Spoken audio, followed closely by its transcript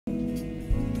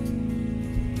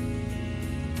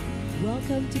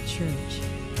Welcome to church.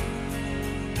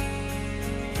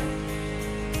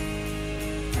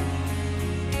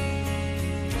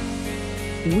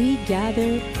 We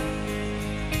gather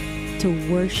to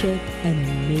worship an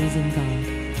amazing God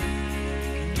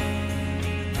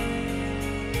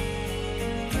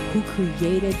who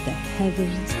created the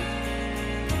heavens,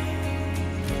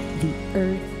 the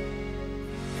earth,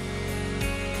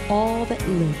 all that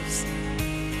lives,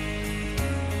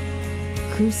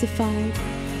 crucified,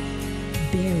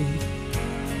 buried,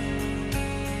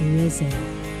 risen,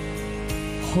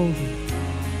 holy.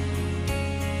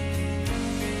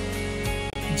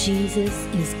 Jesus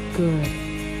is good.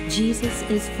 Jesus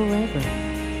is forever.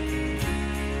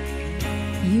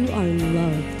 You are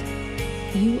loved.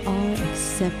 You are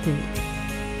accepted.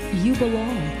 You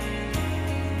belong.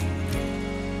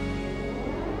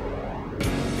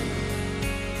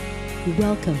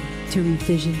 Welcome to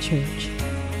Revision Church.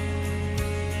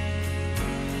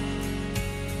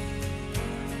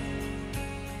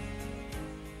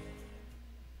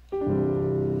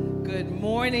 Good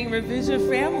morning, Revision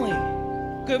family.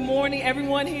 Good morning,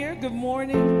 everyone here. Good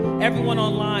morning, everyone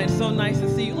online. So nice to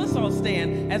see you. Let's all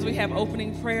stand as we have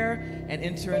opening prayer and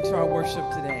enter into our worship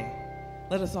today.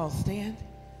 Let us all stand.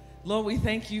 Lord, we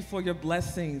thank you for your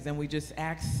blessings, and we just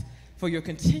ask for your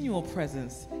continual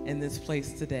presence in this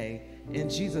place today. In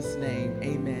Jesus' name,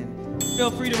 amen. Feel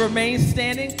free to remain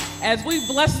standing as we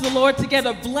bless the Lord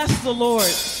together. Bless the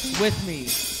Lord with me.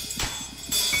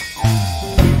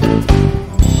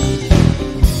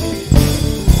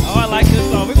 Oh, I like this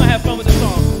song. We're going to have fun with this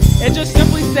song. It just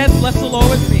simply says, bless the Lord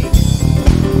with me.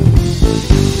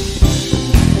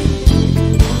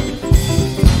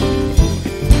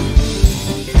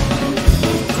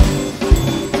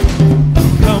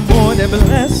 Come on and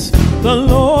bless the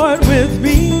Lord with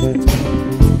me.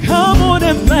 Come on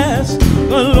and bless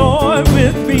the Lord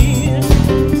with me.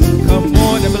 Come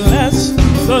on and bless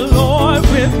the Lord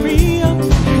with me.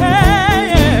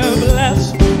 Hey,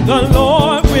 bless the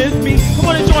Lord with me. Come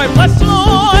on and join. Bless the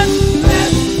Lord.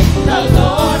 Bless the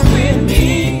Lord with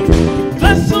me.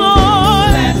 Bless the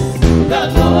Lord. Bless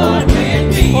the Lord with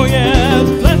me. Oh yes,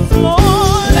 bless the Lord.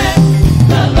 Bless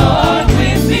the Lord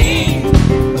with me.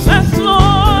 Bless the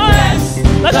Lord.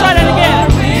 Let's try that again.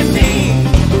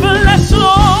 Bless the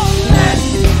Lord.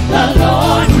 Bless the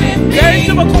Lord with me. Very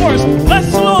simple chorus. Bless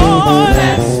the Lord.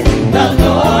 Bless the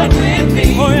Lord with me.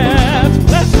 Oh yes,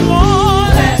 bless the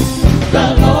Lord. Bless the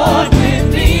Lord with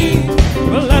me.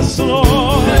 Bless the Lord.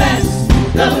 Bless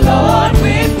the Lord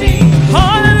with me.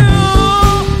 Hallelujah.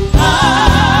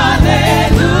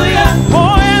 Hallelujah.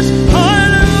 Oh yes,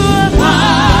 hallelujah.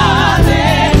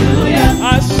 Hallelujah. I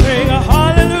sing a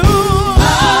hallelujah.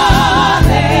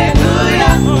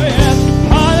 Hallelujah. Oh yes,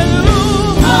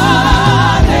 hallelujah.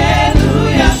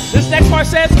 Hallelujah. This next part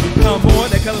says, come on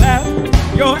and clap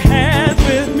your hands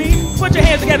with me. Put your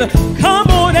hands together. Come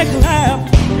on and clap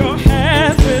your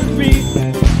hands with me.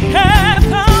 Hey,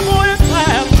 come on and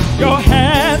clap your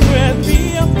hands with me.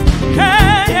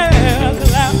 Hey,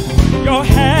 clap your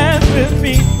hands with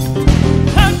me.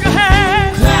 Clap your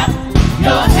hands. Clap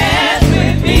your hands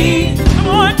with me. Come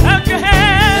on, clap your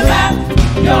hands. Clap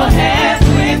your hands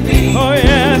with me. Oh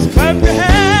yes, clap your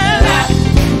hands. Clap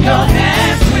your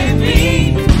hands with me.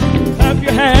 Clap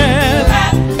your hands.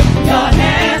 Clap your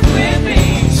hands with me.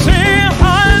 Sing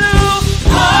hallelujah.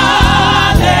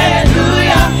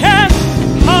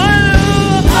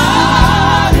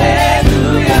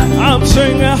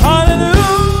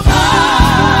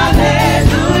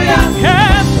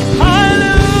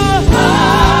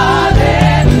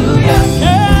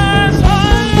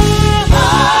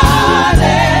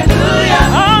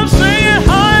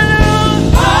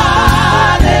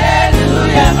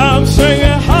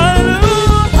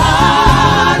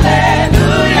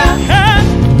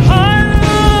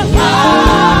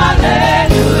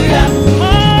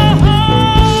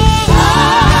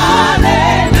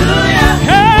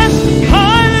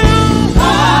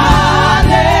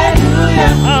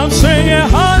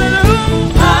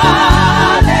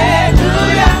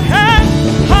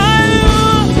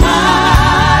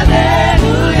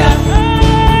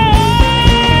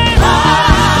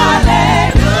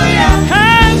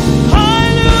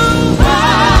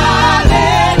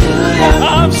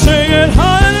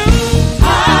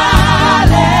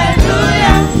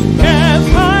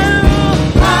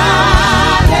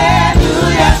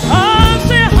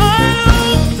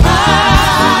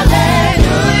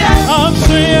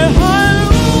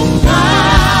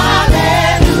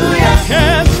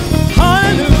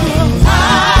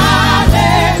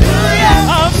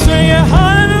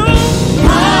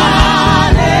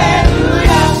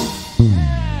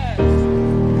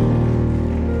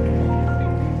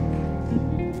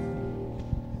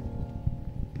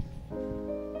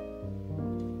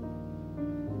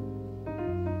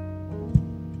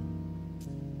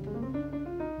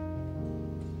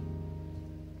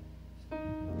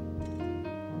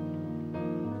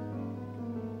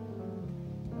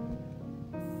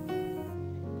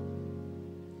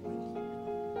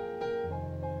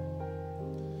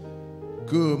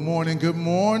 Good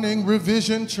morning,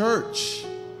 Revision Church.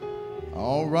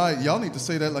 All right, y'all need to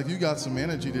say that like you got some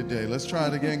energy today. Let's try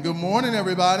it again. Good morning,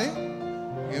 everybody.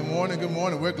 Good morning, good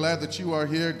morning. We're glad that you are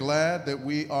here, glad that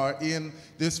we are in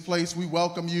this place. We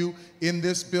welcome you in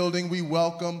this building. We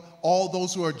welcome all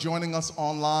those who are joining us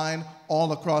online,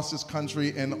 all across this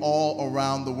country and all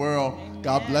around the world. Amen.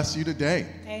 God bless you today.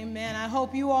 Amen. I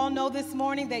hope you all know this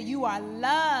morning that you are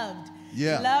loved.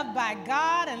 Yeah. Loved by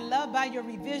God and loved by your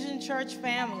Revision Church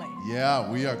family. Yeah,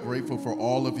 we are grateful for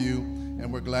all of you,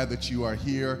 and we're glad that you are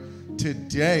here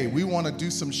today. We want to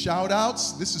do some shout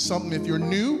outs. This is something, if you're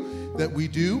new, that we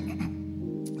do,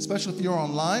 especially if you're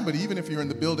online, but even if you're in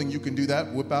the building, you can do that.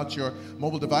 Whip out your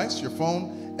mobile device, your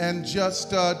phone, and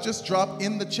just drop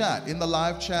in the chat, in the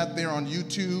live chat there on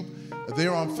YouTube,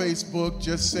 there on Facebook.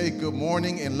 Just say good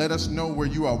morning and let us know where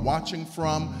you are watching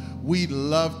from. We'd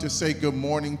love to say good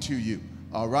morning to you.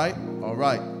 All right? All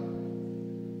right.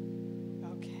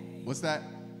 Okay. What's that?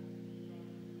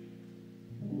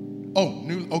 Oh,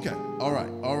 new. Okay. All right.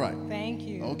 All right. Thank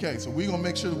you. Okay, so we're going to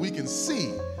make sure that we can see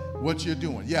what you're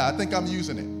doing. Yeah, I think I'm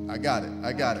using it. I got it.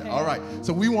 I got it. All right.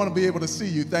 So we want to be able to see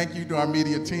you. Thank you to our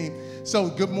media team. So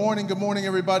good morning,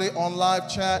 everybody on live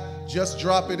chat. Just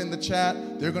drop it in the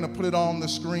chat. They're going to put it on the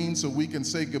screen so we can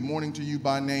say good morning to you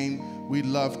by name. We'd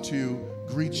love to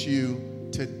greet you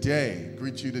today.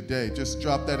 Greet you today. Just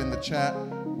drop that in the chat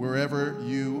wherever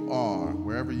you are.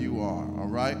 Wherever you are. All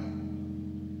right?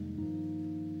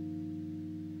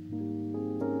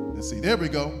 Let's see. There we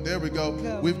go. There we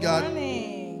go. We've got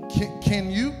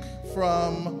Kenyuk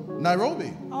from Nairobi,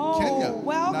 Kenya.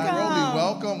 Welcome.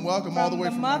 Nairobi, welcome all the way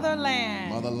from from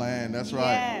motherland. Motherland, that's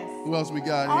right. Yes. Who else we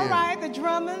got all here? All right, the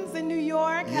Drummonds in New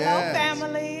York. Yes. Hello,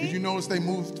 family. Did you notice they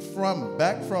moved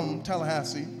back from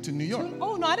Tallahassee to New York?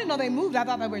 Oh, no, I didn't know they moved. I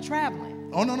thought they were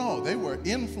traveling. Oh, no, they were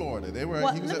in Florida. He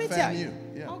was at FAMU.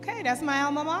 Yeah. Okay, that's my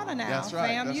alma mater now. That's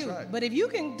right, FAMU. that's right. But if you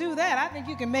can do that, I think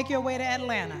you can make your way to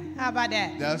Atlanta. How about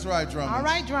that? That's right, Drummonds. All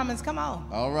right, Drummonds, come on.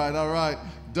 All right.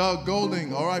 Doug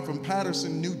Golding, all right, from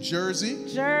Patterson, New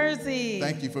Jersey.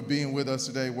 Thank you for being with us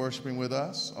today, worshiping with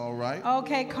us. All right.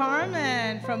 Okay,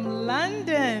 Carmen from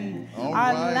London. All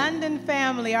our right. London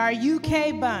family, our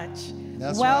UK bunch.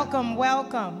 That's welcome,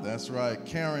 welcome. That's right.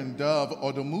 Karen Dove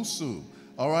Odomusu.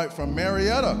 All right, from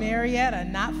Marietta. Marietta,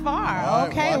 not far. All right,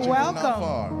 okay, welcome. Not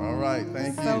far. All right,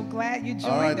 thank you. So glad you joined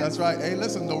us. All right, that's right. Hey,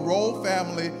 listen, the Roll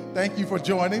family, thank you for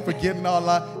joining, for getting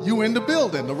online. You in the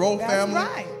building, the Roll family.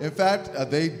 That's right. In fact,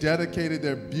 they dedicated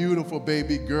their beautiful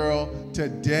baby girl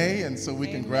today, and so we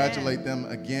congratulate them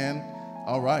again.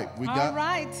 All right, All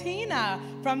right, Tina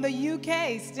from the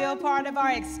UK, still part of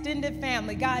our extended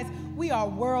family. Guys, we are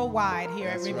worldwide here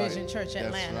at Revision Church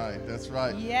Atlanta. That's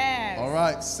right. Yes. All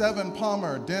right, Seven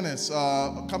Palmer, Dennis,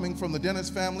 coming from the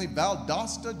Dennis family,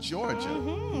 Valdosta, Georgia.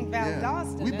 Valdosta.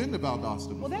 Yeah. We've been to Valdosta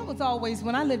before. Well, that was always,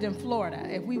 when I lived in Florida,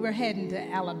 if we were heading to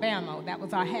Alabama, that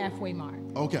was our halfway mark.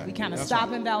 Okay. We kind of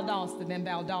stop in Valdosta, then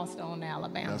Valdosta on to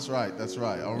Alabama. That's right.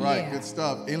 All right, good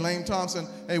stuff. Elaine Thompson,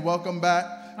 hey, welcome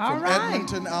back. From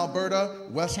Edmonton, Alberta,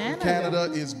 Western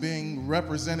Canada is being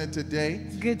represented today.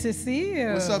 It's good to see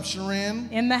you. What's up,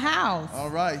 Shirin? In the house. All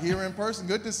right, here in person.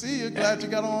 Good to see you. Glad you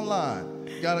got online.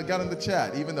 Got in the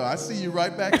chat, even though I see you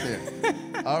right back there.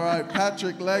 All right,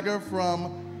 Patrick Legger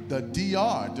from the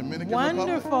DR, Dominican Republic.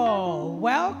 Wonderful.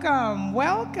 Welcome.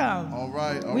 All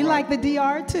right. We like the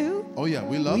DR too. Oh, yeah,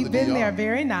 we love the DR. We've been there.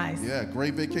 Very nice. Yeah,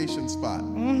 great vacation spot.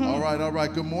 All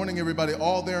right. Good morning, everybody.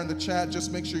 All there in the chat,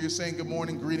 just make sure you're saying good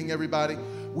morning, greeting everybody.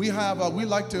 We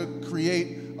like to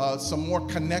create some more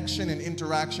connection and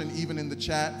interaction even in the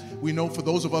chat. We know for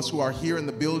those of us who are here in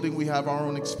the building, we have our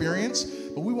own experience,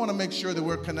 but we want to make sure that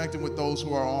we're connecting with those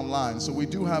who are online. So we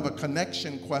do have a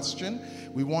connection question.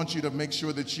 We want you to make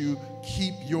sure that you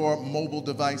keep your mobile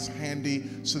device handy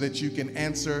so that you can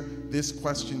answer this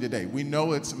question today. We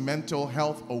know it's Mental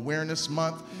Health Awareness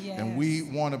Month, and we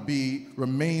want to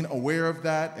remain aware of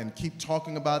that and keep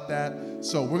talking about that.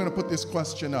 So we're going to put this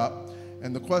question up,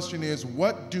 and the question is,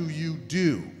 what do you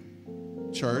do,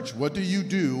 church? What do you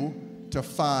do to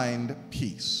find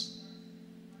peace?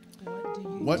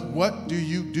 What do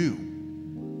you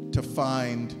do to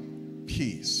find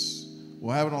peace?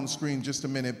 We'll have it on the screen in just a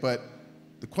minute, but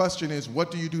the question is,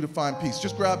 what do you do to find peace?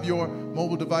 Just grab your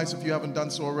mobile device if you haven't done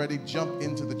so already. Jump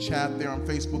into the chat there on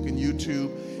Facebook and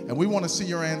YouTube, and we want to see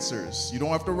your answers. You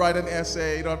don't have to write an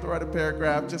essay, you don't have to write a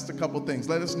paragraph, just a couple things.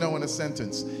 Let us know in a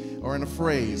sentence or in a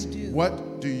phrase,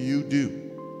 what do you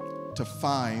do to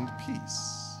find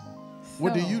peace?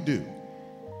 What do you do?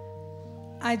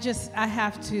 I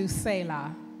have to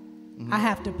Selah. I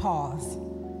have to pause.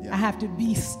 I have to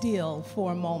be still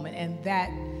for a moment, and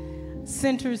that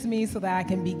centers me so that I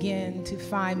can begin to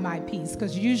find my peace.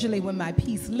 Because usually when my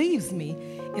peace leaves me,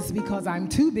 it's because I'm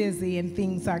too busy and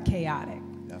things are chaotic.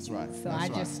 That's right. So That's I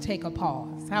right. just take a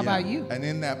pause. How about you? And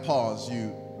in that pause,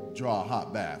 you draw a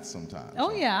hot bath sometimes.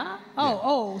 Oh, yeah.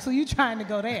 Oh, so you're trying to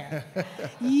go there.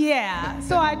 Yeah,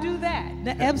 so I do that.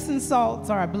 The Epsom salts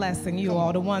are a blessing, you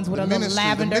all, the ones with a little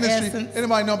lavender essence.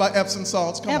 Anybody know about Epsom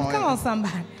salts? Come on,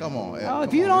 somebody. Come on, Ed. Oh,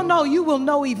 if you don't know, you will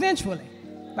know eventually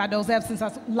by those Epsom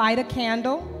salts. Light a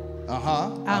candle.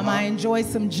 I enjoy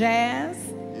some jazz.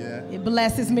 Yeah. It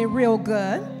blesses me real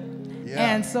good.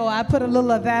 Yeah. And so I put a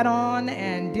little of that on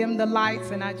and dim the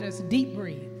lights, and I just deep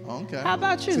breathe. Okay. How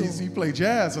about you? So you play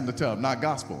jazz in the tub, not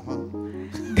gospel, huh?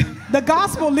 The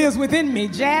gospel lives within me.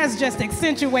 Jazz just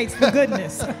accentuates the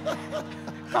goodness.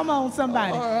 Come on,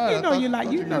 somebody. Right. You know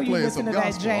you listen to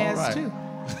that jazz right. too.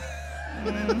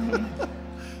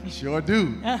 Sure do.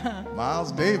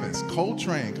 Miles Davis,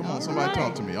 Coltrane. Come on, somebody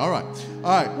talk to me. All right.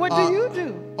 What do you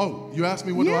do? Oh, you asked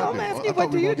me what do I do? I'm asking you, I thought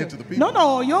what we do were you gonna do? get to the people.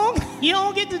 No, you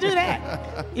don't get to do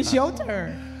that. It's your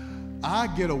turn. I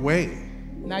get away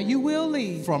Now you will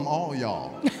leave. from all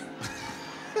y'all.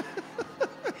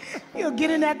 You'll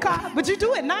get in that car, but you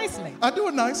do it nicely. I do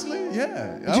it nicely,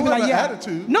 yeah. But I you don't be have like, an yeah.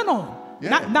 attitude. No,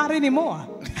 Yeah. not anymore.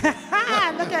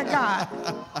 Look at God.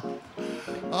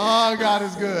 Oh, God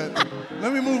is good.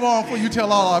 Let me move on before you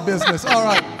tell all our business. All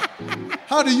right.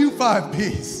 How do you find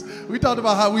peace? We talked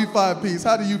about how we find peace.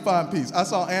 How do you find peace? I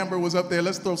saw Amber was up there.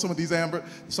 Let's throw some of these up.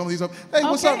 Hey,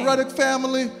 what's up, Reddick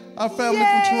family? Our family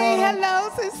from Toronto. Hello,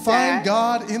 sister. Find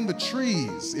God in the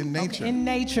trees, in nature. Okay, in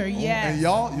nature, yes. And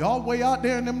y'all way out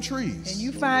there in them trees. And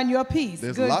you find your peace.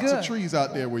 There's good, lots good. of trees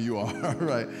out there where you are. All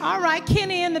right. All right,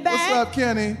 Kenny in the back. What's up,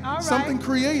 Kenny? All right. Something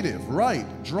creative. Right.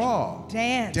 Draw.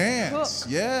 Dance. Dance.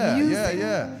 Cook. Yeah, Music.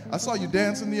 yeah. I saw you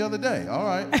dancing the other day. All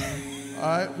right. All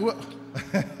right.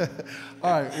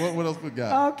 All right. What else we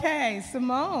got? Okay,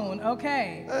 Simone.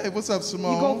 Okay. Hey, what's up,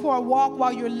 Simone? You go for a walk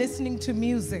while you're listening to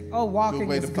music. Oh, walking Good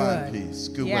way is to good. find peace.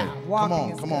 Good yeah, way.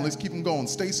 Walking Come on. Let's keep them going.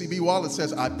 Stacy B. Wallace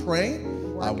says, I pray,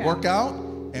 I work out,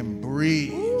 and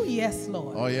breathe. Ooh, yes,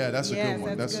 Lord. Oh, yeah, that's a good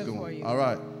one. That's a good for one. you. All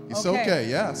right. It's okay.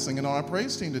 Yeah, singing on our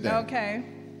praise team today. Okay.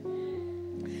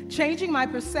 Changing my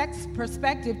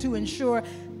perspective to ensure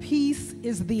peace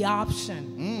is the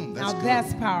option. That's now good.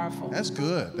 That's powerful. That's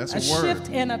good. That's a word. shift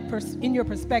in your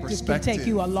perspective can take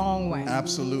you a long way.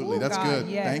 Absolutely. Ooh, that's God, good.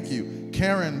 yes. Thank you.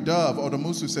 Karen Dove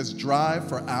Odomusu says drive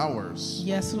for hours.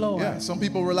 Yes, Lord. Yeah, some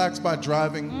people relax by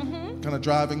driving, kind of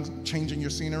driving, changing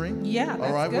your scenery. Yeah, that's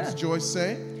all right, good. what does Joyce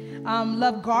say?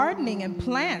 Love gardening and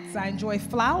plants. I enjoy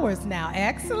flowers now.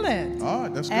 Excellent. All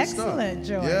right, that's good stuff. Excellent,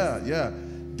 Joyce. Yeah.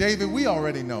 David, we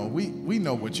already know. We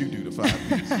know what you do to find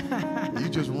peace. You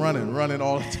just running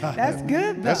all the time. That's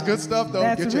good, though. That's good stuff, though.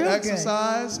 That's Get your real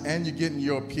exercise and you're getting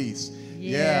your peace.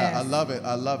 Yes. Yeah, I love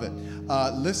it.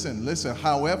 Listen.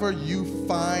 However you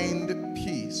find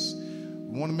peace,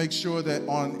 we want to make sure that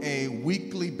on a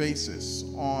weekly basis,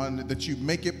 that you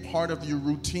make it part of your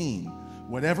routine.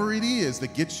 Whatever it is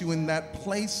that gets you in that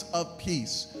place of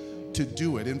peace, to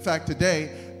do it. In fact,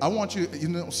 today, I want you,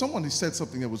 someone said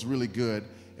something that was really good.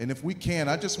 And if we can,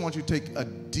 I just want you to take a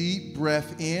deep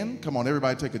breath in. Come on,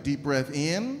 everybody take a deep breath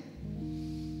in.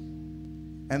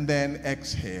 And then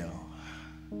exhale.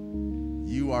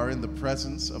 You are in the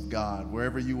presence of God,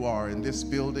 wherever you are, in this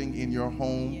building, in your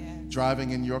home,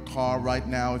 driving in your car right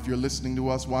now. If you're listening to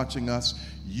us, watching us,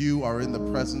 you are in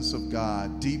the presence of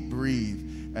God. Deep breathe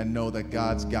and know that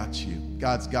God's got you.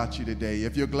 God's got you today.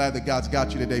 If you're glad that God's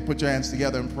got you today, put your hands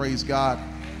together and praise God.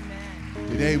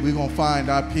 Today, we're going to find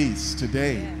our peace.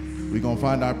 Today, we're going to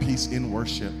find our peace in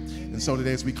worship. And so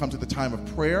today, as we come to the time of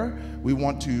prayer, we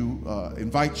want to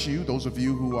invite you, those of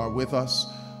you who are with us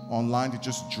online, to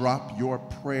just drop your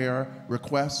prayer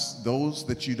requests, those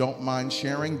that you don't mind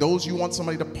sharing, those you want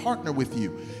somebody to partner with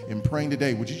you in praying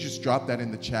today. Would you just drop that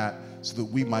in the chat so that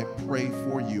we might pray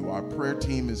for you? Our prayer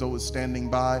team is always standing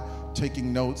by,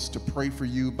 taking notes to pray for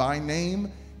you by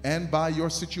name and by your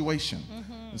situation.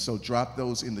 And so drop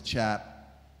those in the chat.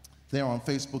 They're on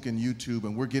Facebook and YouTube,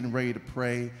 and we're getting ready to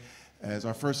pray as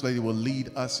our First Lady will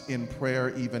lead us in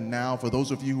prayer even now. For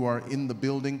those of you who are in the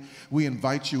building, we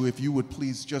invite you, if you would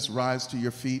please just rise to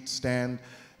your feet, stand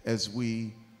as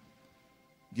we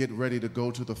get ready to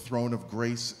go to the throne of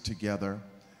grace together.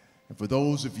 And for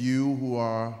those of you who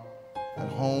are at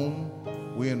home,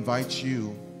 we invite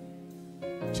you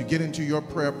to get into your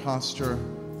prayer posture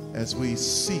as we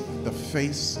seek the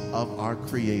face of our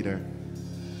Creator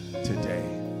today.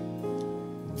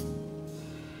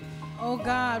 Oh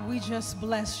God, we just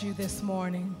bless you this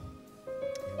morning.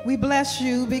 We bless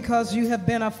you because you have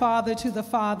been a father to the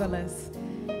fatherless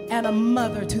and a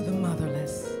mother to the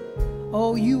motherless.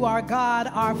 Oh, you are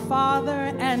God, our Father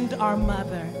and our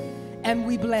Mother, and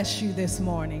we bless you this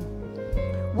morning.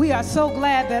 We are so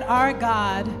glad that our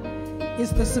God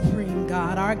is the supreme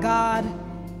God. Our God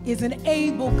is an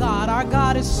able God. Our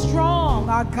God is strong.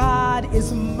 Our God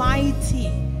is mighty.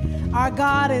 Our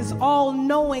God is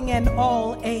all-knowing and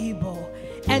all-able.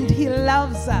 And he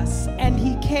loves us and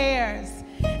he cares.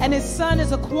 And his Son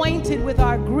is acquainted with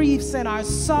our griefs and our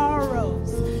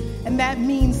sorrows. And that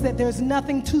means that there's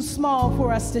nothing too small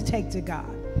for us to take to God.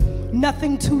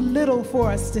 Nothing too little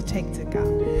for us to take to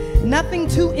God. Nothing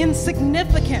too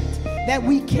insignificant that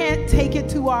we can't take it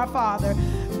to our Father,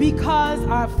 because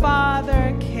our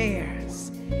Father cares.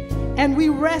 And we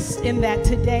rest in that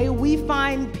today. We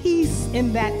find peace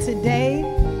in that today.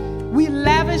 We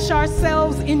lavish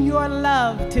ourselves in your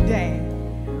love today.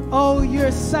 Oh,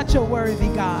 you're such a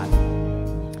worthy God.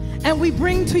 And we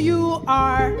bring to you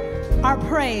our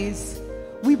praise.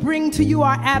 We bring to you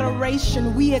our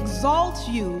adoration. We exalt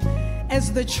you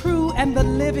as the true and the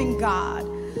living God.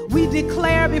 We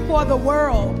declare before the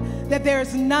world that there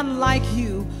is none like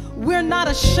you. We're not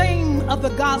ashamed of the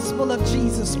gospel of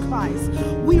Jesus Christ.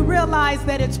 We realize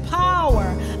that it's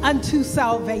power unto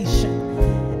salvation.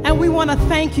 And we want to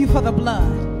thank you for the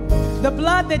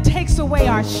blood that takes away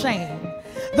our shame,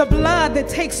 the blood that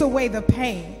takes away the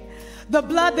pain, the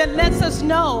blood that lets us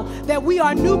know that we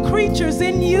are new creatures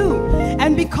in you.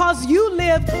 And because you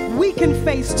lived, we can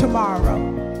face tomorrow.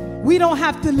 We don't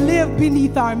have to live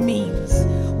beneath our means.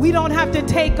 We don't have to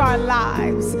take our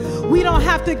lives. We don't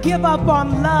have to give up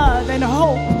on love and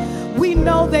hope. We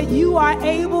know that you are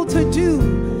able to do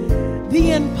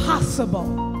the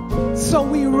impossible. So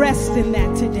we rest in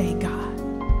that today, God.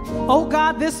 Oh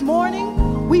God, this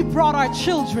morning, we brought our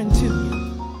children to you.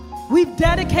 We've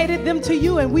dedicated them to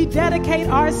you, and we dedicate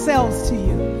ourselves to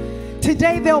you.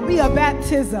 Today there'll be a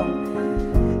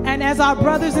baptism. And as our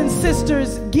brothers and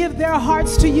sisters give their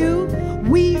hearts to you,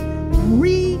 we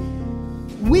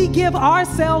give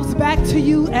ourselves back to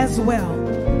you as well.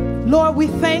 Lord, we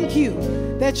thank you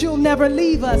that you'll never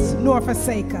leave us nor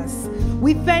forsake us.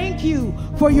 We thank you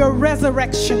for your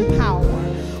resurrection power.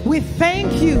 We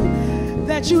thank you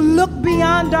that you look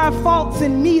beyond our faults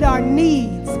and meet our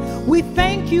needs. We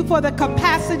thank you for the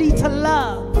capacity to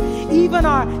love even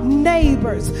our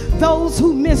neighbors, those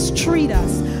who mistreat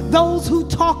us, those who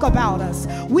talk about us.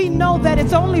 We know that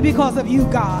it's only because of you,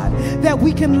 God, that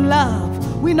we can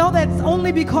love. We know that it's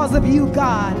only because of you,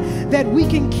 God, that we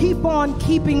can keep on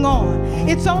keeping on.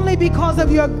 It's only because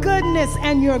of your goodness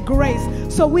and your grace.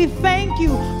 So we thank you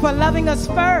for loving us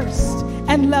first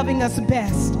and loving us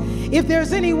best. If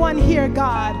there's anyone here,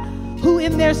 God, who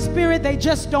in their spirit they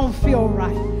just don't feel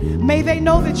right, may they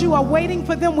know that you are waiting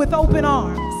for them with open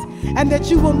arms and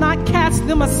that you will not cast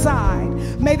them aside.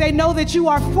 May they know that you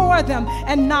are for them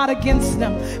and not against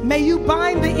them. May you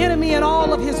bind the enemy and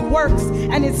all of his works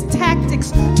and his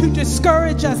tactics to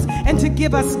discourage us and to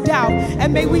give us doubt.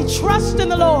 And may we trust in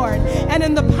the Lord and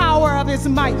in the power of his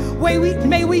might.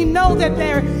 May we know that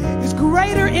there is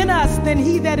greater in us than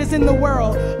he that is in the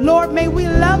world. Lord, may we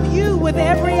love you with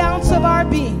every ounce of our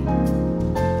being,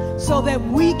 so that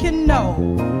we can know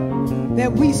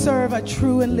that we serve a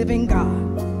true and living God.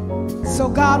 So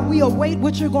God, we await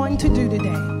what you're going to do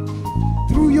today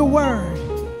through your word,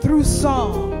 through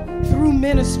song, through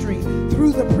ministry,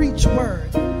 through the preached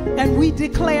word. And we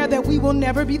declare that we will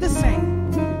never be the same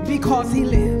because he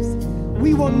lives.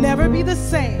 We will never be the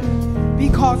same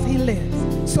because he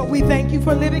lives. So we thank you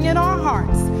for living in our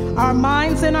hearts, our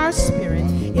minds, and our spirit.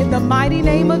 In the mighty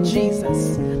name of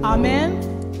Jesus. Amen.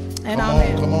 And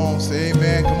amen. Come on, say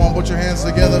amen. Come on, put your hands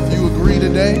together if you agree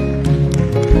today.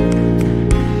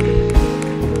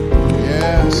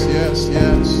 Yes, yes,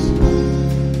 yes.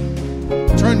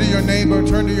 Turn to your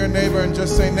neighbor, and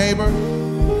just say, neighbor,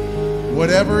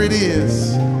 whatever it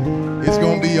is, it's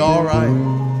going to be all right.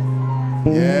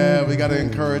 Yeah, we got to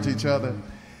encourage each other.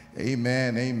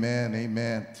 Amen, amen,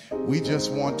 amen. We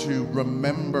just want to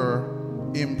remember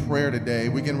in prayer today.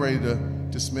 We're getting ready to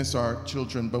dismiss our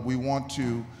children, but we want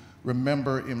to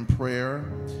remember in prayer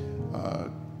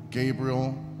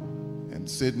Gabriel and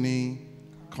Sydney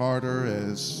Carter,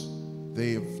 as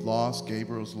they have lost.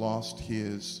 Gabriel's lost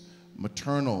his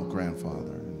maternal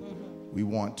grandfather. We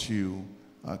want to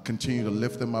continue to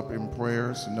lift them up in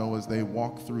prayers, to know as they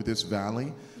walk through this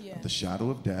valley of the shadow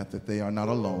of death that they are not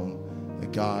alone,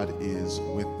 that God is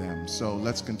with them. So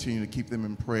let's continue to keep them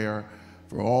in prayer.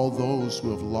 For all those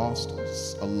who have lost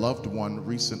a loved one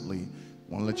recently,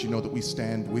 I want to let you know that we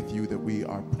stand with you, that we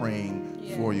are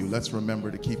praying for you. Let's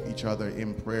remember to keep each other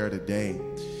in prayer today.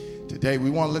 Today, we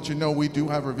want to let you know we do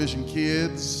have Revision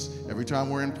Kids Every time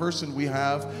we're in person, we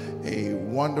have a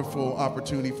wonderful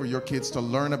opportunity for your kids to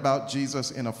learn about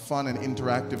Jesus in a fun and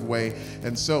interactive way.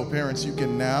 And so, parents, you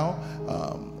can now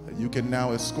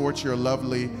escort your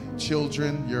lovely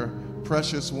children, your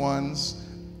precious ones,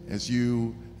 as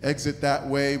you exit that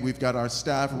way. We've got our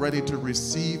staff ready to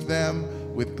receive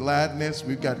them with gladness.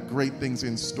 We've got great things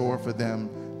in store for them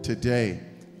today,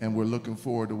 and we're looking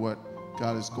forward to what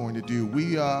God is going to do.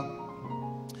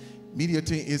 Media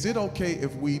team, is it okay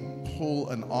if we pull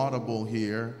an audible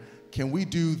here? Can we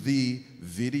do the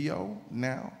video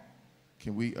now?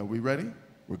 Are we ready?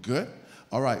 We're good?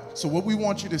 All right, so what we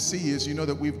want you to see is, you know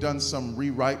that we've done some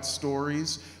rewrite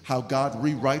stories, how God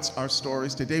rewrites our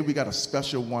stories. Today we got a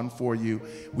special one for you.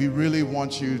 We really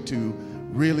want you to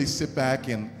really sit back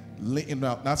and,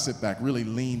 not sit back, really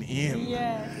lean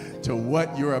in to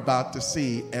what you're about to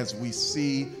see as we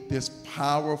see this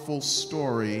powerful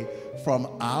story from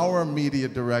our media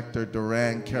director,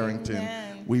 Duran Carrington.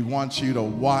 Amen. We want you to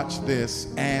watch this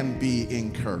and be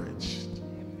encouraged.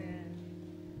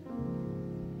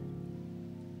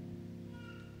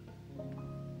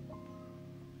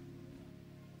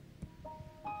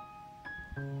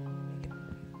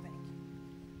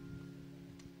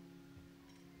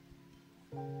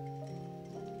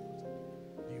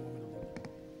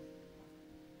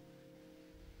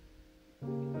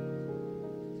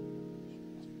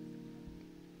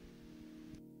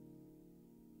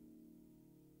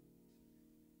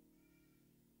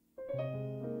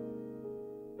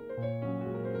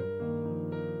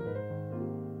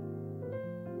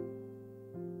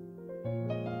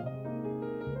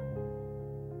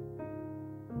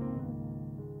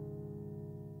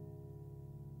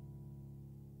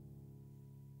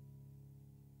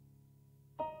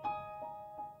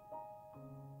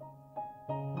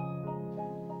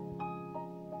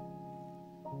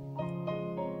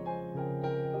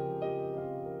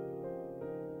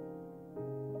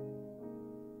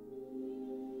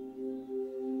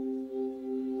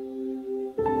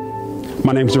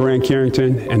 My name is Duran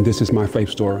Carrington, and this is my faith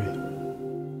story.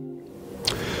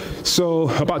 So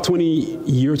about 20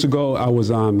 years ago, I was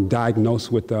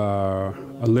diagnosed with a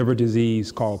liver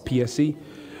disease called PSC,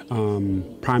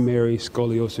 primary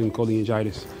scoliosis and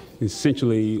cholangitis.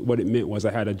 Essentially, what it meant was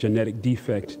I had a genetic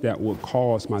defect that would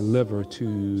cause my liver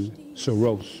to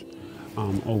cirrhose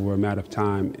over a matter of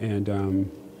time, and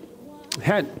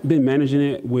had been managing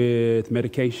it with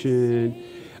medication.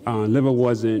 Liver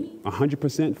wasn't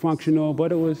 100% functional,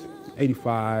 but it was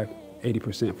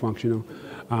 80% functional.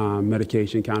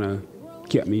 Medication kind of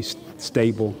kept me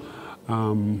stable.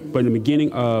 But in the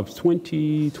beginning of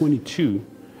 2022,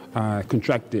 I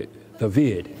contracted the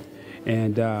vid,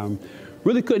 and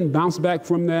really couldn't bounce back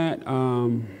from that.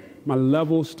 My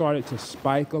levels started to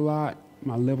spike a lot.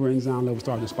 My liver enzyme levels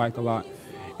started to spike a lot.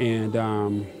 And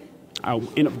I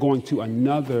ended up going to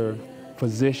another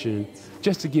physician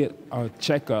just to get a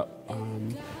checkup,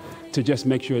 to just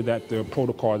make sure that the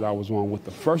protocols I was on with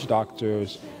the first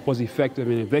doctors was effective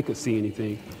and if they could see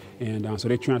anything. And so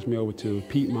they transferred me over to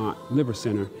Piedmont Liver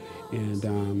Center,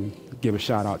 and give a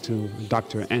shout out to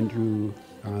Dr. Andrew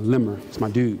Limmer. It's my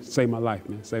dude, saved my life,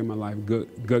 man, saved my life,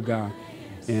 good guy.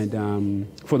 And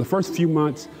for the first few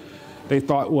months, they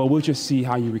thought, well, we'll just see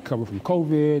how you recover from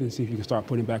COVID and see if you can start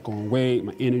putting back on weight,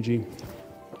 my energy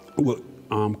will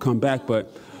come back,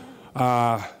 but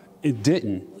it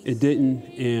didn't,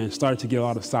 and started to get a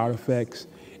lot of side effects.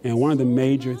 And one of the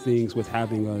major things with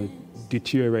having a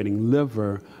deteriorating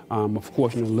liver, of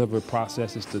course, the liver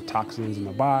processes the toxins in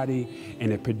the body,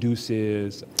 and it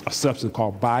produces a substance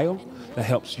called bile that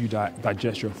helps you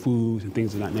digest your foods and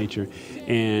things of that nature.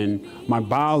 And my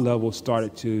bile levels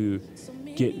started to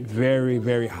get very,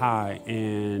 very high,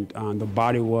 and the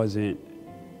body wasn't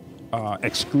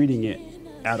excreting it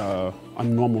at a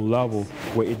normal level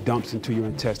where it dumps into your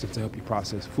intestines to help you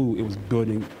process food. It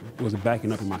was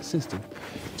backing up in my system.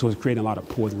 So it was creating a lot of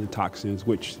poison and toxins,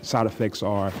 which side effects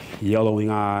are yellowing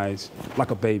eyes,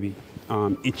 like a baby,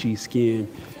 itchy skin,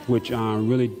 which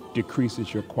really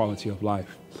decreases your quality of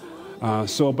life.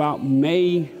 So about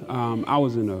May, I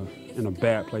was in a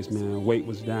bad place, man. Weight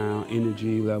was down,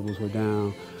 energy levels were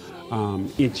down,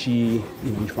 itchy,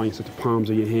 you find yourself the palms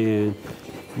of your hand,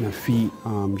 my feet,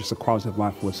 just the quality of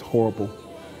life was horrible.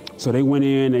 So they went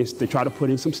in, they tried to put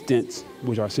in some stents,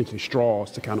 which are essentially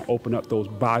straws, to kind of open up those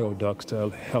bile ducts to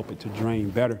help it to drain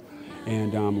better.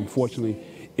 And unfortunately,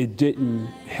 it didn't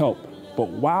help. But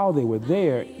while they were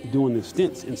there doing the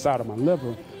stents inside of my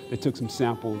liver, they took some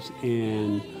samples,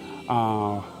 and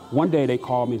one day they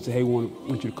called me and said, hey, we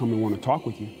want you to come and want to talk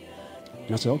with you.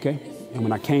 And I said, okay. And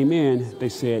when I came in, they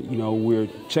said, you know, we're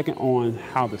checking on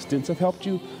how the stents have helped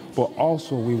you, but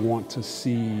also we want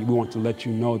to let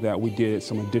you know that we did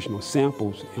some additional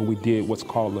samples, and we did what's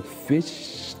called a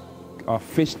fish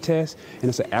test, and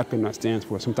it's an acronym that stands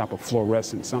for some type of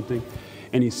fluorescent something.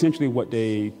 And essentially what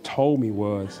they told me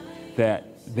was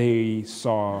that they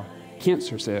saw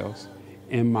cancer cells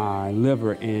in my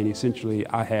liver, and essentially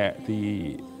I had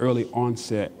the early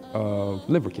onset of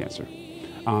liver cancer.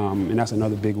 And that's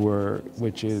another big word,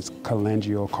 which is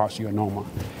cholangiocarcinoma.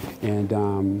 And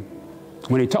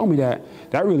when they told me that,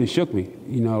 that really shook me,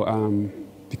 you know,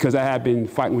 because I had been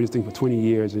fighting with this thing for 20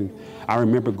 years. And I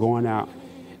remember going out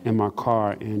in my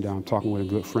car and talking with a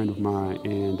good friend of mine.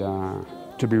 And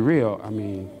to be real, I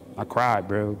mean, I cried,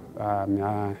 bro.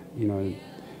 You know,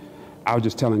 I was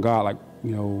just telling God, like,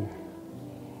 you know,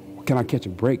 can I catch a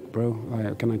break, bro?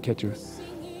 Like, can I catch a...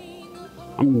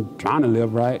 I'm trying to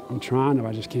live right. I'm trying to,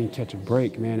 I just can't catch a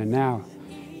break, man. And now,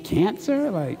 cancer?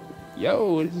 Like,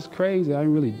 yo, this is crazy. I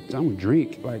don't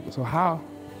drink. Like, so how?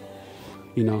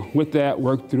 You know, with that,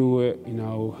 worked through it, you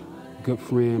know, good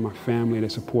friend, my family, they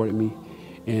supported me.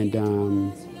 And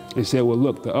they said, well,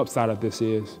 look, the upside of this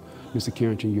is, Mr.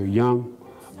 Carrington, you're young,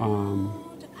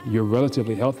 you're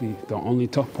relatively healthy. The only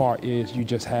tough part is you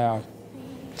just have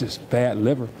just bad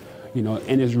liver, you know,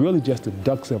 and it's really just the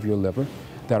ducts of your liver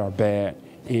that are bad,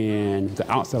 and the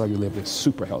outside of your liver is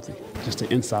super healthy, just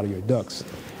the inside of your ducts.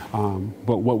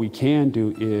 But what we can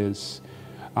do is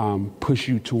push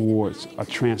you towards a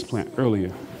transplant earlier,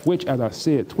 which, as I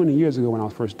said, 20 years ago when I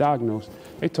was first diagnosed,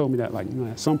 they told me that, like, you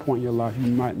know, at some point in your life,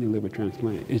 you might need a liver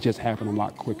transplant. It just happened a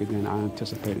lot quicker than I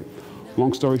anticipated.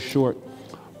 Long story short,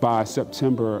 by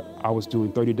September, I was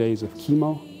doing 30 days of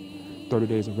chemo, 30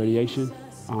 days of radiation,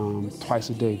 twice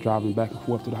a day, driving back and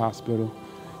forth to the hospital,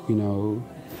 you know,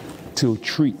 to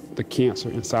treat the cancer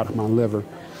inside of my liver,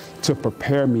 to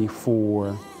prepare me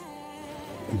for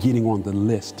getting on the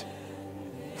list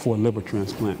for a liver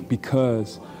transplant.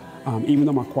 Because even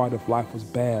though my quality of life was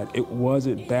bad, it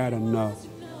wasn't bad enough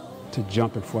to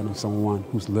jump in front of someone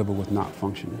whose liver was not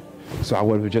functioning. So I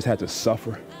would have just had to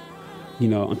suffer, you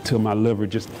know, until my liver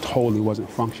just totally wasn't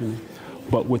functioning.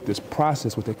 But with this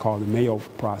process, what they call the Mayo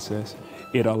process,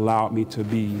 it allowed me to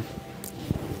be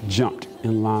jumped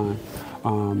in line.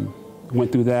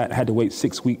 Went through that, I had to wait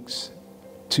 6 weeks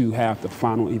to have the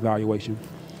final evaluation.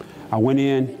 I went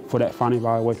in for that final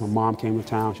evaluation. My mom came to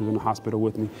town, she was in the hospital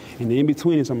with me. And in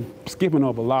between this, I'm skipping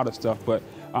over a lot of stuff, but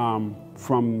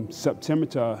from September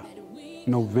to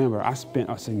November, I spent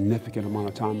a significant amount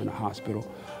of time in the hospital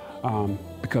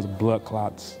because of blood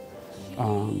clots.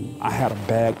 I had a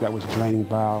bag that was draining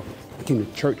bile. I came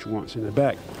to church once in the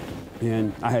back,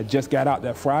 and I had just got out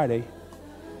that Friday,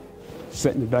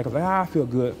 sat in the back. I was like, I feel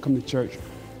good, come to church.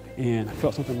 And I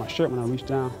felt something in my shirt when I reached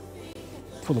down,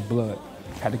 full of blood.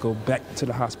 Had to go back to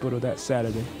the hospital that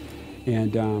Saturday.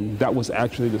 And that was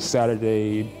actually the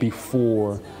Saturday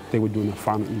before they were doing the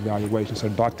final evaluation. So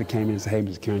the doctor came in and said, hey,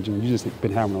 Mr. Carrington, you just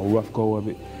been having a rough go of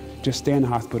it. Just stay in the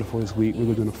hospital for this week. We're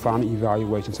going to do the final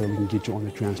evaluation so we can get you on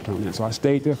the transplant. And so I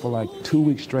stayed there for like 2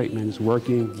 weeks straight, man, just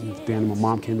working. And my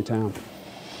mom came to town.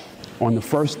 On the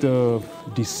 1st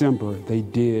of December, they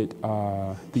did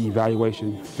the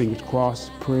evaluation, fingers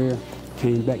crossed, prayer,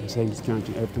 came back and said, Mr.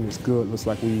 Carrington, everything is good. Looks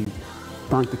like we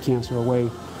burnt the cancer away,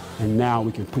 and now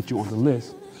we can put you on the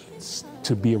list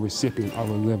to be a recipient of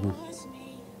a liver.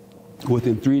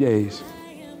 Within 3 days,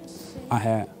 I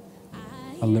had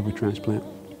a liver transplant.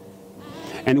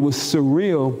 And it was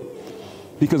surreal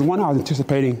because, one, I was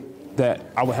anticipating that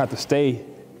I would have to stay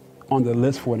on the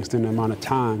list for an extended amount of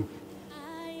time,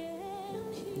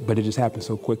 but it just happened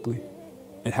so quickly.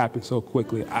 It happened so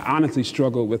quickly. I honestly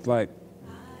struggled with, like,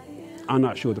 I'm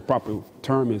not sure what the proper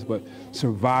term is, but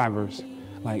survivors.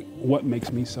 Like, what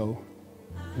makes me so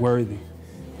worthy?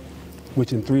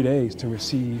 Which in 3 days to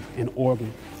receive an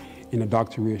organ, and the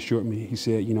doctor reassured me. He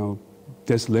said, you know,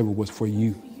 this liver was for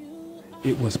you.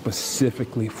 It was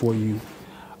specifically for you.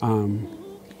 And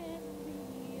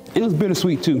it was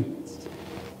bittersweet too,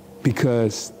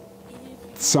 because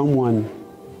someone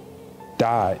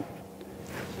died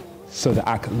so that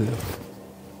I could live.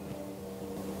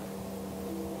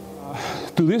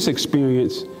 Through this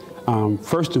experience,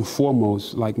 first and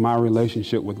foremost, like, my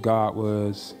relationship with God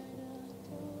was,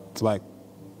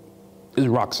 it's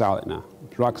rock solid now.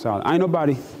 It's rock solid. I ain't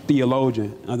nobody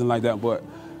theologian, nothing like that, but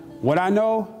what I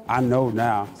know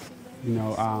now, you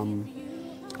know,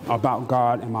 about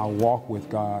God and my walk with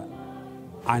God.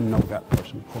 I know that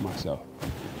person for myself,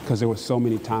 because there were so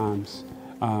many times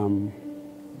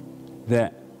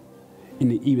that in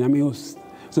the evening, I mean,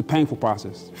 it's a painful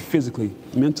process, physically,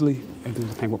 mentally, everything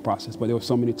was a painful process, but there were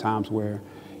so many times where,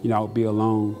 you know, I would be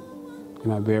alone in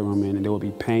my bedroom, and there would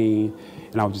be pain,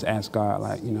 and I would just ask God,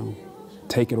 like, you know,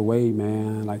 take it away,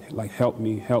 man. Like help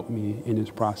me in this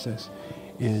process.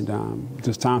 And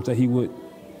there's times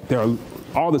that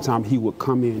all the time he would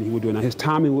come in, he would do it. Now his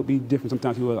timing would be different.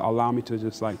 Sometimes he would allow me to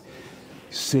just like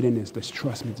sit in this, just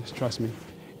trust me.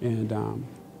 And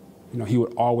you know, he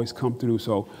would always come through.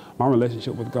 So my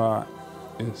relationship with God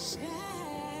is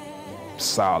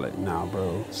solid now,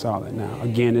 bro, solid now.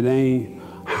 Again, it ain't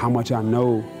how much I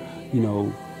know, you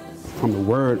know, from the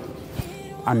word.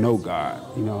 I know God,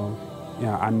 you know.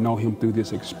 Yeah, I know him through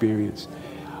this experience.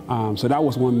 So that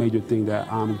was one major thing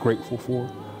that I'm grateful for.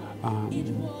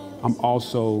 I'm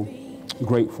also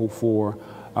grateful for,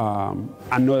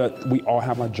 I know that we all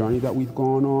have a journey that we've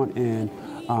gone on, and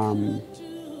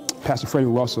Pastor Freddie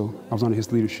Russell, I was under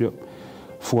his leadership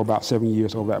for about 7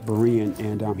 years over at Berean,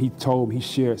 and he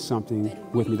shared something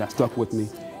with me that stuck with me.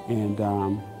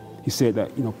 And he said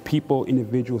that, you know,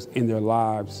 individuals in their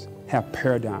lives have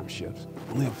paradigm shifts.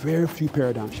 Only a very few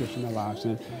paradigm shifts in their lives.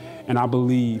 And I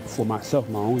believe for myself,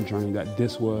 my own journey, that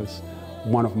this was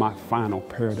one of my final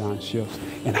paradigm shifts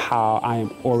in how I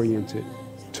am oriented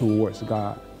towards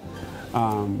God.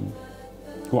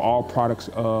 We're all products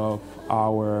of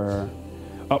our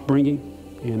upbringing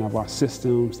and of our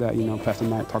systems that, you know, Pastor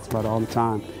Matt talks about all the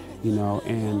time, you know,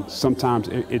 and sometimes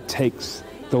it takes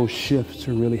those shifts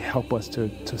to really help us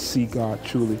to see God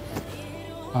truly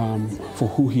for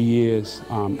who he is,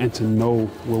 and to know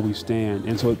where we stand.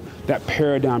 And so that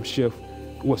paradigm shift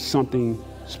was something,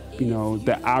 you know,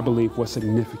 that I believe was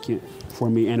significant for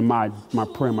me. And my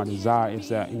prayer, my desire is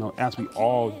that, you know, as we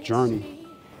all journey,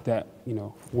 that, you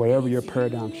know, whatever your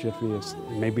paradigm shift is,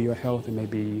 it may be your health, it may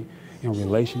be, you know,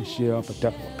 relationship, a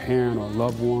death of a parent or a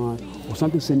loved one, or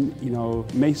something, you know,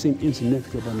 may seem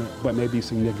insignificant, but may be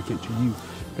significant to you,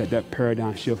 that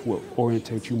paradigm shift will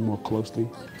orientate you more closely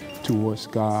towards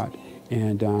God.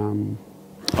 And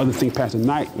one thing that Pastor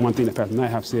Knight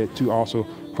have said too, also,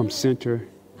 from center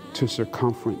to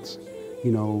circumference,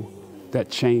 you know,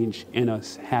 that change in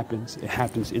us happens. It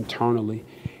happens internally.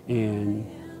 And,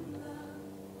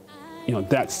 you know,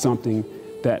 that's something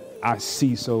that I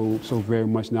see so very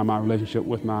much now. My relationship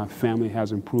with my family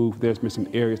has improved. There's been some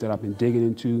areas that I've been digging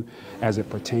into as it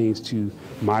pertains to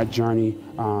my journey,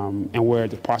 and where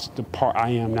the part I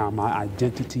am now, my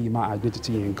identity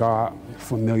in God,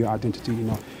 familiar identity, you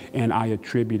know, and I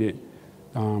attribute it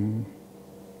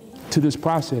to this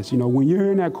process. You know, when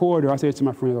you're in that corridor, I say it to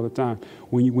my friends all the time,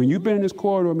 when you've been in this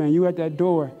corridor, man, you at that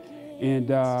door, and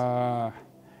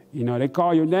you know, they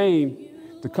call your name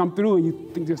to come through, and you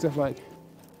think to yourself like,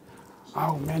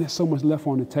 oh man, there's so much left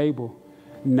on the table.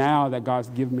 Now that God's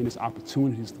given me this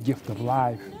opportunity, this gift of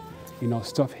life, you know,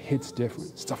 stuff hits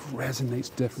different, stuff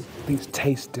resonates different, things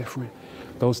taste different.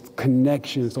 Those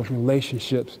connections, those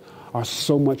relationships are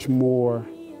so much more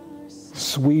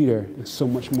sweeter and so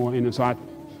much more in it. So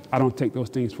I don't take those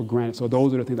things for granted. So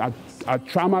those are the things I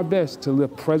try my best to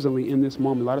live presently in this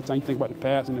moment. A lot of times you think about the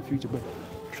past and the future, but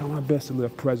I try my best to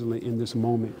live presently in this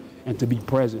moment and to be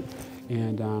present.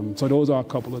 And so those are a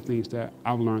couple of things that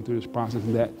I've learned through this process,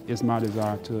 and that is my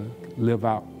desire to live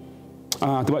out.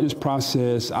 Throughout this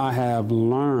process, I have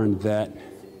learned that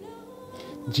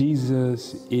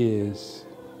Jesus is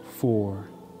for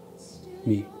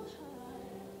me.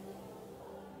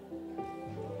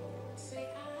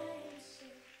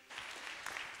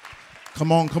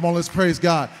 Come on, let's praise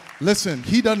God. Listen,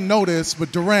 he doesn't know this,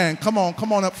 but Duran, come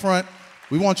on up front.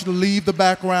 We want you to leave the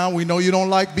background. We know you don't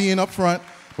like being up front,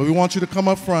 but we want you to come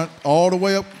up front, all the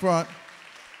way up front.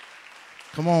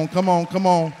 Come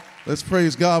on. Let's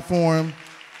praise God for him.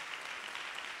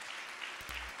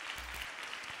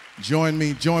 Join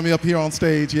me up here on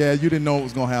stage. Yeah, you didn't know it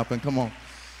was going to happen. Come on.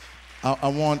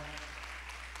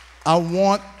 I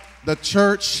want the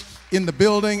church in the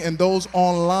building and those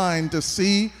online to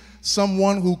see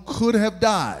someone who could have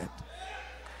died,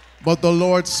 but the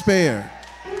Lord spared.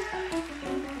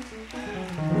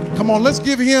 Come on, let's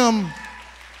give him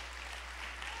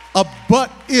a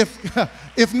but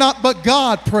if not but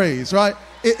God praise, right?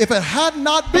 If it had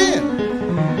not been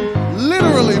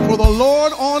literally for the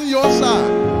Lord on your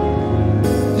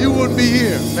side, you wouldn't be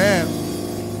here, man.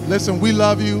 Listen, we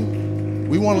love you.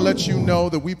 We want to let you know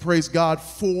that we praise God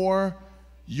for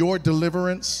your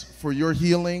deliverance, for your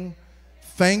healing.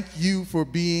 Thank you for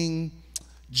being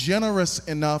generous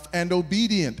enough and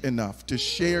obedient enough to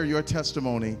share your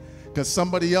testimony, because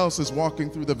somebody else is walking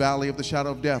through the valley of the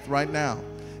shadow of death right now,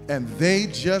 and they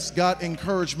just got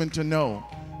encouragement to know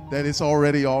that it's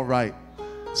already all right.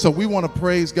 So we want to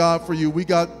praise God for you. We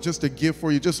got just a gift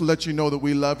for you, just to let you know that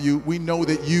we love you. We know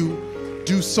that you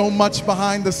do so much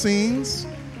behind the scenes,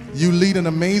 You lead an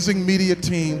amazing media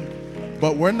team,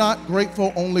 but we're not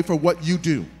grateful only for what you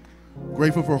do.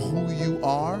 Grateful for who you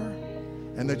are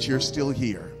and that you're still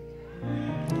here.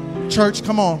 Church,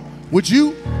 come on. Would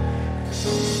you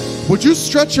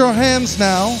stretch your hands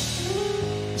now?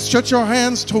 Stretch your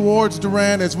hands towards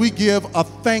Duran as we give a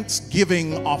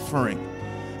thanksgiving offering,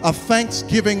 a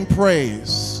thanksgiving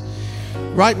praise.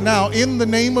 Right now, in the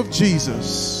name of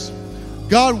Jesus,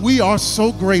 God, we are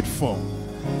so grateful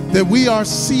that we are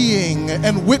seeing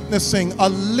and witnessing a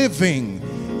living,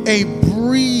 a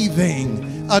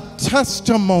breathing, a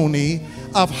testimony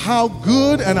of how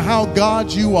good and how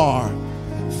God you are.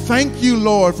 Thank you,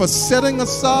 Lord, for setting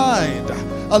aside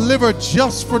a liver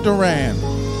just for Duran.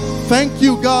 Thank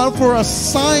you, God, for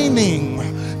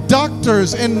assigning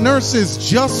doctors and nurses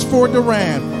just for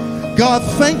Duran. God,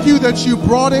 thank you that you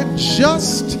brought it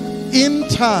just in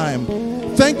time.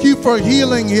 Thank you for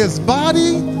healing his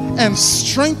body and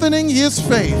strengthening his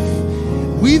faith.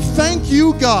 We thank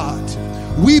you, God.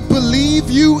 We believe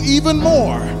you even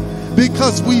more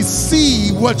because we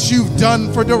see what you've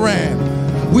done for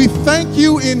Duran. We thank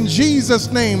you in Jesus'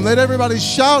 name. Let everybody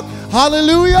shout,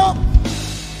 hallelujah.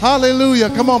 Hallelujah.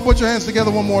 Come on, put your hands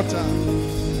together one more time.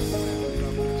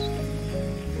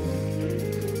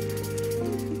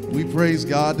 We praise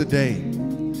God today.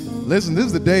 Listen, this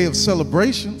is the day of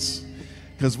celebrations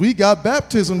because we got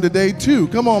baptism today too.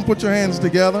 Come on, put your hands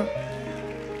together.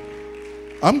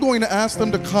 I'm going to ask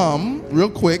them to come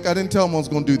real quick. I didn't tell them I was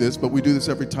going to do this, but we do this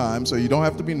every time, so you don't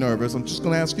have to be nervous. I'm just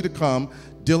going to ask you to come.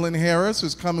 Dylan Harris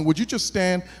is coming. Would you just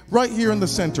stand right here in the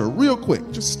center real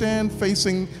quick? Just stand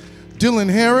facing Dylan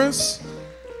Harris,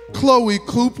 Chloe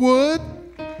Coopwood,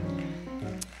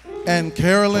 and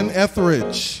Carolyn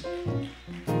Etheridge.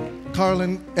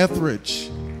 Carolyn Etheridge,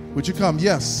 would you come?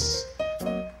 Yes.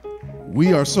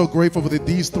 We are so grateful that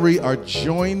these three are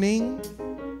joining,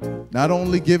 not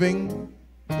only giving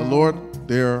the Lord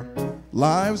their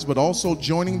lives, but also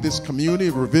joining this community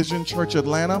of Revision Church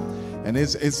Atlanta. And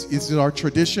it's our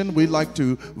tradition. We like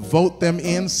to vote them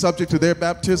in subject to their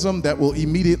baptism that will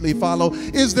immediately follow.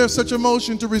 Is there such a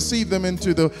motion to receive them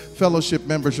into the fellowship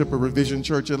membership of Revision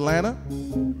Church Atlanta?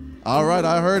 All right,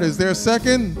 I heard. Is there a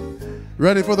second?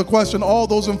 Ready for the question? All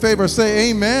those in favor say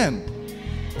amen.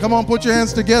 Come on, put your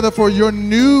hands together for your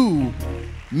new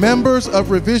members of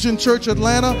Revision Church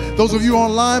Atlanta. Those of you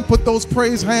online, put those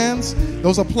praise hands,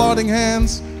 those applauding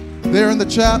hands there in the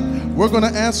chat. We're going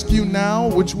to ask you now,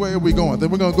 which way are we going?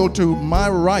 Then we're going to go to my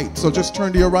right. So just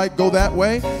turn to your right, go that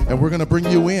way, and we're going to bring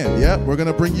you in. Yeah, we're going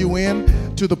to bring you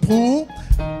in to the pool.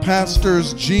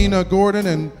 Pastors Gina Gordon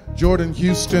and Jordan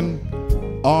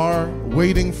Houston are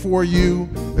waiting for you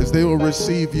as they will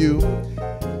receive you.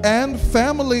 And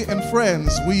family and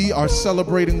friends, we are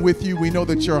celebrating with you. We know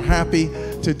that you're happy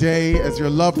today as your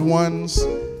loved ones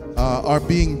are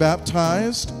being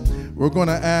baptized. We're going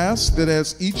to ask that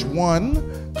as each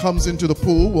one comes into the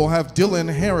pool, we'll have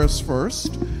Dylan Harris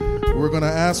first. We're going to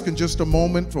ask in just a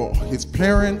moment for his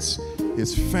parents,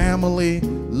 his family,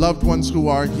 loved ones who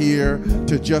are here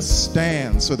to just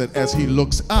stand so that as he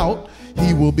looks out,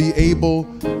 he will be able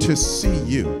to see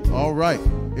you. All right,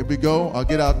 here we go. I'll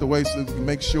get out the way so we can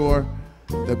make sure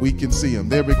that we can see him.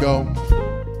 There we go.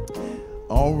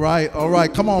 All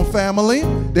right. Come on, family.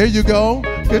 There you go.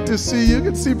 Good to see you.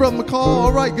 Good to see Brother McCall.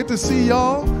 All right, good to see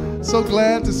y'all. So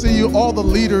glad to see you. All the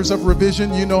leaders of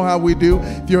Revision, you know how we do.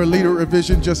 If you're a leader of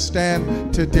Revision, just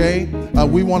stand today.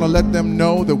 We want to let them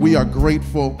know that we are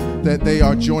grateful that they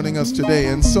are joining us today.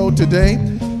 And so today,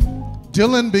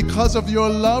 Dylan, because of your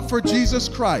love for Jesus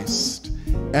Christ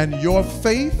and your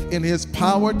faith in his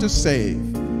power to save,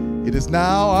 it is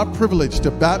now our privilege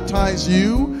to baptize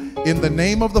you in the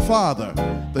name of the Father,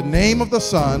 the name of the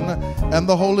Son, and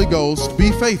the Holy Ghost.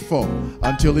 Be faithful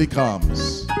until he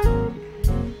comes.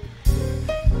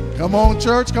 Come on,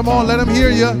 church. Come on, let him hear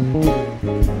you.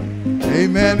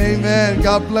 Amen, amen.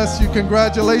 God bless you.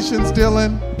 Congratulations,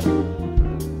 Dylan.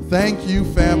 Thank you,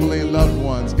 family and loved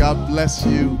ones. God bless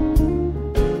you.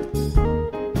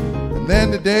 And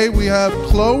then today we have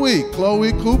Chloe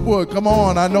Coopwood. Come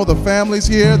on, I know the family's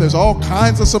here. There's all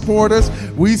kinds of supporters.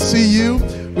 We see you.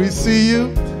 We see you.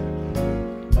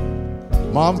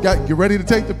 Mom's get ready to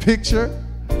take the picture.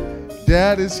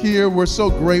 Dad is here. We're so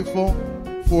grateful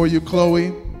for you,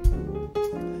 Chloe,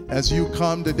 as you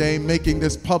come today making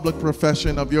this public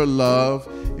profession of your love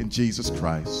in Jesus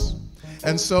Christ.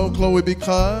 And so, Chloe,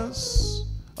 because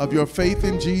of your faith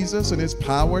in Jesus and his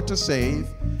power to save,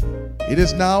 it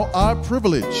is now our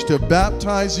privilege to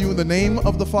baptize you in the name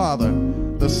of the Father,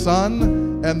 the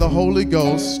Son, and the Holy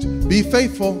Ghost. Be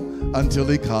faithful until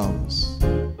he comes.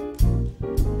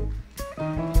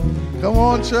 Come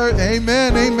on, church.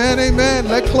 Amen, amen, amen.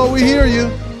 Let Chloe hear you.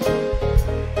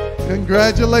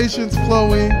 Congratulations,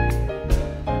 Chloe.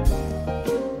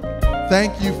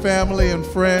 Thank you, family and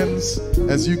friends,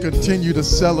 as you continue to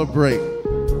celebrate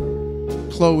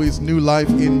Chloe's new life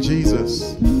in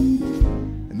Jesus.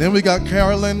 And then we got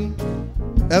Carolyn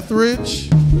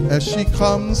Etheridge as she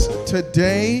comes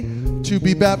today to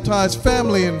be baptized.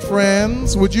 Family and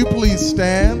friends, would you please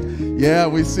stand? Yeah,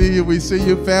 we see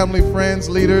you, family, friends,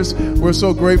 leaders. We're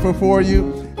so grateful for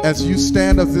you as you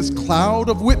stand as this cloud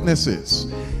of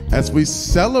witnesses as we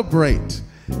celebrate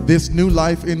this new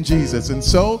life in Jesus. And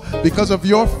so, because of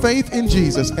your faith in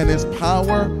Jesus and his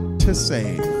power to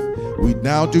save, we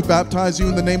now do baptize you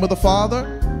in the name of the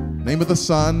Father, name of the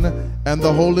Son, and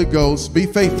the Holy Ghost. Be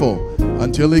faithful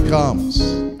until he comes.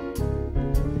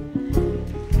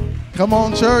 Come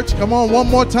on, church. Come on, one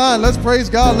more time. Let's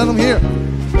praise God. Let him hear.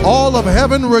 All of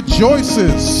heaven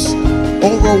rejoices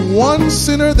over one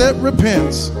sinner that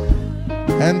repents.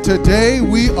 And today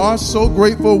we are so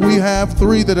grateful we have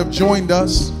 3 that have joined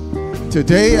us.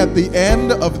 Today at the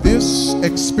end of this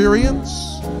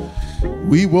experience,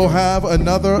 we will have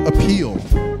another appeal.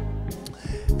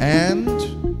 And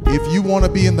if you want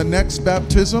to be in the next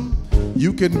baptism,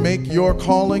 you can make your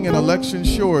calling and election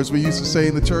sure, as we used to say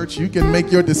in the church. You can make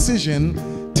your decision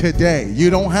today. You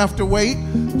don't have to wait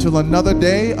till another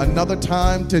day, another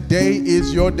time. Today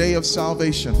is your day of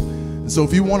salvation. And so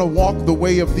if you want to walk the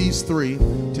way of these 3,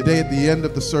 today at the end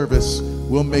of the service,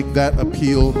 we'll make that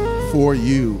appeal for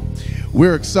you.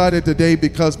 We're excited today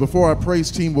because before our praise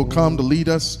team will come to lead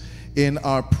us in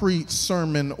our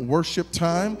pre-sermon worship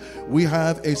time, we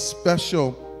have 2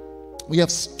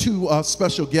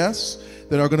 special guests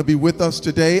that are going to be with us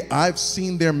today. I've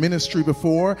seen their ministry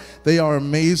before. They are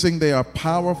amazing. They are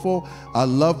powerful. I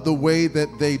love the way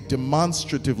that they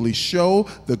demonstratively show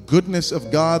the goodness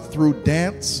of God through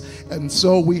dance. And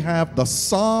so we have the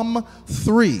Psalm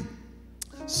 3.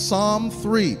 Psalm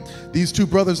 3. These 2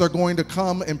 brothers are going to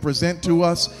come and present to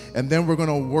us, and then we're going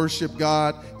to worship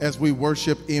God as we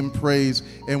worship in praise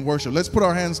and worship. Let's put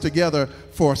our hands together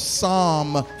for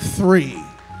Psalm 3.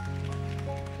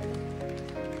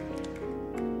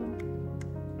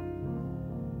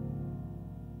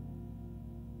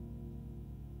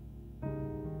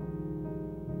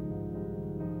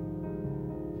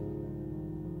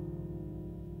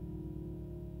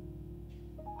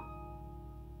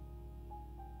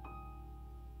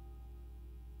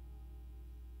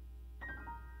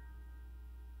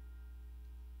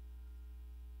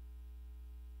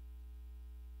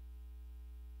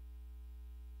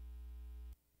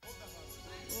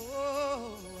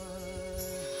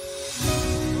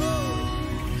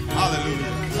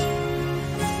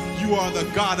 You are the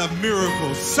God of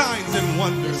miracles, signs, and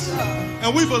wonders.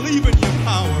 And we believe in your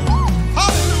power.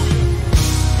 Hallelujah.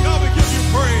 God, we give you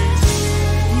praise.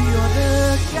 You're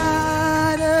the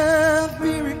God of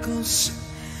miracles,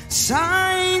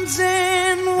 signs,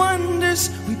 and wonders.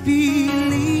 We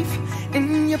believe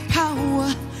in your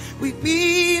power. We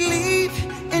believe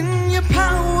in your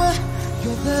power.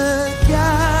 You're the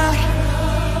God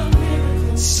of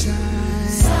miracles,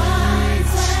 signs,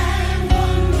 and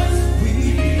wonders. We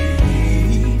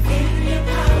believe in your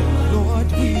power. Lord,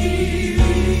 we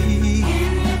believe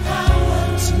in your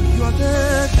power. So you're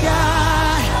the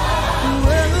God. Oh,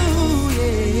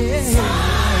 yeah.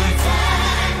 Signs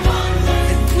and wonders.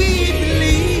 And we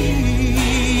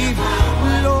believe,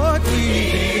 Lord, we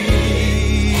believe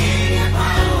in your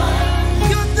power.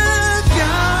 You're the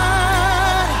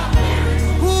God.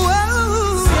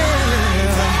 Whoa.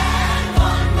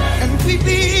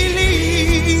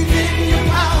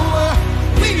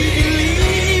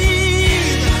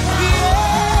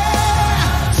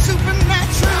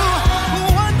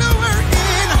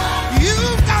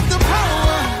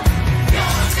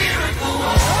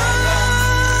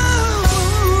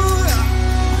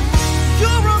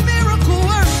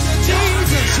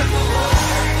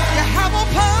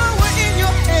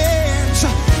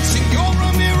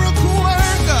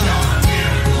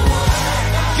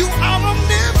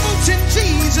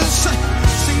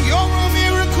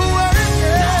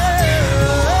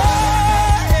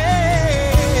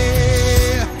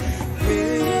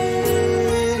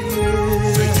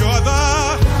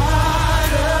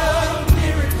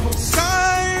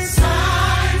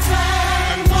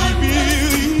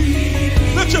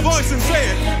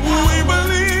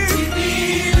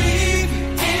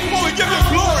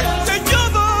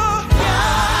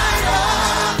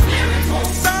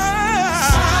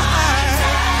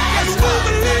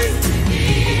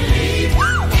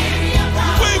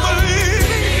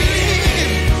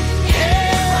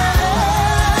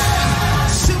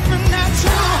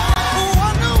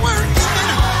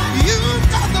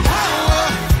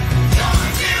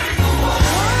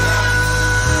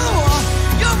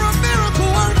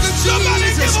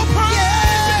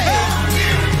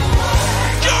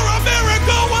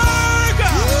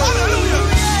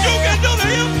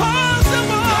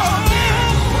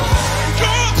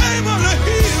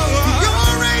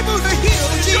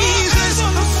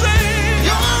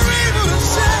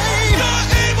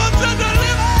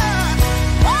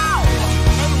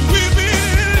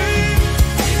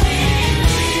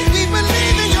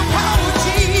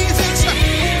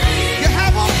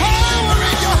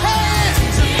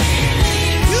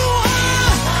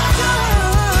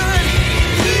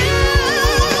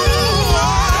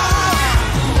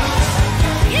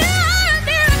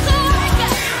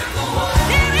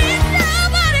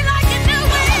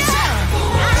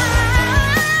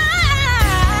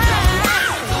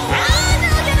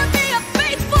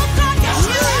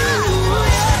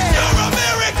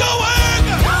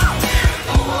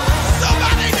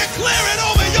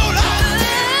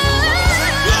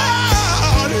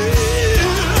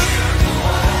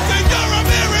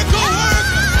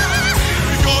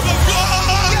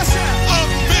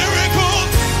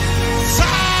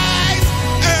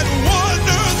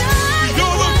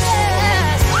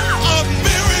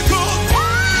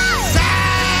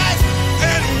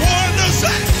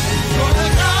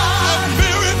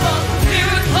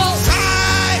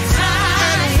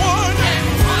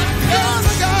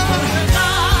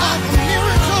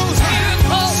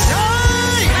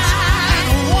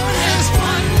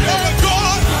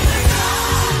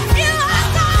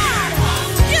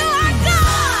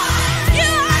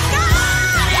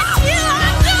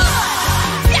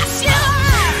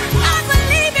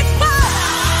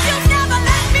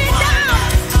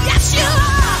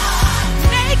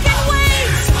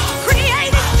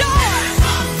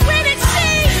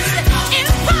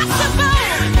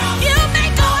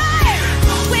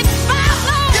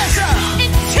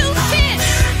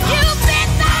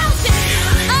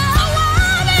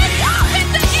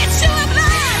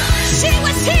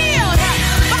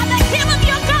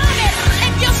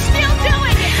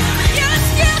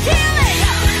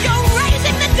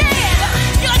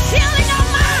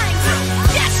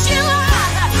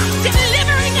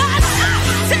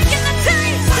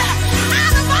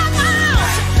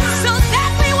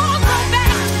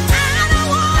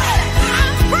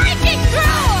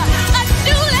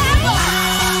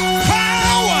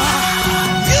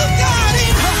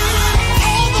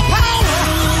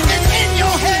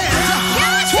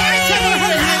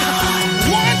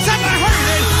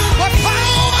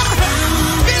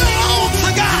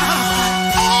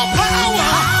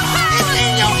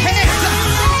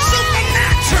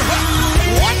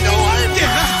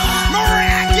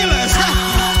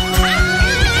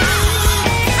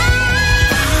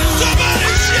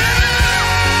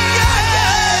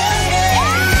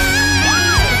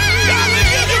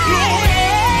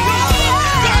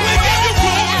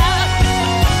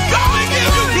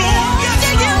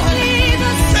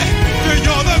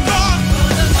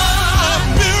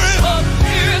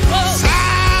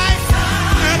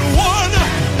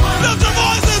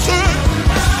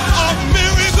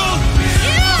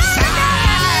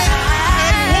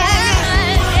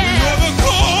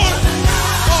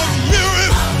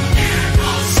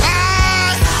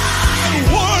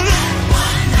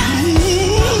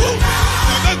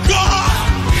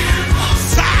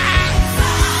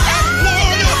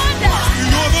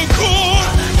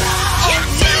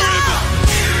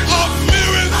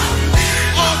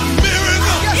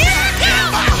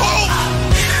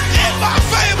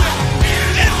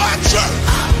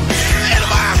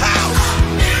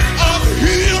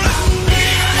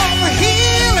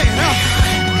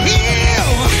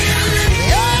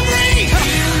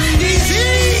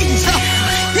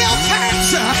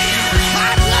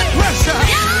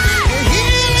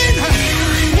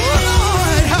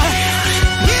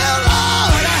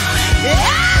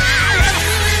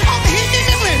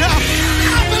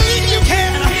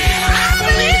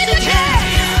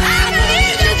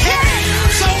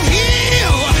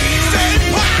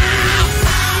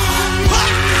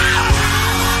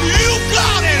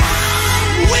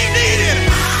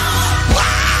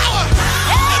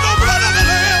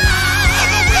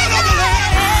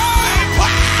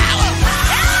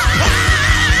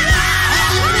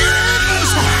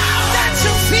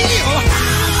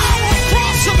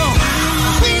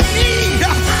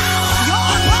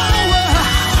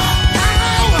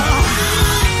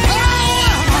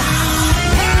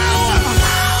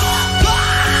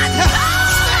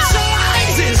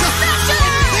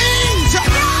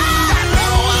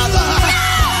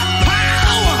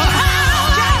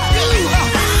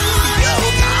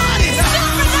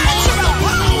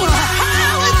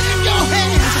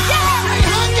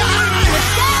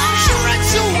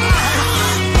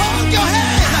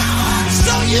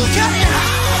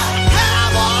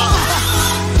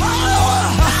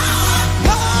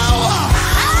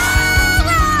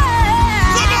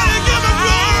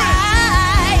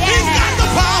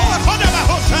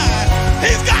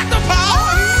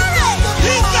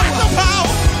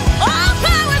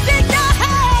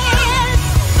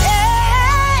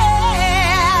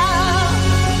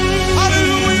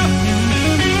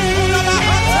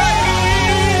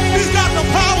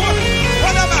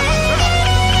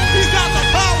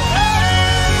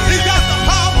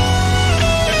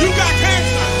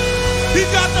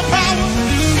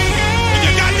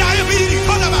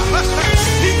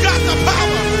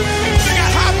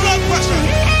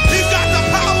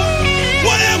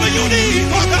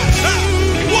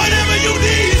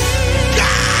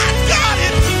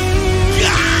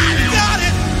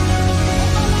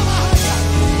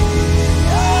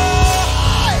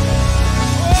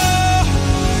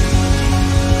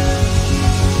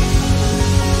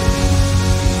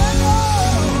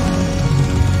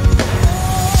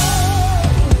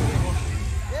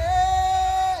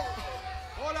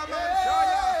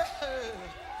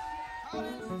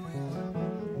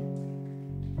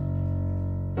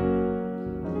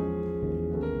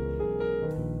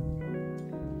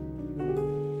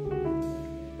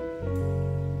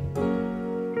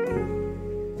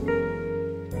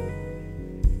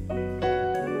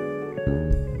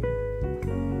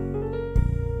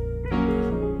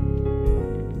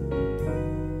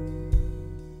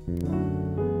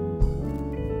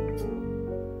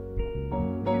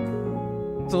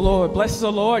 The Lord, bless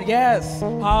the Lord, yes,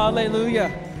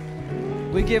 hallelujah.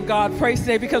 We give God praise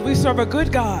today because we serve a good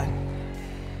God.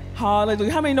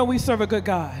 Hallelujah. How many know we serve a good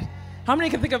God? How many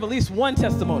can think of at least one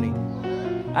testimony?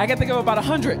 I can think of about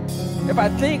 100.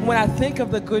 When I think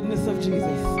of the goodness of Jesus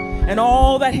and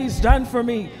all that he's done for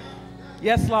me.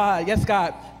 Yes, Lord, yes,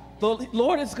 God. The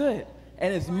Lord is good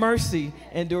and his mercy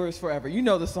endures forever. You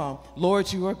know the song,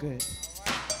 Lord, you are good.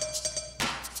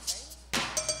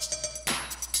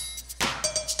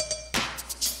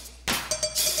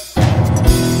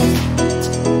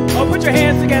 Put your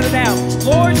hands together now.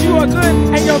 Lord, you are good,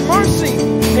 and your mercy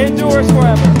endures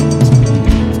forever.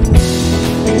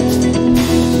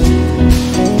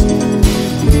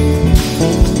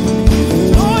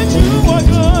 Lord, you are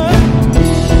good.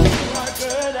 You are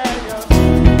good, and your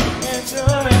mercy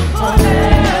endures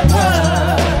forever.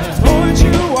 Lord,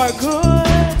 you are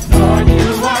good. Lord, you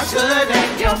are good,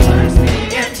 and your mercy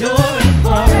endures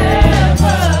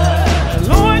forever.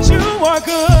 Lord, you are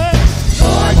good.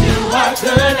 Lord, you are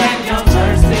good, and your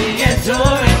mercy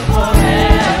enduring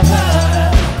forever.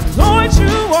 Lord,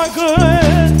 you are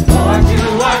good. Lord, you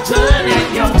are good, and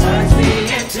your mercy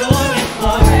enduring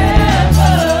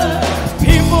forever.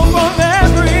 People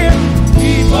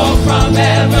from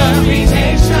every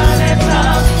nation and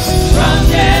tongue, from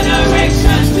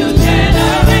generation to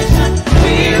generation,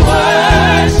 we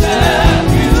worship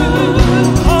you.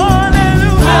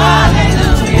 Hallelujah,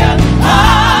 hallelujah,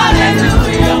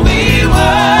 hallelujah. We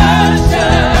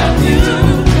worship you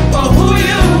for who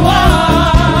you are.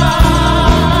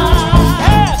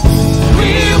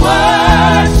 We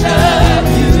worship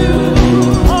you.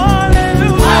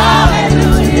 Hallelujah,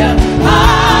 hallelujah,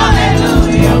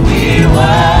 hallelujah. We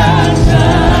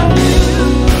worship you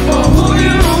for who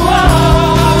you are.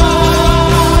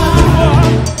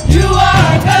 You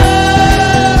are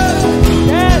good.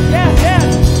 Yes, yes, yes.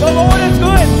 The Lord is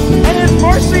good, and his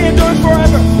mercy endures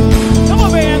forever. Come on,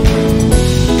 man.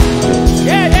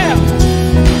 Yeah, yeah.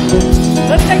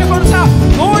 Let's take it from the top.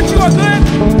 Lord, you are good.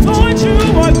 Lord, you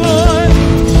are good.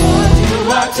 Lord, you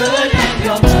are good, and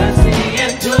your mercy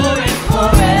enduring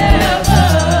forever.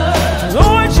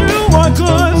 Lord, you are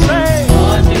good. Say,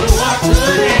 Lord, you are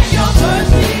good, and your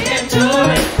mercy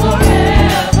enduring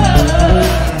forever.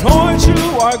 Lord, you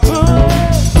are good.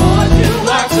 Lord, you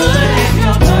are good, and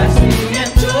your mercy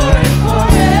enduring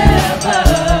forever.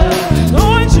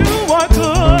 Lord, you are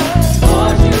good.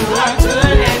 Lord, you are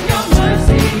good, and your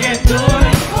mercy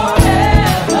enduring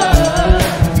forever.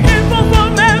 People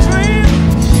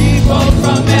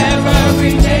from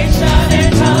every nation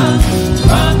and tongue,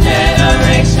 from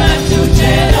generation to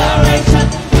generation,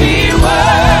 we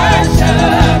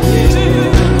worship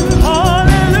you.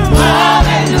 Hallelujah,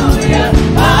 hallelujah,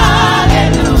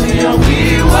 hallelujah. We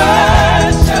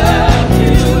worship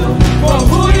you for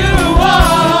who you are.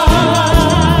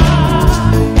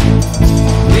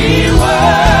 We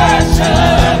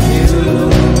worship you.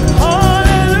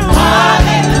 Hallelujah,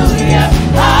 hallelujah,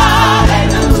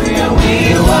 hallelujah. We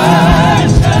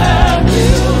worship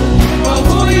you for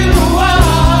who you are.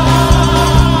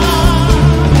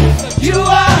 You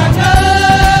are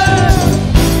good.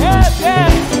 Yes,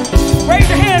 yes. Raise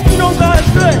your hands. You know God is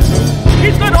good.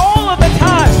 He's good all of the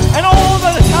time, and all of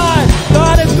the time,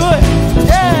 God is good.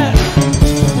 Yes.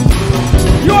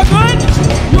 You are good.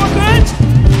 You are good.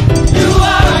 You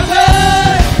are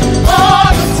good all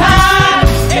the time,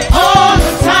 and all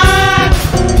the time.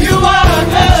 You are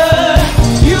good.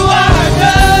 You are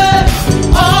good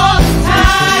all the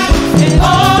time, and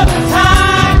all the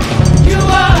time. You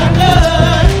are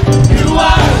good. You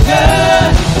are good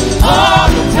all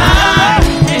the time,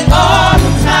 and all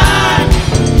the time.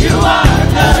 You are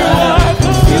good.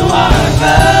 You are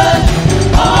good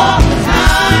all the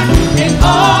time, and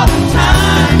all the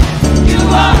time. You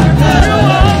are good.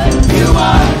 You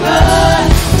are good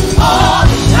all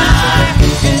the time,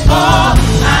 and all the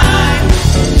time.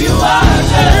 You are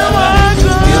good.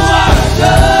 You are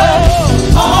good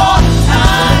all the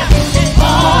time, and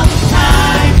all the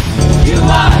time. You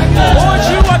are good. Lord,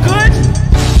 you are good.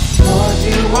 Lord,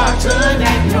 you are good,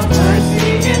 and your mercy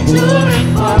enduring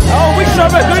forever. Oh, we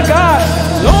serve a good God.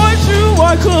 Lord, you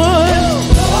are good.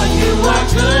 Lord, you are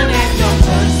good, and your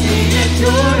mercy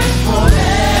enduring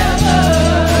forever.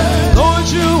 Lord,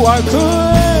 you are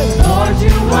good. Lord,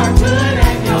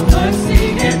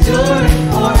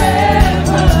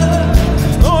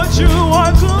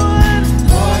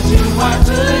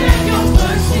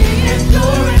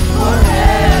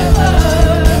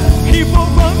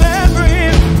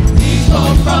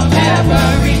 from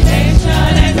every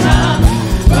nation and tongue,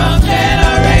 from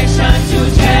generation to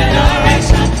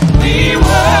generation, we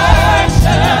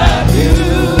worship you.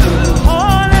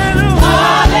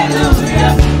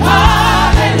 Hallelujah,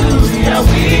 hallelujah,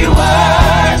 we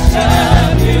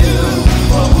worship you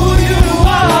for who you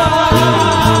are.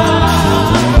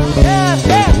 Yes,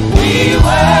 yes. We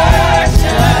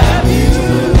worship you.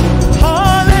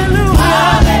 Hallelujah,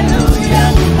 hallelujah,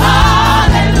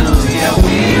 hallelujah,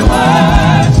 we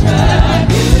worship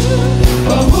you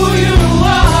for who you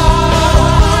are.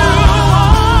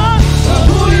 For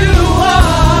who you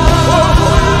are.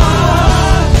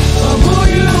 For who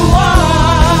you are.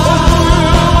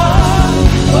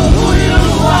 For who you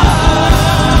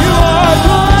are. You are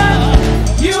good.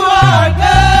 You are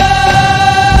good.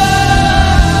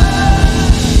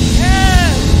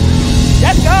 Yes.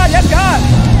 Yes, God. Yes, God.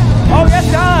 Oh,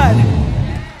 yes, God.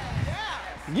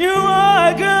 You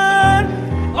are good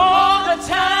All the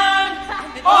time.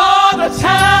 All the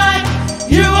time.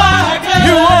 You are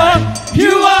good.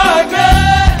 You are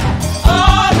good.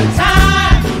 All the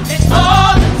time.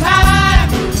 All the time.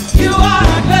 You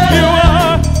are good.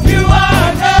 You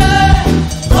are good.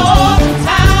 All the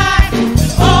time.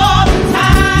 All the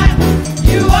time.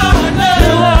 You are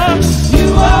good. You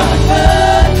are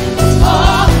good.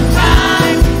 All the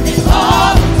time.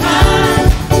 All the time.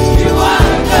 You are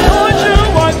good. Lord, you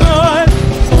are good.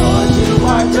 Lord, you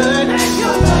are good, and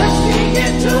your mercy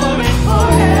enduring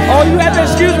forever. Oh, you have to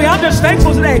excuse me. I'm just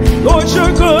thankful today. Lord,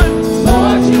 you're good.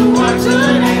 Lord, you are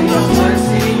good, and your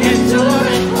mercy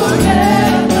enduring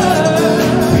forever.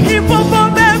 People from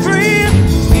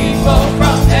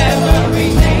every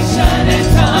nation and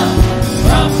tongue,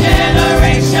 from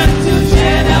generation to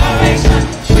generation,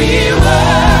 we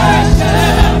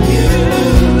worship you.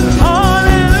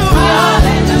 hallelujah.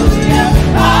 Hallelujah,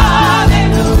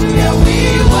 hallelujah, we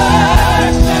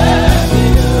worship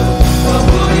you for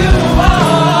who you are.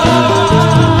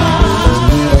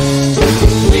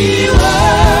 We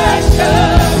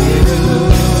worship you.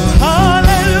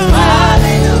 Hallelujah.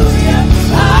 Hallelujah,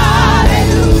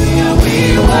 hallelujah, we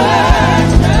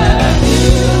worship you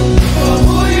for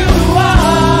who you are.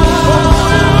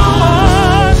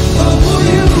 For who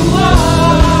you are.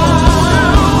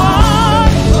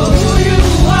 For who you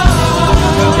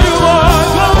are. You are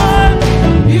good.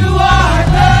 You are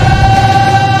good.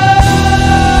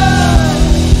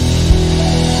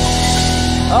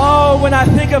 Oh, when I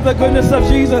think of the goodness of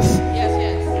Jesus, Yes,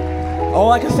 yes.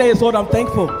 all I can say is, Lord, I'm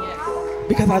thankful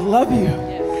because I love you.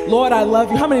 Lord, I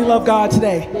love you. How many love God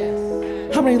today?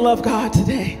 How many love God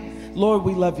today? Lord,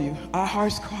 we love you. Our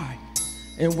hearts cry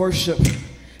in worship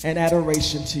and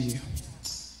adoration to you.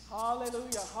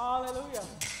 Hallelujah. Hallelujah.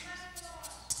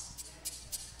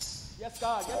 Yes,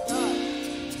 God. Yes, God.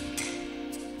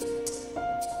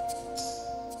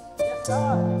 Yes,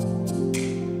 God.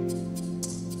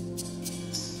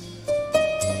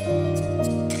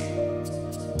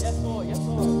 Yes, Lord. Yes,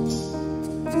 Lord.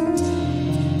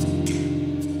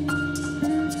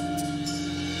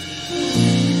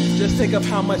 Just think of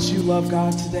how much you love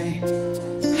God today.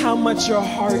 How much your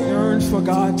heart yearns for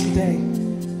God today.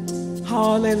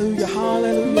 Hallelujah.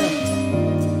 Hallelujah.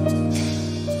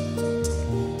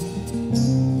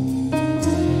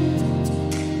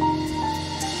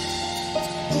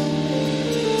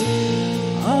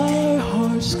 Our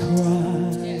hearts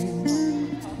cry,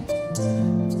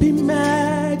 be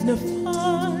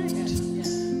magnified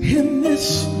in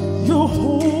this your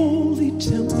holy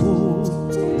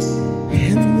temple,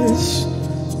 in this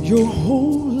your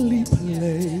holy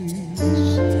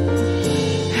place,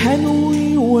 and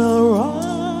we will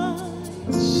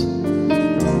rise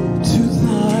to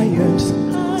Zion's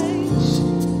heights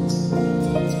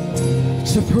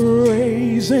to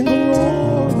praise and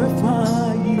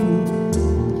glorify you,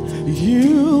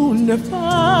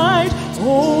 unified.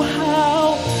 Oh,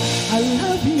 how I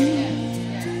love you.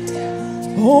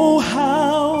 Oh,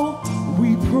 how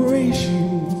we praise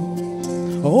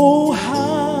you. Oh,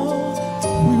 how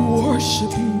we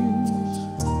worship you.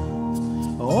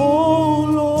 Oh,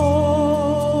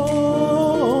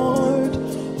 Lord.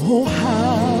 Oh,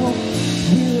 how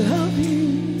we love you.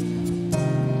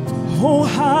 Oh,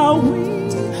 how we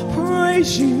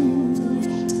praise you.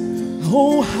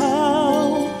 Oh,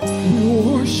 how we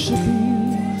worship you.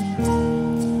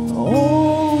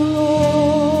 Oh,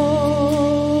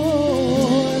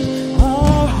 Lord,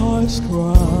 our hearts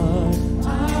cry,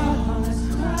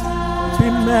 be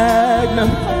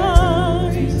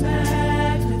magnified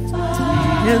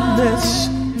in this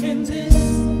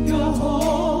your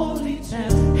holy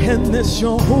temple, in this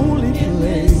your holy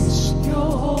place,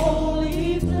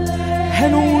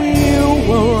 and we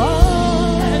will rise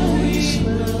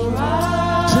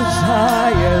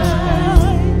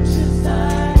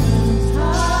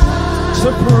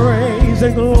Praise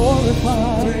and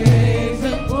glorify. Praise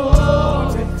and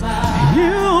glorify.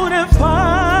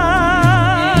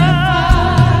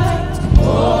 Unified.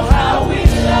 Oh, how we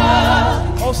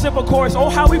love. Oh, simple chorus. Oh,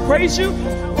 how we praise you.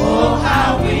 Oh,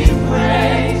 how we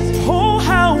praise. Oh,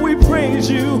 how we praise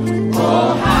you.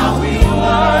 Oh, how we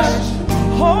worship.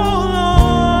 Oh,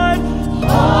 Lord. Oh,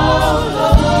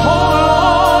 Lord.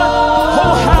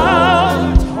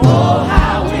 Oh,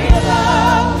 how we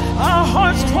love. our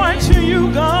hearts cry to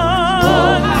you, God. Oh,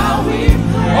 how we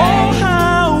praise. Oh,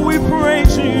 how we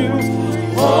praise you.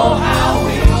 Oh, how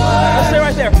we worship. Stay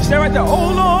right there. Stay right there. Oh,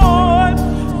 Lord.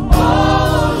 Oh,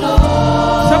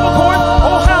 Lord. Simple chorus.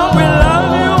 Oh, how we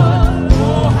love you.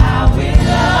 Oh, how we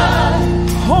love.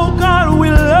 Oh, God, we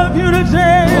love you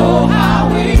today. Oh, how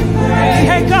we praise.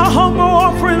 Take our humble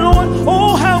offering, Lord.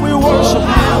 Oh, how we worship. Oh,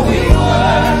 how we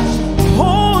worship.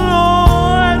 Oh,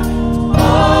 Lord. Oh,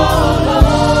 Lord.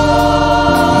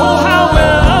 Oh, how we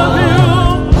love you.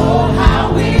 Oh, how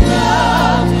we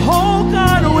love. Oh,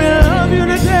 God, we love you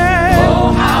today.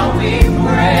 Oh, how we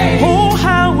praise. Oh,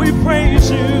 how we praise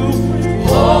you.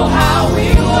 Oh, how we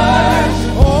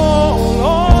worship. Oh,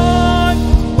 Lord.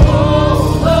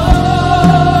 Oh,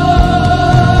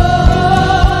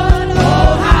 Lord.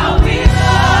 Oh, how we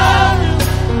love.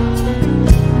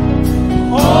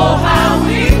 Oh, how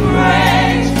we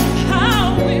praise.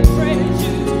 How we praise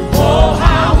you. Oh,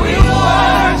 how we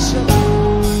worship.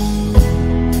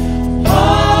 Oh,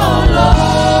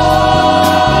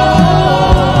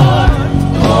 Lord.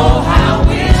 Oh, how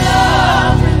we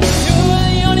love. You're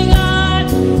the only God.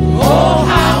 Oh,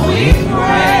 how we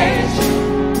praise.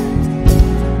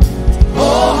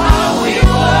 Oh, how we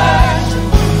worship.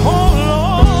 Oh,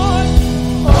 Lord.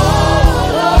 Oh,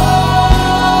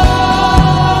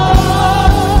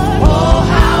 Lord. Oh,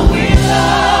 how we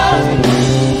love.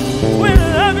 We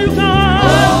love you, God.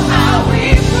 Oh, how we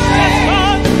praise.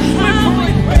 God, How we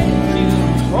praise you.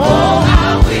 Oh,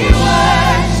 how we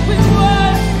worship. We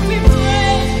worship. We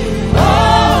praise you. Oh,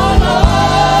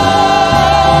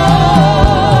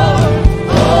 Lord.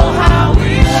 Oh, how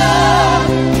we love.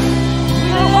 We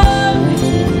love you.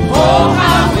 Oh,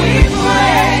 how we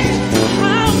praise.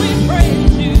 How we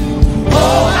praise you.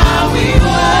 Oh, how we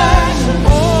worship. Oh,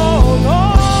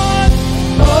 Lord.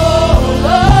 Oh,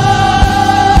 Lord.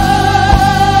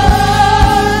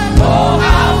 Oh,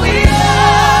 how we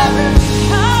love you.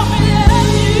 How we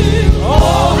love you.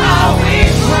 Oh, how we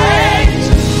praise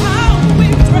you. How we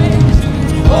praise you.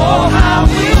 Oh, how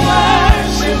we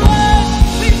worship.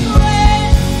 We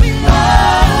praise. We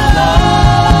love.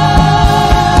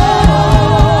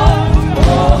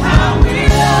 Oh, how we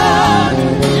love you.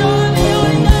 You're the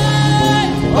only God.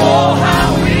 Oh, how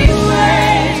we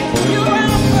praise. You're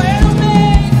Alpha and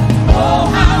Omega. Oh,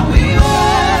 how we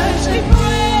worship. We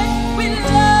praise. We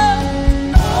love.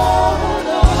 Oh,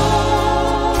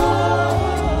 Lord.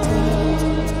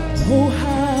 Oh,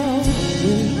 how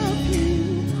we love you.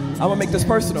 I'm going to make this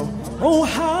personal. Oh,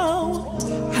 how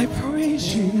I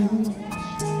praise you.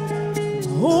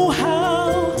 Oh,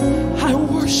 how I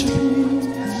worship you.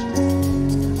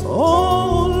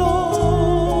 Oh,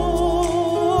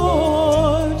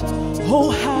 Lord. Oh,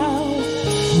 how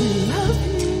we love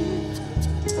you.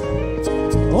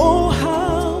 Oh,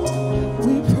 how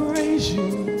we praise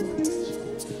you.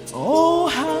 Oh,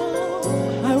 how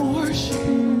I worship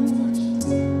you.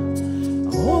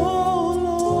 Oh,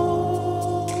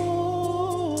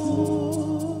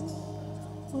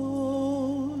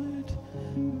 Lord,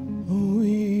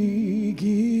 we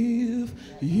give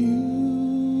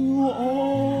you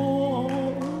all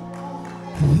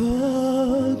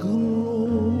the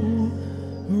glory.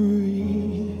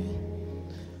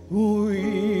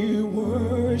 We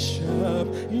worship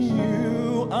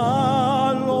you,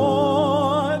 our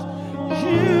Lord.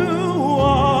 You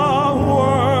are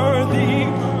worthy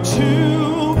to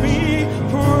be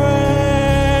praised.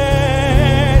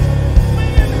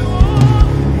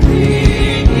 We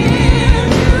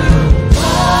give you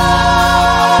all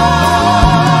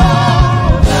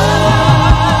the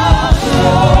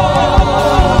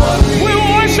glory. We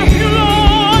worship you,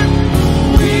 Lord.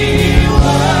 We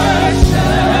worship you.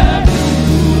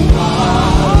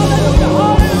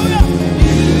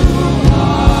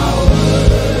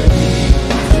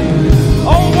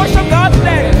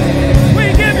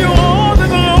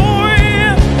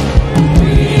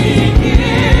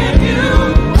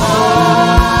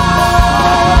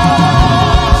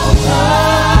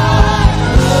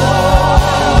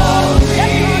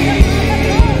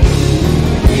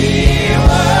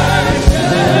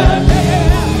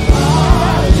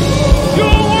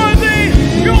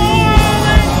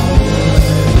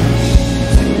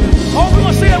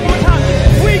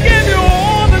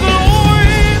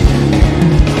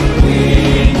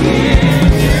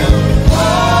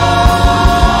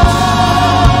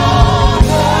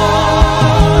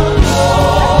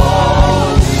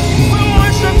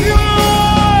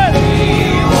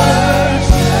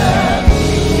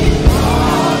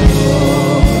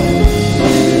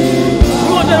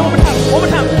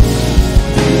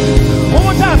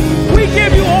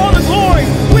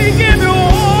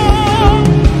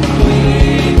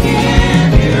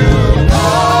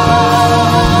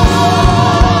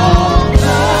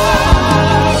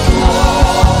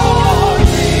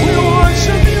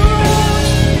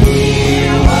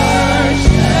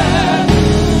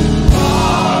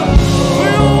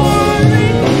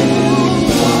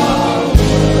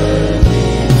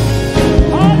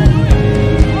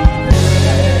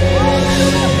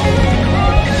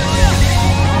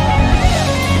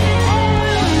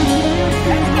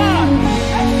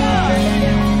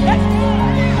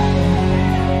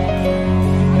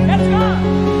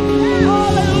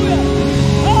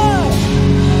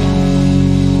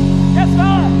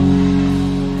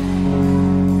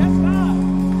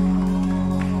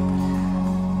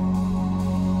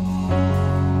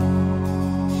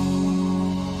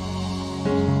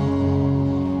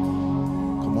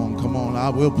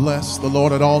 will bless the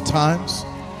Lord at all times.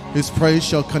 His praise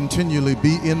shall continually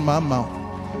be in my mouth.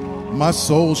 My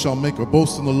soul shall make a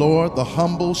boast in the Lord. The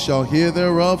humble shall hear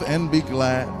thereof and be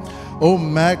glad. Oh,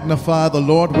 magnify the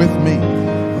Lord with me,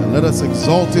 and let us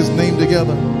exalt his name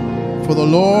together. For the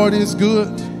Lord is good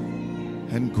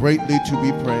and greatly to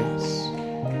be praised.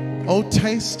 Oh,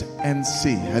 taste and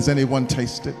see. Has anyone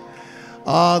tasted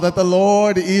that the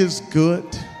Lord is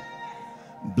good?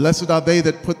 Blessed are they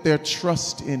that put their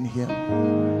trust in him.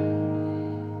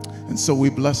 And so we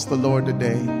bless the Lord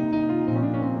today.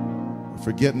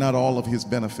 Forget not all of his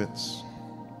benefits.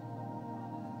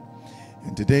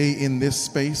 And today in this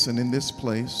space and in this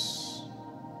place,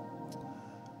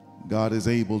 God is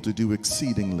able to do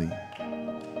exceedingly,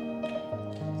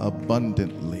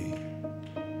 abundantly,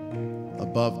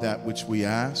 above that which we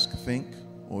ask, think,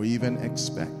 or even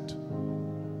expect.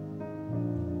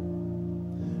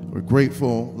 We're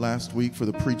grateful last week for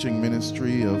the preaching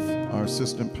ministry of our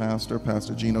assistant pastor,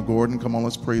 Pastor Gina Gordon. Come on,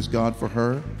 let's praise God for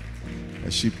her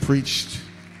as she preached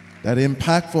that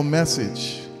impactful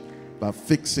message about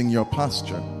fixing your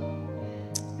posture.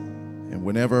 And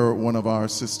whenever one of our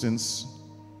assistants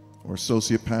or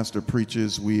associate pastor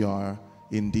preaches, we are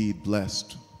indeed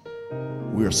blessed.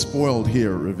 We are spoiled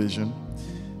here at Revision,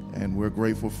 and we're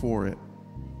grateful for it.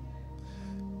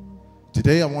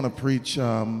 Today I want to preach,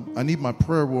 I need my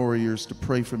prayer warriors to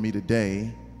pray for me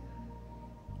today.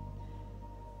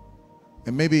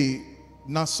 And maybe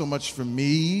not so much for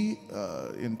me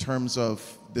in terms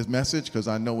of this message, because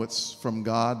I know it's from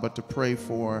God, but to pray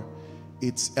for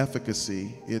its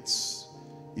efficacy, its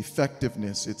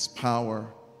effectiveness, its power,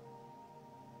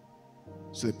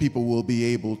 so that people will be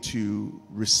able to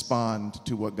respond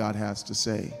to what God has to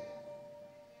say.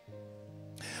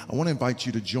 I want to invite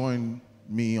you to join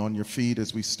me on your feet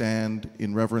as we stand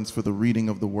in reverence for the reading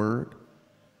of the word.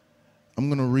 I'm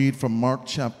going to read from Mark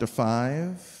chapter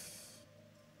 5.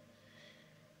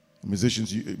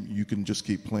 Musicians, you can just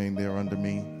keep playing there under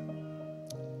me.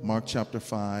 Mark chapter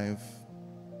 5.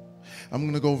 I'm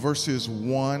going to go verses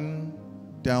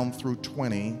 1 down through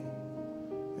 20.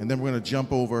 And then we're going to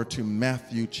jump over to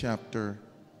Matthew chapter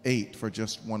 8 for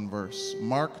just one verse.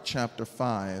 Mark chapter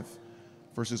 5,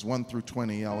 verses 1 through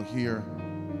 20.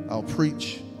 I'll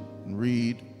preach and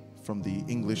read from the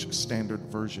English Standard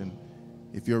Version.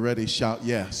 If you're ready, shout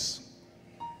yes.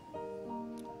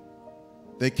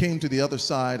 They came to the other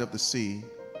side of the sea,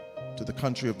 to the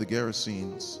country of the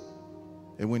Gerasenes.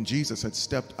 And when Jesus had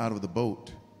stepped out of the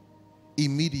boat,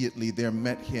 immediately there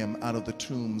met him out of the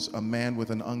tombs a man with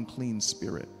an unclean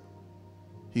spirit.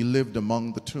 He lived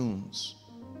among the tombs,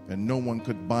 and no one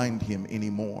could bind him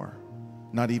anymore,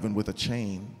 not even with a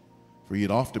chain. For he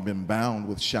had often been bound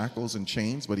with shackles and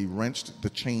chains, but he wrenched the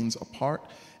chains apart,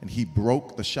 and he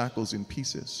broke the shackles in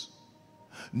pieces.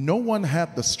 No one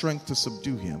had the strength to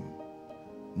subdue him.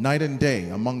 Night and day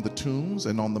among the tombs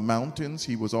and on the mountains,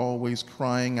 he was always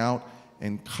crying out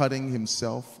and cutting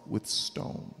himself with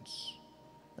stones.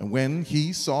 And when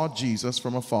he saw Jesus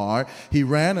from afar, he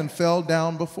ran and fell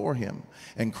down before him.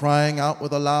 And crying out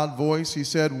with a loud voice, he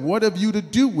said, "What have you to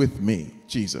do with me,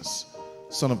 Jesus,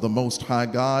 Son of the Most High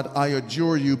God? I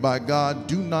adjure you by God,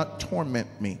 do not torment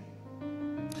me."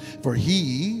 For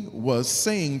he was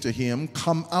saying to him,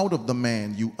 "Come out of the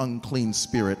man, you unclean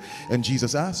spirit." And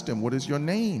Jesus asked him, "What is your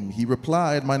name?" He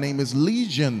replied, "My name is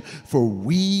Legion, for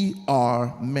we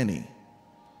are many."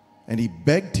 And he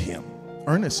begged him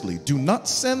earnestly, "Do not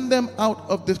send them out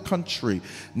of the country."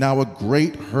 Now a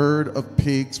great herd of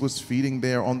pigs was feeding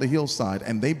there on the hillside,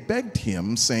 and they begged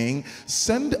him, saying,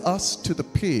 "Send us to the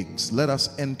pigs, let us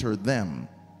enter them."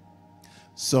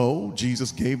 So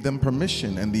Jesus gave them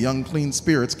permission, and the unclean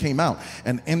spirits came out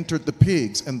and entered the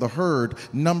pigs, and the herd,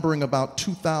 numbering about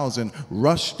 2,000,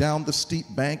 rushed down the steep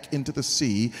bank into the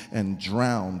sea and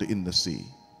drowned in the sea.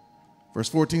 Verse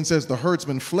 14 says, the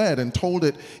herdsmen fled and told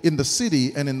it in the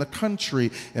city and in the country,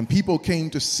 and people came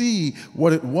to see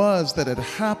what it was that had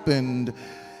happened.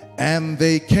 And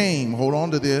they came, hold on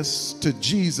to this, to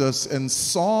Jesus and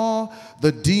saw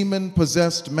the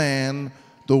demon-possessed man,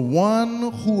 the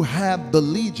one who had the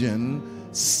legion,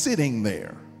 sitting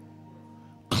there,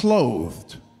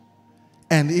 clothed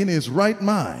and in his right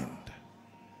mind.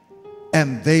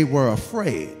 And they were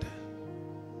afraid.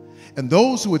 And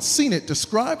those who had seen it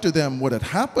described to them what had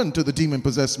happened to the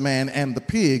demon-possessed man and the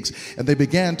pigs, and they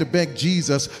began to beg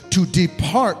Jesus to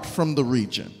depart from the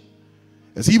region.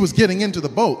 As he was getting into the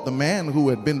boat, the man who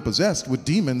had been possessed with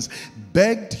demons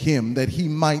begged him that he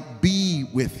might be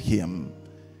with him.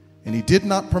 And he did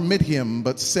not permit him,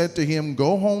 but said to him,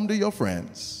 "Go home to your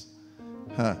friends.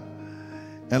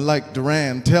 And like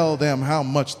Duran, tell them how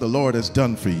much the Lord has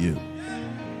done for you."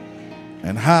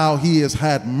 and how he has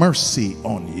had mercy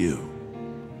on you.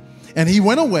 And he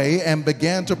went away and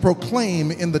began to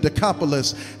proclaim in the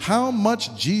Decapolis how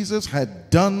much Jesus had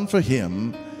done for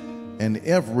him, and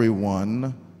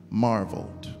everyone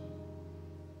marveled.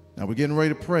 Now we're getting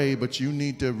ready to pray, but you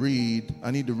need to read,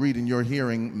 I need to read in your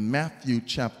hearing Matthew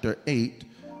chapter 8,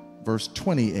 verse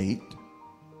 28.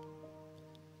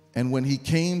 And when he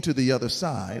came to the other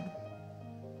side,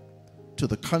 to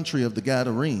the country of the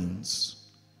Gadarenes,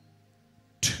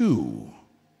 2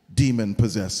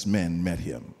 demon-possessed men met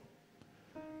him,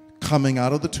 coming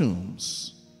out of the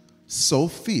tombs, so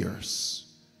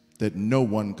fierce that no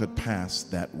one could pass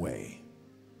that way.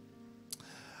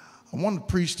 I want to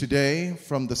preach today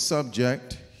from the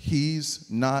subject, He's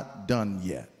Not Done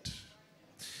Yet.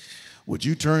 Would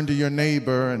you turn to your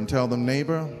neighbor and tell them,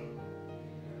 neighbor,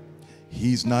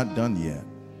 He's not done yet.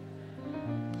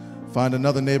 Find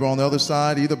another neighbor on the other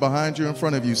side, either behind you or in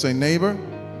front of you. Say, neighbor,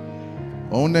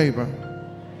 oh neighbor,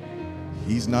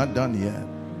 He's not done yet.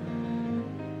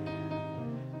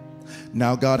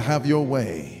 Now, God, have your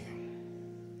way.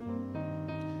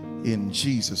 In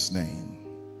Jesus' name,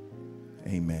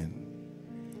 amen.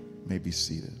 You may be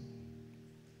seated.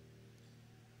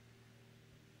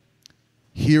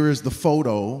 Here is the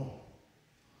photo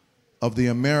of the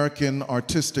American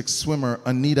artistic swimmer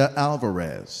Anita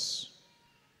Alvarez.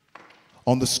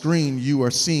 On the screen, you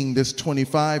are seeing this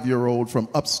 25-year-old from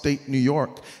upstate New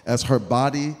York as her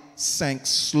body sank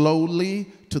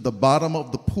slowly to the bottom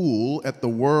of the pool at the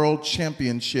World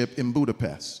Championship in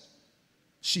Budapest.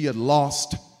 She had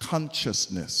lost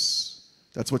consciousness.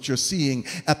 That's what you're seeing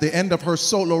at the end of her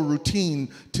solo routine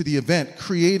to the event,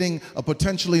 creating a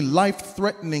potentially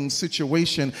life-threatening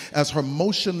situation as her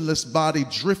motionless body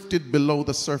drifted below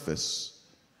the surface.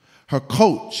 Her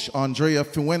coach, Andrea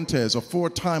Fuentes, a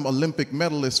 4-time Olympic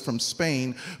medalist from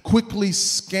Spain, quickly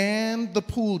scanned the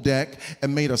pool deck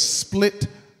and made a split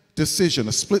decision,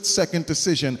 a split-second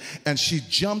decision, and she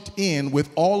jumped in with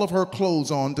all of her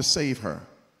clothes on to save her.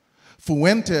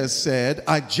 Fuentes said,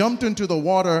 I jumped into the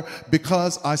water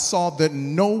because I saw that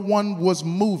no one was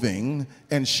moving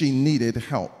and she needed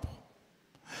help.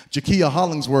 Jakia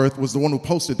Hollingsworth was the one who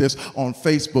posted this on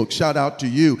Facebook. Shout out to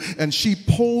you. And she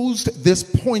posed this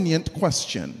poignant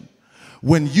question.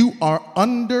 When you are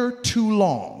under too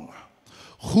long,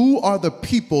 who are the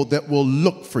people that will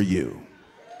look for you,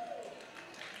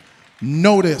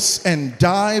 notice, and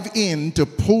dive in to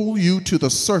pull you to the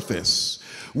surface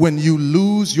when you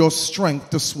lose your strength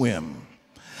to swim?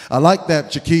 I like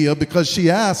that, Jakia, because she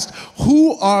asked,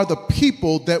 who are the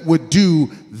people that would do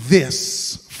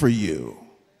this for you?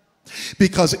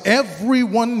 Because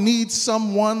everyone needs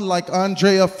someone like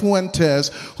Andrea Fuentes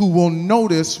who will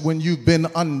notice when you've been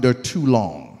under too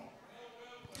long.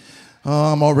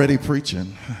 Oh, I'm already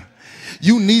preaching.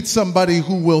 You need somebody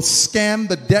who will scan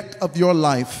the deck of your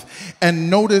life and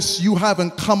notice you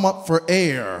haven't come up for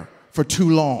air for too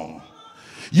long.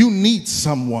 You need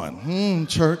someone,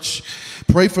 church,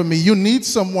 pray for me. You need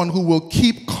someone who will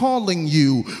keep calling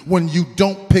you when you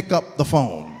don't pick up the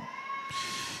phone.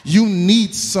 You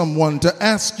need someone to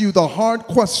ask you the hard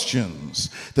questions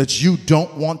that you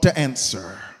don't want to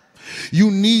answer.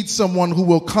 You need someone who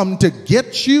will come to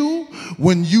get you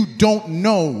when you don't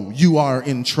know you are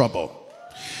in trouble.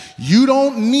 You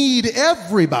don't need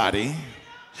everybody.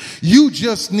 You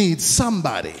just need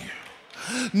somebody.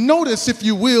 Notice, if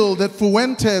you will, that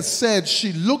Fuentes said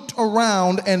she looked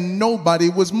around and nobody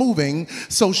was moving,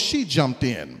 so she jumped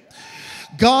in.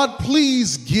 God,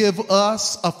 please give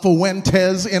us a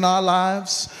Fuentes in our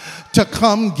lives to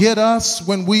come get us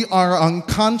when we are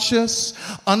unconscious,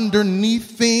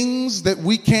 underneath things that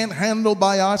we can't handle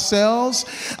by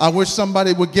ourselves. I wish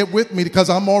somebody would get with me because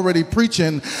I'm already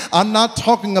preaching. I'm not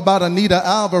talking about Anita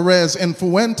Alvarez and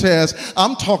Fuentes.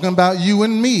 I'm talking about you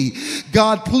and me.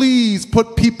 God, please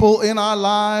put people in our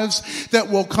lives that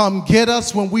will come get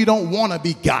us when we don't want to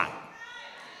be got.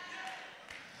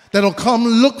 That'll come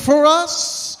look for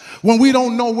us when we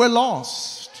don't know we're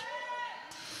lost.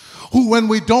 Who, when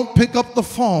we don't pick up the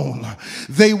phone,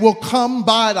 they will come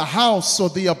by the house or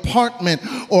the apartment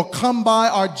or come by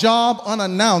our job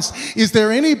unannounced. Is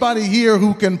there anybody here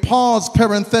who can pause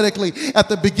parenthetically at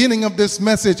the beginning of this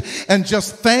message and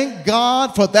just thank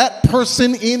God for that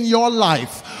person in your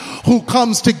life who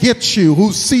comes to get you,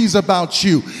 who sees about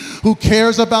you, who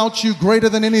cares about you greater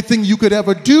than anything you could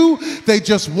ever do? They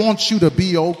just want you to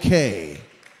be okay.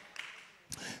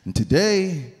 And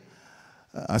today,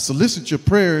 I solicit your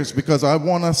prayers because I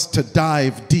want us to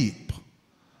dive deep,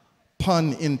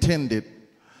 pun intended.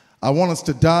 I want us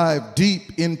to dive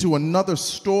deep into another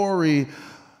story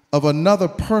of another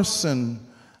person,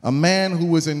 a man who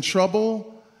was in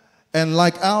trouble and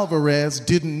like Alvarez,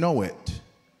 didn't know it.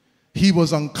 He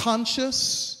was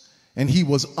unconscious and he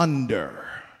was under.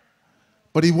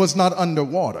 But he was not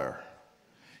underwater.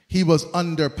 He was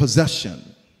under possession.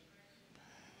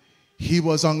 He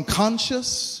was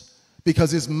unconscious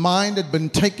because his mind had been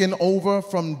taken over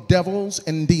from devils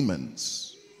and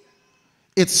demons.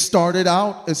 It started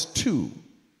out as 2.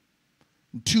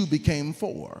 2 became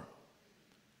 4.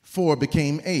 4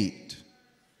 became 8.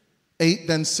 8,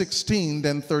 then 16,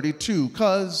 then 32.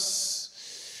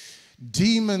 Because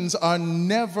demons are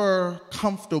never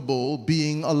comfortable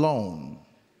being alone.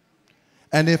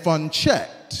 And if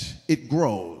unchecked, it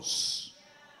grows.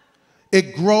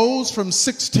 It grows from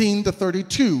 16 to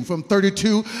 32, from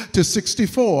 32 to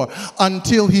 64,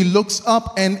 until he looks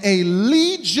up and a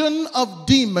legion of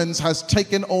demons has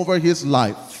taken over his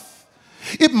life.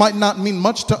 It might not mean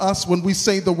much to us when we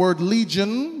say the word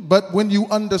legion, but when you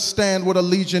understand what a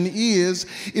legion is,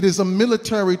 it is a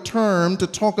military term to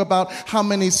talk about how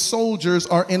many soldiers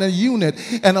are in a unit.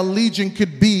 And a legion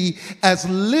could be as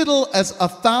little as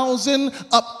 1,000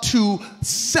 up to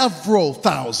several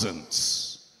thousands.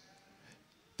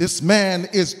 This man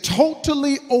is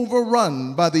totally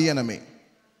overrun by the enemy.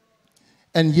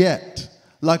 And yet,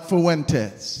 like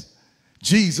Fuentes,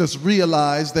 Jesus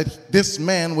realized that this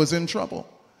man was in trouble.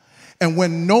 And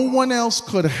when no one else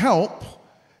could help,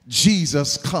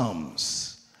 Jesus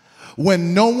comes.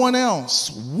 When no one else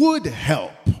would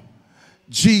help,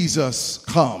 Jesus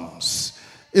comes.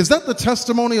 Is that the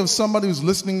testimony of somebody who's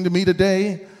listening to me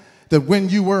today? That when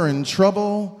you were in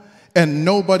trouble and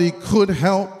nobody could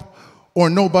help or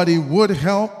nobody would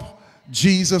help,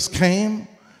 Jesus came?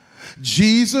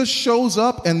 Jesus shows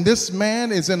up and this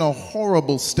man is in a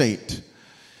horrible state.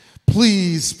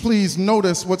 Please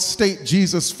notice what state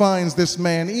Jesus finds this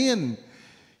man in.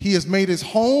 He has made his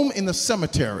home in the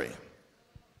cemetery,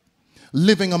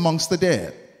 living amongst the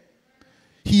dead.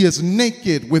 He is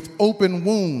naked with open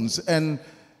wounds, and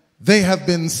they have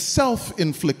been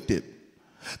self-inflicted.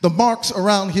 The marks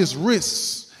around his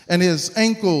wrists and his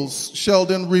ankles,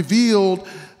 Sheldon, revealed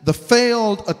the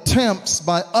failed attempts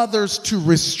by others to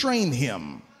restrain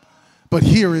him. But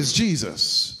here is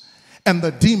Jesus. And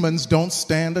the demons don't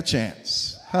stand a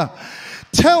chance.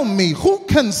 Tell me, who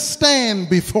can stand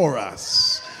before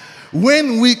us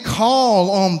when we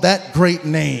call on that great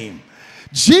name?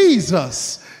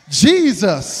 Jesus,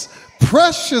 Jesus,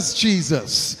 precious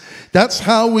Jesus. That's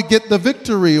how we get the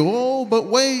victory. Oh, but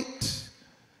wait,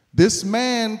 this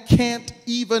man can't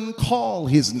even call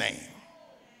his name.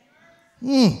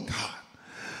 God.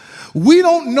 We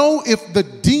don't know if the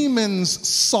demons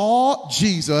saw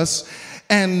Jesus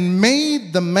and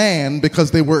made the man,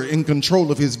 because they were in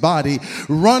control of his body,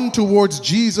 run towards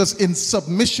Jesus in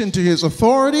submission to his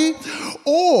authority,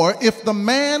 or if the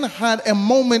man had a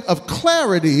moment of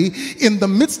clarity in the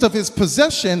midst of his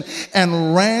possession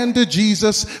and ran to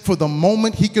Jesus for the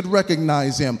moment he could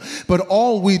recognize him. But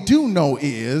all we do know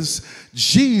is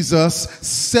Jesus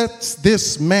sets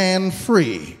this man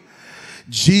free.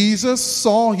 Jesus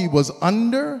saw he was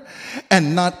under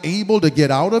and not able to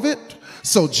get out of it.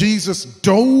 So Jesus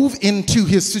dove into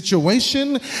his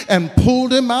situation and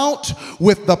pulled him out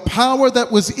with the power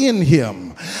that was in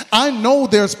him. I know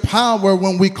there's power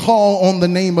when we call on the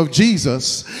name of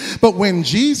Jesus, but when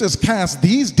Jesus cast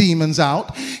these demons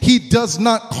out, he does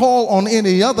not call on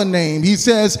any other name. He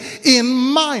says, in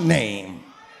my name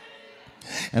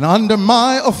and under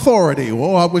my authority.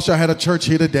 Oh, I wish I had a church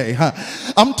here today.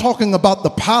 I'm talking about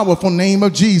the powerful name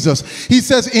of Jesus. He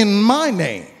says, in my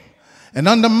name and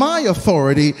under my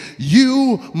authority,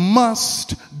 you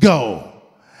must go.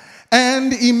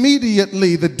 And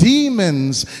immediately the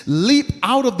demons leap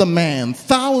out of the man,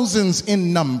 thousands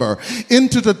in number,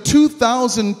 into the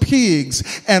 2,000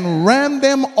 pigs and ran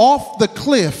them off the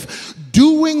cliff,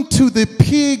 doing to the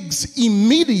pigs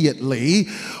immediately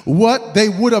what they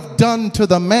would have done to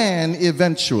the man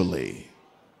eventually.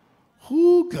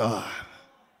 Oh, God.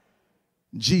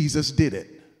 Jesus did it.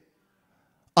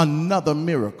 Another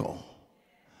miracle.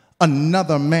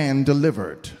 Another man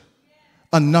delivered,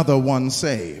 another one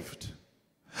saved.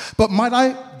 But might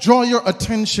I draw your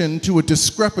attention to a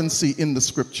discrepancy in the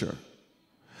scripture?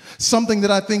 Something that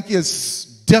I think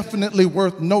is definitely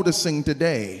worth noticing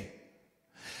today.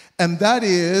 And that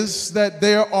is that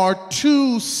there are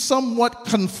two somewhat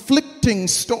conflicting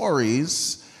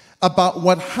stories about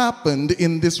what happened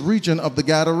in this region of the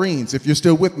Gadarenes. If you're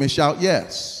still with me, shout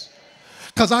yes.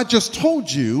 Because I just told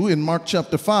you in Mark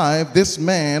chapter 5, this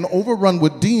man overrun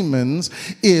with demons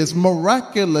is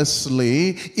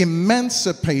miraculously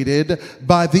emancipated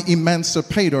by the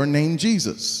emancipator named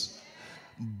Jesus.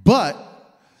 But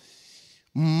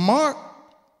Mark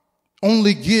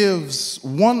only gives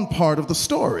one part of the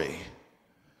story,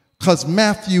 because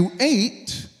Matthew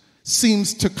 8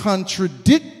 seems to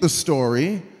contradict the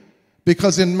story,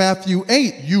 because in Matthew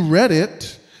 8, you read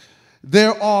it,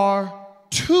 there are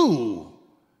two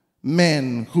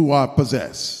men who are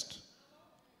possessed.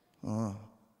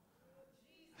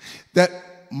 That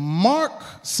Mark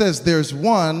says there's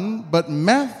one, but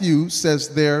Matthew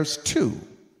says there's two.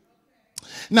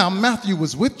 Now, Matthew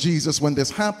was with Jesus when this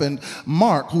happened.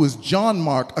 Mark, who is John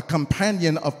Mark, a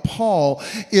companion of Paul,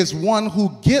 is one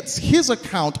who gets his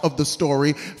account of the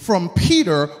story from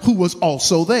Peter, who was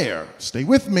also there. Stay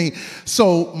with me.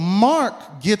 So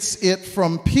Mark gets it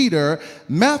from Peter.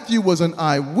 Matthew was an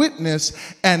eyewitness,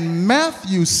 and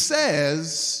Matthew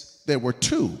says there were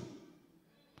two.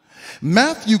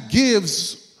 Matthew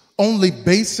gives only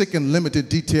basic and limited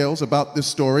details about this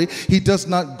story. He does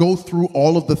not go through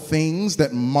all of the things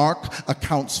that Mark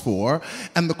accounts for.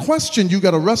 And the question you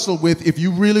got to wrestle with, if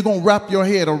you really going to wrap your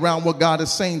head around what God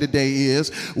is saying today, is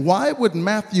why would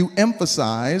Matthew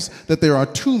emphasize that there are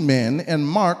two men and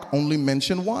Mark only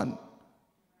mention one?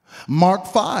 Mark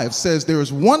 5 says there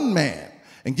is one man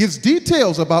and gives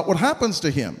details about what happens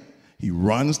to him. He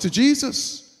runs to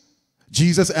Jesus.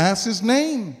 Jesus asks his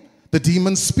name. The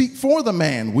demons speak for the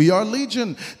man. We are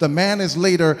legion. The man is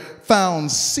later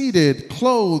found seated,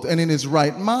 clothed, and in his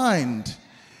right mind.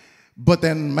 But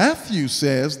then Matthew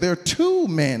says there are two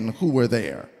men who were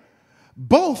there,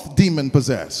 both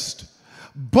demon-possessed,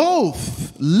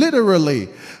 both literally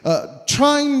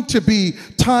trying to be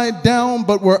tied down,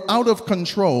 but were out of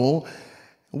control.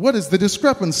 What is the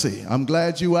discrepancy? I'm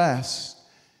glad you asked.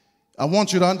 I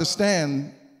want you to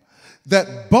understand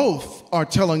that both are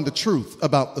telling the truth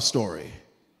about the story.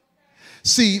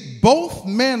 See, both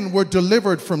men were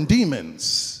delivered from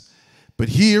demons, but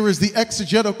here is the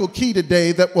exegetical key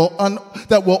today that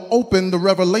will open the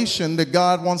revelation that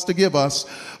God wants to give us.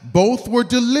 Both were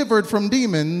delivered from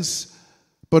demons,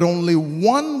 but only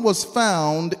one was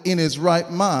found in his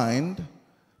right mind,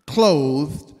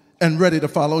 clothed, and ready to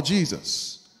follow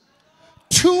Jesus.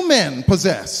 Two men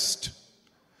possessed,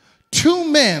 two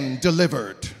men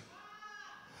delivered,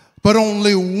 but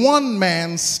only one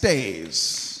man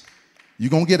stays.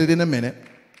 You're going to get it in a minute.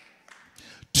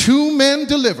 Two men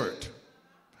delivered,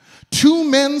 two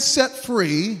men set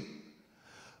free,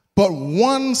 but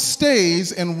one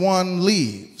stays and one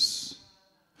leaves.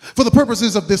 For the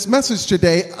purposes of this message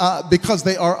today, because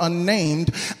they are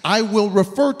unnamed, I will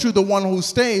refer to the one who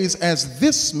stays as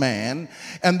this man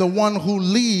and the one who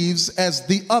leaves as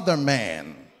the other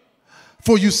man.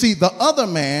 For you see, the other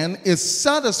man is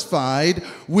satisfied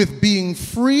with being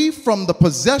free from the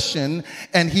possession,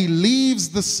 and he leaves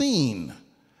the scene,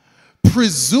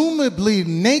 presumably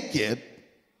naked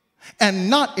and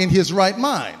not in his right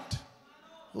mind.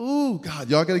 Oh, God,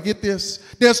 y'all got to get this.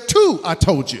 There's two, I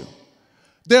told you.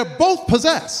 They're both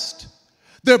possessed.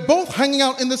 They're both hanging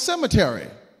out in the cemetery.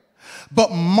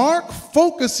 But Mark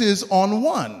focuses on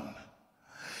one.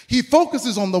 He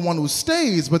focuses on the one who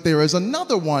stays, but there is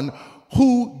another one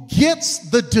who gets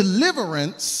the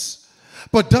deliverance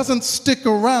but doesn't stick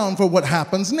around for what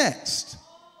happens next.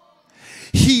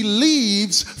 He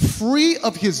leaves free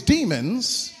of his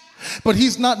demons, but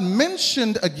he's not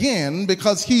mentioned again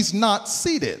because he's not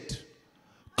seated,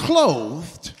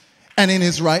 clothed, and in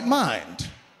his right mind.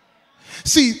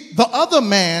 See, the other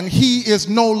man, he is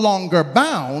no longer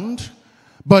bound,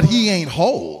 but he ain't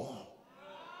whole.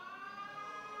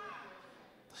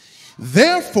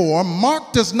 Therefore,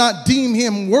 Mark does not deem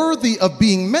him worthy of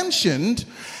being mentioned.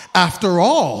 After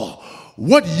all,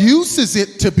 what use is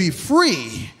it to be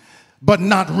free, but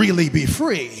not really be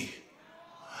free?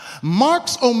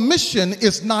 Mark's omission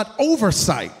is not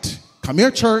oversight. Come here,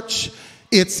 church.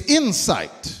 It's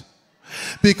insight.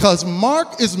 Because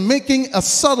Mark is making a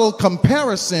subtle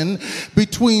comparison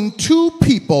between two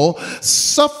people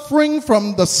suffering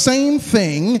from the same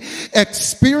thing,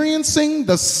 experiencing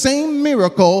the same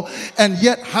miracle, and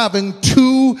yet having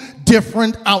two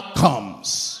different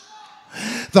outcomes.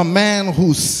 The man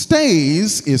who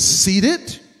stays is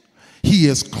seated, he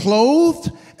is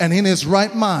clothed, and in his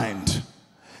right mind.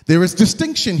 There is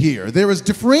distinction here. There is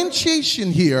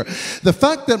differentiation here. The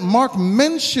fact that Mark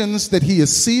mentions that he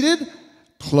is seated,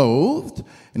 clothed,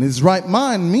 in his right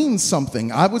mind means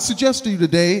something. I would suggest to you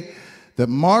today that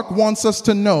Mark wants us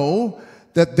to know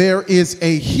that there is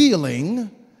a healing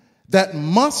that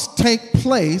must take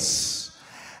place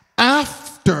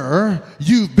after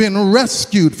you've been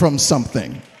rescued from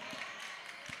something.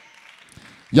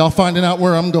 Y'all finding out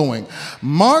where I'm going?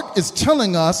 Mark is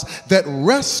telling us that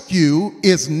rescue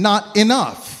is not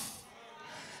enough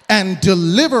and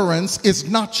deliverance is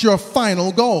not your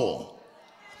final goal.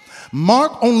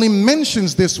 Mark only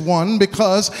mentions this one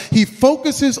because he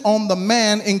focuses on the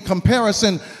man in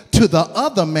comparison to the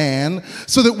other man,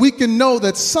 so that we can know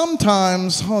that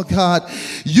sometimes, oh God,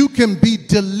 you can be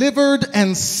delivered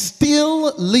and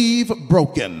still leave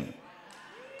broken.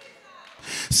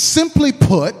 Simply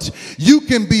put, you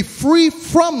can be free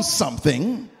from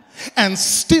something and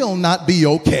still not be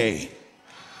okay.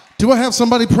 Do I have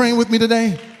somebody praying with me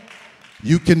today?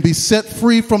 You can be set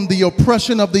free from the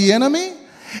oppression of the enemy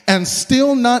and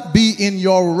still not be in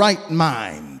your right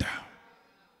mind.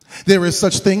 There is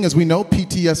such thing as we know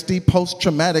PTSD,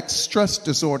 post-traumatic stress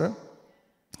disorder.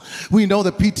 We know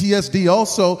that PTSD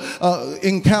also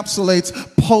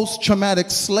encapsulates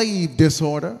post-traumatic slave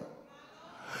disorder.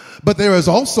 But there is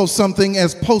also something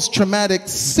as post-traumatic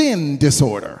sin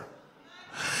disorder.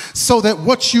 So that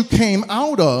what you came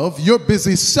out of, you're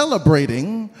busy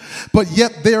celebrating, but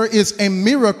yet there is a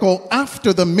miracle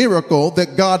after the miracle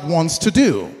that God wants to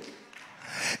do.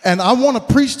 And I want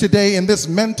to preach today in this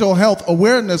Mental Health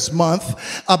Awareness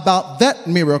Month about that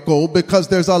miracle, because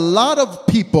there's a lot of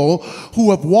people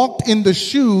who have walked in the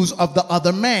shoes of the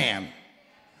other man.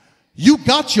 You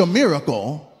got your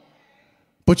miracle,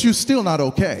 but you're still not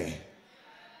okay.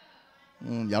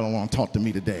 Y'all don't want to talk to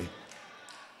me today.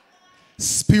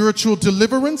 Spiritual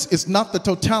deliverance is not the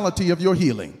totality of your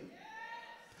healing.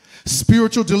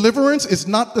 Spiritual deliverance is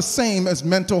not the same as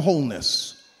mental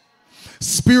wholeness.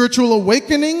 Spiritual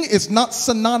awakening is not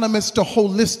synonymous to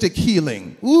holistic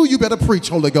healing. Ooh, you better preach,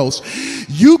 Holy Ghost.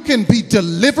 You can be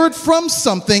delivered from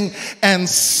something and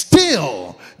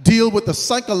still deal with the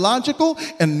psychological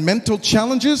and mental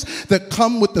challenges that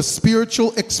come with the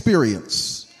spiritual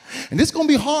experience. And it's going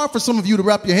to be hard for some of you to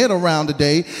wrap your head around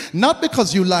today, not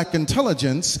because you lack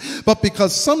intelligence, but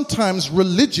because sometimes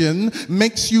religion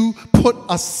makes you put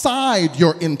aside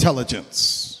your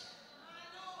intelligence,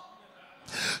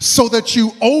 so that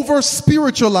you over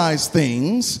spiritualize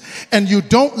things and you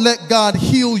don't let God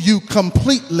heal you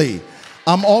completely.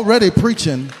 I'm already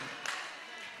preaching.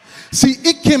 See,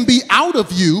 it can be out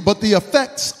of you, but the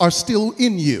effects are still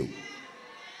in you.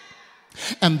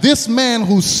 And this man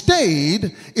who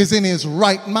stayed is in his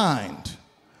right mind.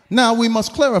 Now we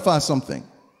must clarify something.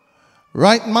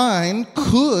 Right mind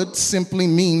could simply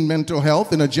mean mental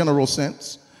health in a general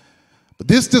sense. But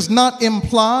this does not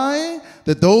imply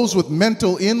that those with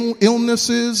mental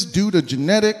illnesses due to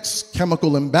genetics,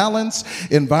 chemical imbalance,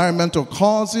 environmental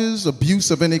causes,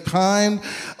 abuse of any kind,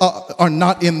 are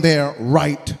not in their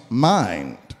right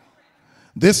mind.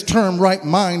 This term right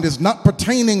mind is not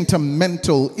pertaining to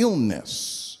mental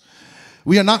illness.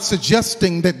 We are not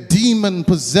suggesting that demon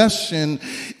possession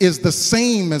is the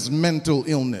same as mental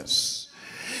illness.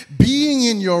 Being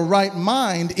in your right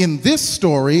mind in this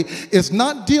story is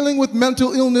not dealing with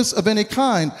mental illness of any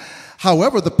kind.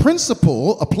 However, the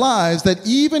principle applies that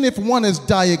even if one is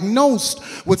diagnosed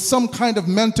with some kind of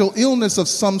mental illness of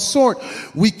some sort,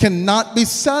 we cannot be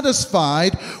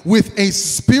satisfied with a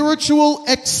spiritual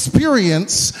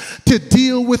experience to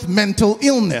deal with mental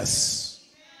illness.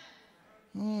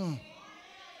 You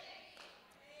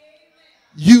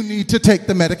need to take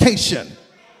the medication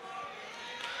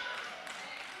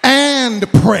and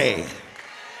pray.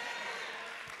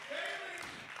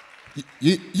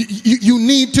 You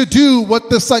need to do what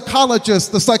the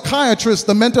psychologist, the psychiatrist,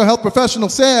 the mental health professional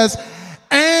says,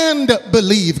 and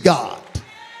believe God.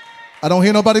 I don't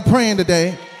hear nobody praying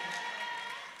today.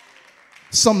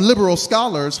 Some liberal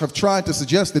scholars have tried to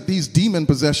suggest that these demon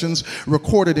possessions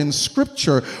recorded in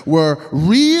Scripture were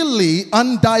really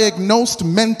undiagnosed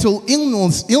mental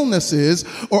illnesses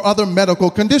or other medical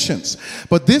conditions.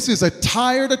 But this is a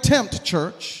tired attempt,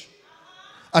 church,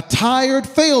 a tired,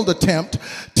 failed attempt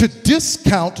to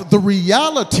discount the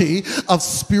reality of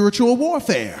spiritual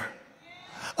warfare.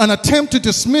 An attempt to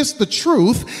dismiss the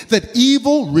truth that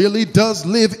evil really does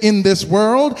live in this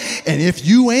world, and if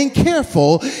you ain't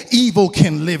careful, evil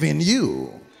can live in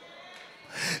you.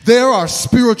 There are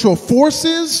spiritual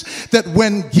forces that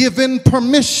when given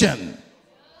permission,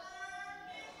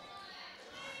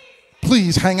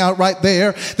 please hang out right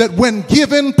there, that when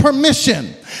given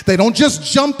permission, they don't just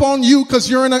jump on you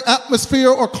because you're in an atmosphere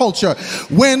or culture.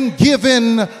 When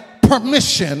given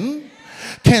permission,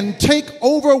 can take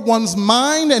over one's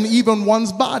mind and even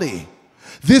one's body.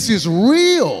 This is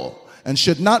real and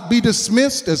should not be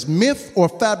dismissed as myth or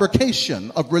fabrication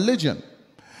of religion.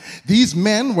 These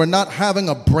men were not having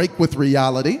a break with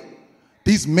reality.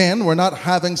 These men were not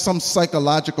having some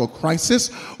psychological crisis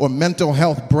or mental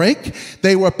health break.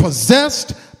 They were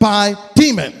possessed by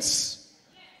demons.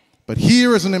 But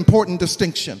here is an important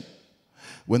distinction.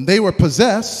 When they were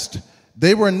possessed,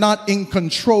 they were not in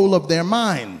control of their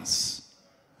minds.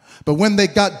 But when they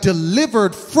got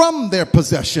delivered from their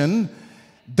possession,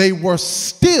 they were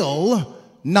still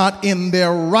not in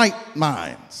their right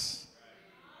minds.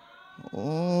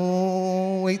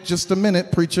 Oh, wait just a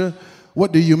minute, preacher.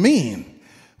 What do you mean?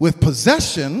 With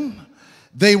possession,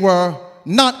 they were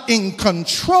not in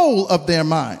control of their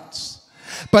minds.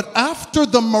 But after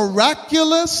the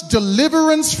miraculous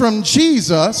deliverance from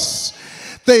Jesus,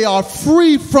 they are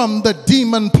free from the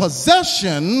demon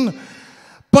possession,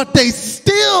 but they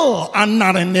still are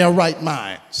not in their right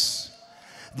minds.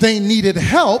 They needed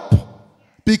help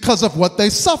because of what they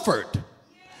suffered.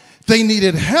 They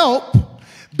needed help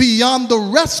beyond the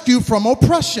rescue from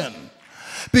oppression.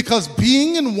 Because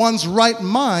being in one's right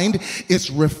mind is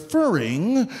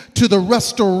referring to the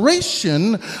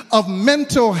restoration of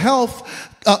mental health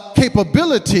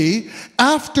capability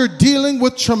after dealing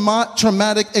with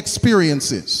traumatic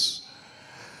experiences.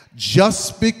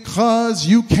 Just because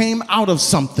you came out of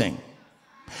something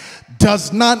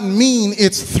does not mean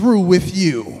it's through with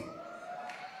you.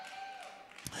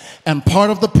 And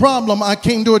part of the problem I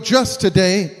came to address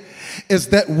today is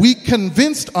that we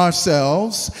convinced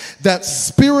ourselves that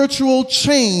spiritual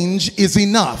change is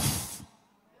enough.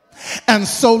 And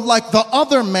so, like the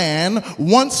other man,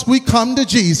 once we come to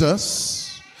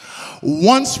Jesus,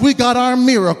 once we got our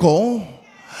miracle,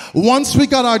 once we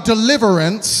got our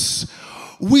deliverance,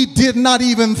 we did not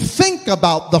even think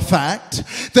about the fact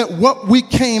that what we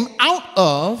came out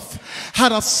of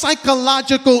had a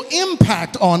psychological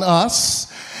impact on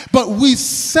us, but we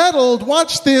settled,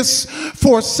 watch this,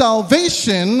 for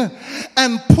salvation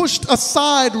and pushed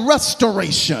aside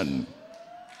restoration.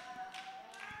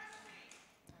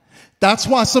 That's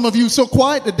why some of you are so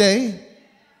quiet today,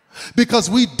 because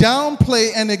we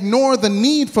downplay and ignore the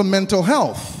need for mental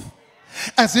health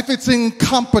as if it's in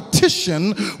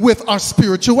competition with our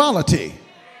spirituality.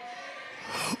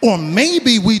 Or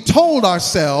maybe we told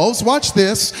ourselves, watch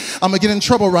this, I'm gonna get in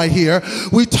trouble right here.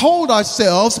 We told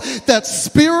ourselves that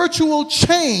spiritual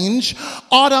change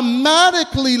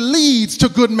automatically leads to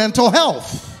good mental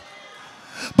health.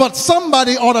 But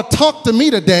somebody ought to talk to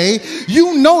me today.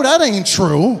 You know that ain't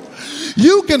true.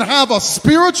 You can have a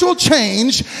spiritual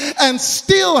change and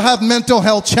still have mental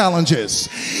health challenges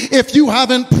if you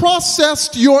haven't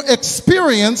processed your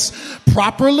experience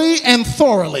properly and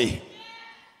thoroughly.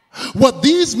 What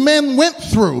these men went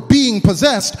through being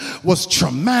possessed was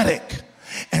traumatic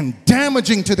and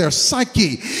damaging to their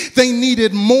psyche. They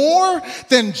needed more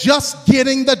than just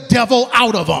getting the devil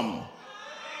out of them.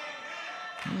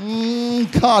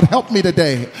 God help me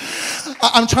today.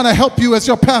 I'm trying to help you as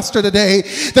your pastor today,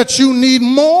 that you need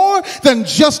more than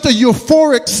just a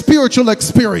euphoric spiritual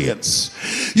experience.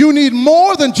 You need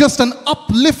more than just an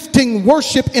uplifting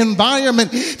worship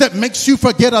environment that makes you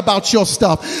forget about your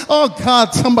stuff. Oh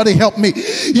God, somebody help me.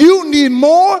 You need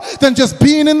more than just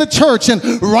being in the church and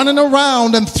running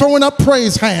around and throwing up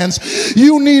praise hands.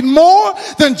 You need more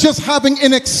than just having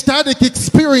an ecstatic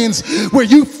experience where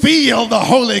you feel the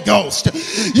Holy Ghost.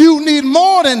 You need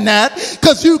more than that,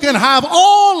 because you can have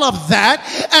all of that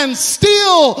and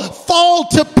still fall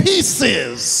to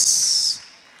pieces.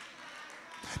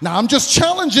 Now, I'm just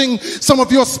challenging some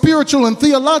of your spiritual and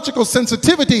theological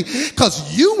sensitivity,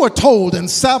 because you were told in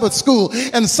Sabbath school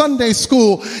and Sunday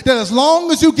school that as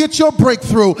long as you get your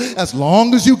breakthrough, as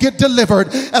long as you get delivered,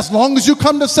 as long as you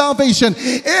come to salvation,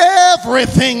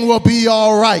 everything will be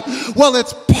all right. Well,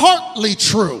 it's partly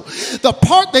true. The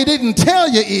part they didn't tell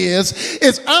you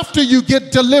is after you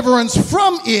get deliverance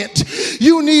from it,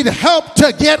 you need help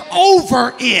to get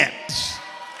over it.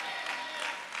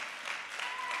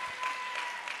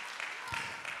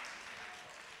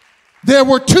 There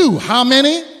were two. How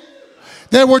many?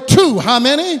 There were two. How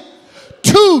many?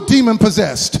 Two demon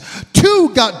possessed.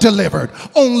 Two got delivered.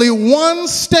 Only one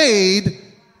stayed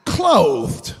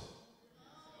clothed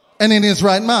and in his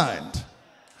right mind.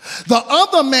 The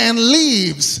other man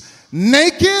leaves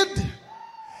naked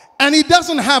and he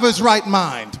doesn't have his right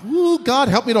mind. Ooh, God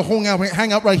help me to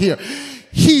hang out right here.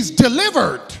 He's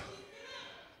delivered,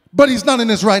 but he's not in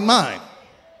his right mind.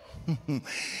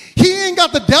 He ain't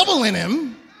got the devil in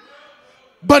him,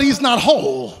 but he's not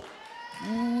whole.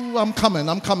 Ooh, I'm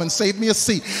coming. Save me a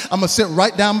seat. I'm going to sit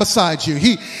right down beside you.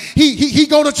 He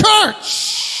go to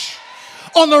church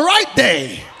on the right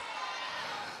day,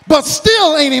 but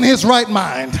still ain't in his right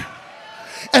mind.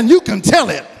 And you can tell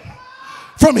it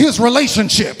from his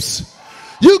relationships.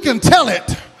 You can tell it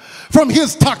from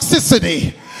his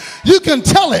toxicity. You can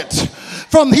tell it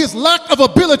from his lack of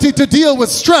ability to deal with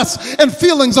stress and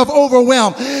feelings of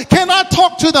overwhelm. Can I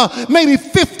talk to the maybe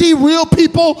 50 real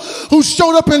people who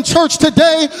showed up in church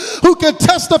today who can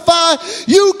testify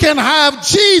you can have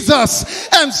Jesus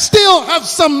and still have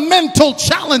some mental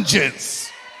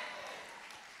challenges?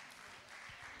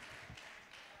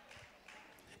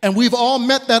 And we've all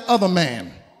met that other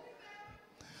man.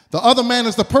 The other man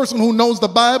is the person who knows the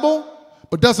Bible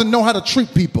but doesn't know how to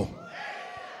treat people.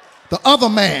 The other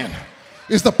man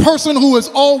is the person who is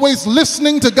always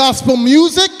listening to gospel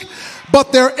music,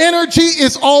 but their energy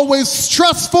is always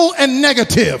stressful and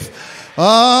negative.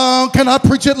 Can I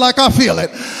preach it like I feel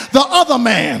it? The other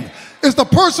man is the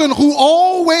person who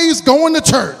always going to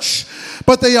church,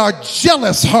 but they are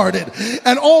jealous-hearted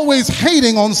and always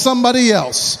hating on somebody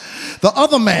else. The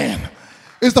other man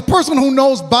is the person who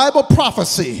knows Bible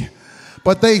prophecy,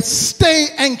 but they stay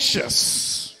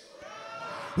anxious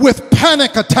with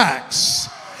panic attacks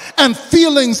and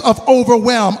feelings of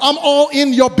overwhelm. I'm all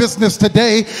in your business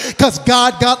today because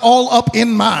God got all up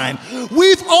in mine.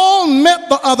 We've all met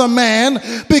the other man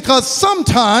because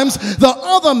sometimes the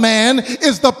other man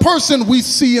is the person we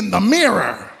see in the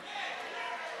mirror.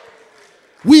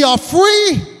 We are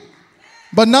free,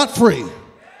 but not free.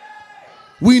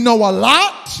 We know a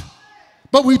lot,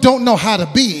 but we don't know how to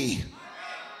be.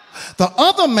 The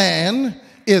other man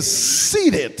is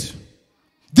seated.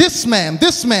 This man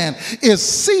is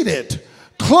seated,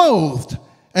 clothed,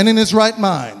 and in his right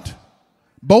mind.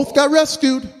 Both got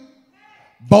rescued.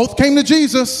 Both came to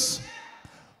Jesus.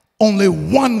 Only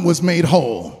one was made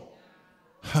whole.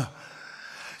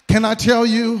 Can I tell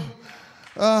you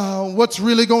what's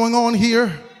really going on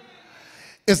here?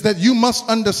 Is that you must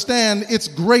understand it's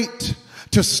great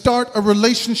to start a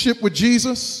relationship with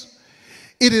Jesus.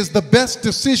 It is the best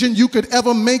decision you could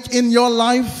ever make in your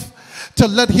life to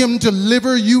let him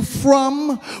deliver you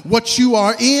from what you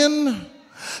are in.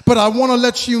 But I want to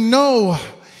let you know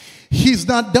he's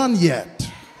not done yet.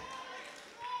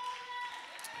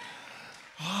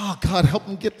 Oh, God, help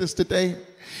me get this today.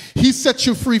 He set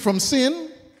you free from sin.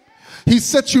 He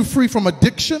set you free from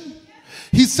addiction.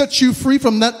 He set you free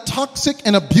from that toxic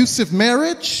and abusive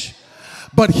marriage.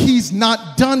 But he's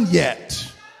not done yet.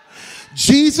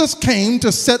 Jesus came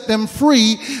to set them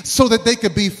free so that they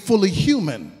could be fully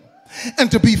human.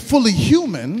 And to be fully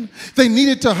human, they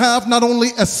needed to have not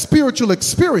only a spiritual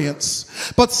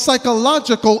experience, but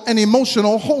psychological and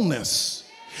emotional wholeness.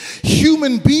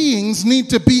 Human beings need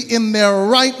to be in their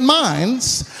right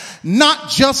minds, not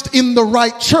just in the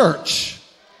right church.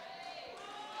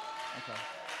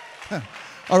 Okay.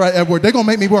 All right, Edward, they're going to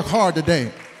make me work hard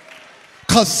today.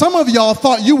 Because some of y'all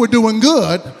thought you were doing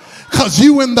good because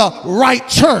you in the right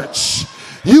church.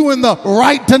 You in the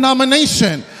right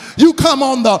denomination. You come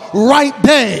on the right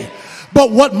day.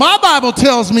 But what my Bible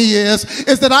tells me is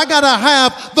that I got to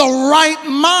have the right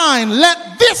mind.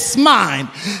 Let this mind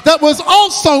that was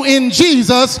also in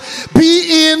Jesus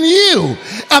be in you.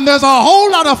 And there's a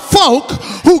whole lot of folk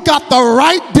who got the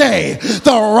right day,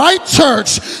 the right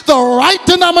church, the right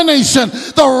denomination,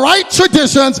 the right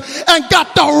traditions, and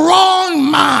got the wrong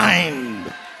mind.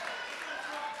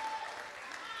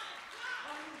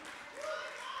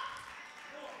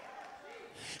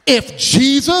 If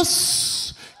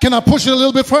Jesus, can I push it a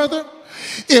little bit further?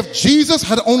 If Jesus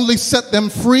had only set them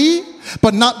free,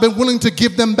 but not been willing to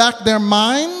give them back their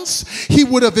minds, he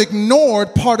would have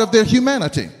ignored part of their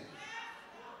humanity.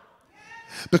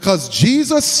 Because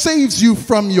Jesus saves you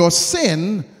from your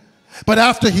sin, but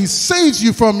after he saves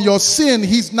you from your sin,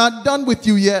 he's not done with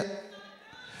you yet.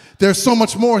 There's so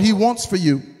much more he wants for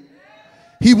you.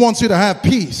 He wants you to have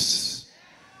peace.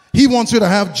 He wants you to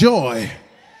have joy.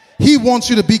 He wants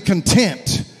you to be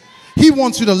content. He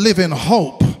wants you to live in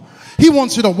hope. He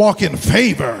wants you to walk in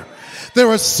favor.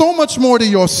 There is so much more to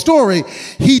your story.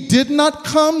 He did not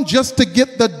come just to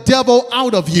get the devil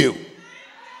out of you.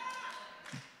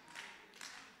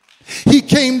 He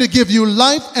came to give you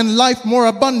life and life more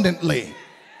abundantly.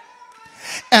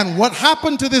 And what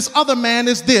happened to this other man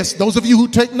is this. Those of you who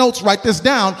take notes, write this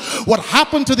down. What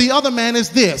happened to the other man is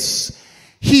this.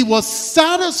 He was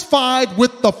satisfied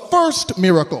with the first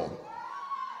miracle.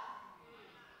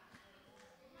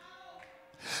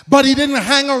 But he didn't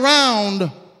hang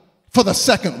around for the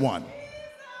second one.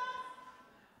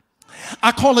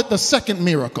 I call it the second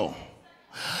miracle.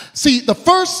 See, the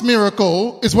first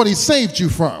miracle is what he saved you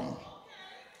from.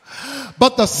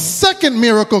 But the second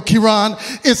miracle, Kiran,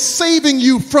 is saving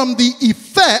you from the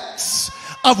effects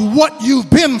of what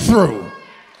you've been through.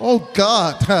 Oh,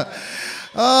 God.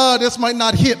 This might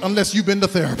not hit unless you've been to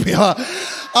therapy.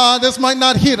 This might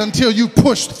not hit until you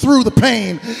pushed through the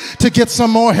pain to get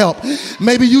some more help.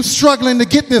 Maybe you struggling to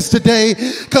get this today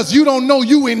because you don't know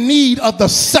you in need of the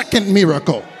second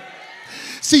miracle.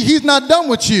 See, he's not done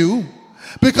with you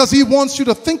because he wants you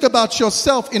to think about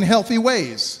yourself in healthy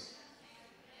ways.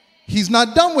 He's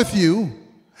not done with you,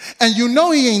 and you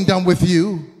know he ain't done with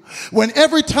you when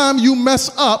every time you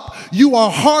mess up, you are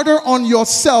harder on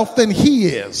yourself than he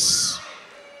is.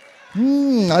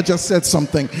 I just said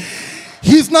something.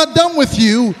 He's not done with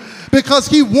you because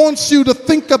he wants you to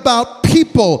think about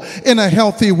people in a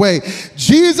healthy way.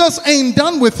 Jesus ain't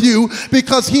done with you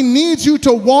because he needs you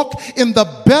to walk in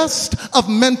the best of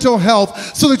mental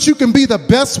health so that you can be the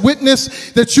best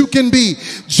witness that you can be.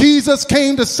 Jesus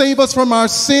came to save us from our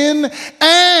sin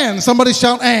and, somebody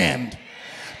shout, and,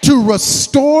 to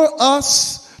restore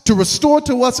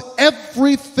to us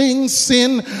everything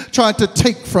sin tried to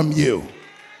take from you.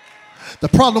 The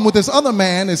problem with this other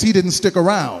man is he didn't stick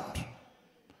around.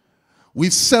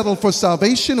 We've settled for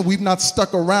salvation. We've not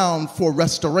stuck around for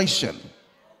restoration.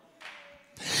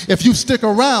 If you stick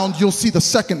around, you'll see the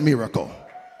second miracle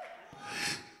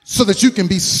so that you can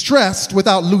be stressed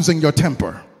without losing your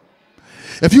temper.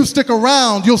 If you stick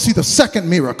around, you'll see the second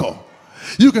miracle.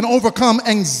 You can overcome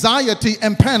anxiety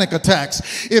and panic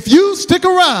attacks. If you stick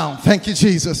around, thank you,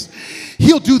 Jesus,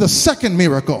 he'll do the second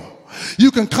miracle.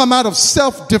 You can come out of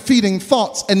self-defeating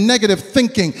thoughts and negative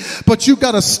thinking, but you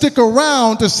got to stick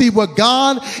around to see what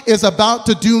God is about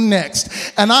to do next.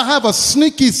 And I have a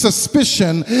sneaky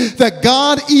suspicion that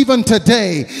God even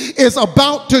today is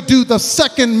about to do the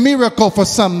second miracle for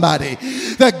somebody.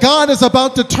 That God is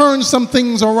about to turn some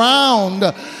things around.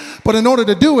 But in order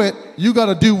to do it, you got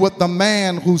to do what the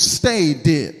man who stayed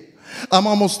did. I'm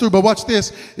almost through, but watch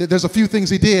this. There's a few things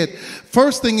he did.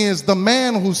 First thing is, the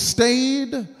man who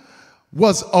stayed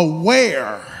was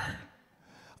aware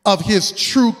of his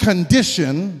true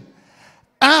condition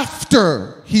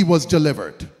after he was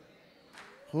delivered.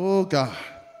 Oh, God.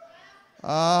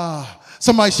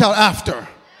 Somebody shout after.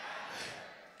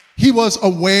 He was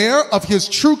aware of his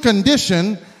true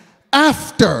condition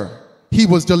after he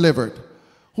was delivered.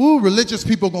 Ooh, religious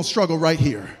people are going to struggle right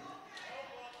here.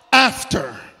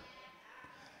 After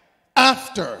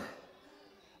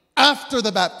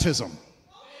the baptism.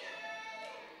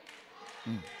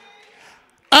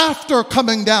 After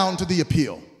coming down to the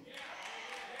appeal.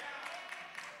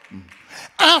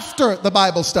 After the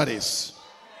Bible studies.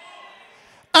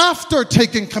 After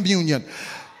taking communion.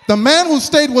 The man who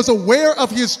stayed was aware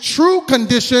of his true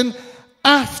condition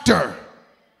after.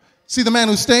 See, the man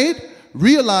who stayed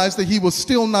realized that he was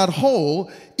still not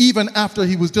whole even after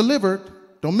he was delivered.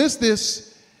 Don't miss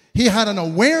this. He had an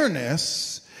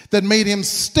awareness that made him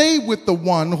stay with the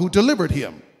one who delivered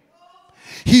him.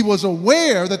 He was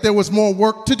aware that there was more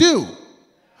work to do,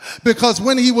 because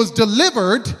when he was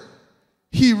delivered,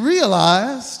 he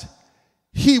realized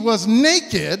he was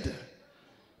naked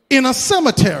in a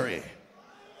cemetery.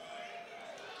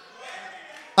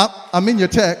 I'm in your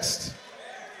text.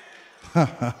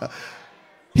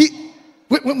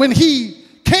 When he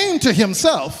came to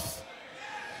himself,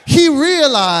 he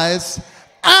realized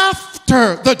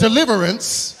after the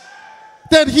deliverance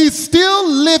that he's still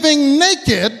living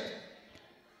naked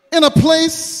in a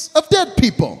place of dead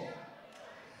people.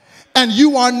 And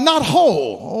you are not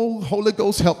whole. Oh, Holy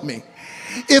Ghost, help me.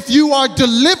 If you are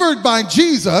delivered by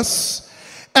Jesus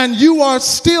and you are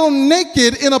still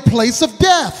naked in a place of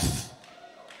death.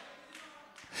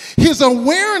 His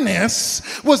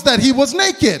awareness was that he was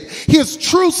naked. His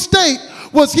true state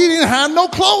was he didn't have no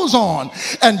clothes on.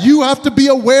 And you have to be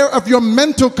aware of your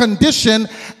mental condition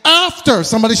after,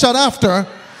 somebody shout after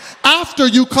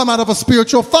you come out of a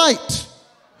spiritual fight.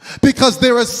 Because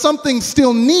there is something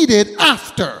still needed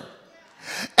after.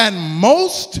 And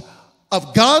most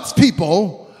of God's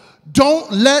people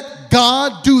don't let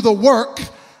God do the work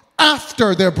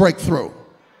after their breakthrough.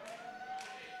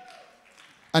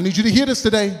 I need you to hear this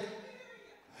today.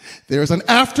 There's an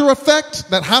after effect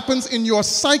that happens in your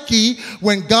psyche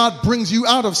when God brings you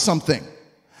out of something.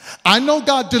 I know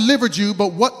God delivered you,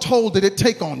 but what toll did it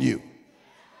take on you?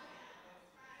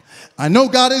 I know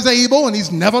God is able and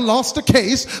he's never lost a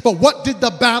case, but what did the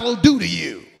battle do to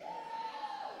you?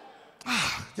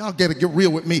 Y'all gotta get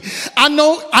real with me. I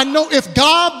know if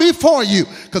God be for you,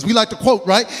 because we like to quote,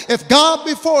 right? If God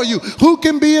be for you, who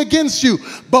can be against you?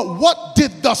 But what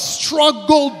did the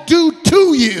struggle do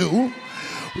to you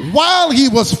while he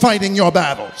was fighting your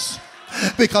battles?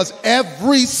 Because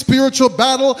every spiritual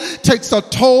battle takes a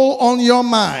toll on your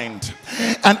mind.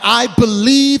 And I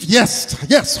believe,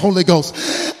 yes, Holy Ghost,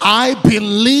 I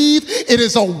believe it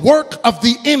is a work of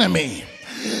the enemy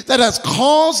that has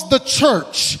caused the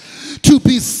church to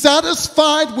be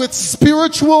satisfied with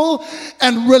spiritual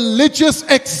and religious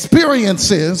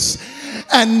experiences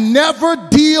and never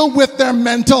deal with their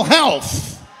mental health.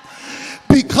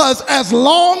 Because as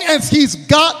long as he's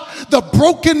got the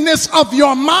brokenness of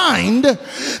your mind,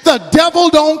 the devil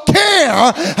don't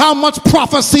care how much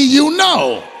prophecy you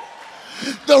know.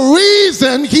 The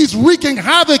reason he's wreaking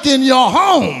havoc in your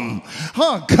home,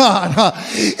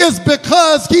 is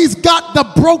because he's got the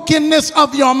brokenness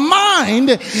of your mind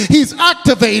he's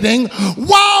activating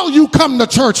while you come to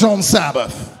church on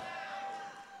Sabbath.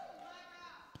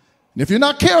 And if you're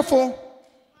not careful,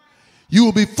 you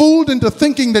will be fooled into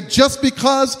thinking that just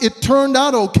because it turned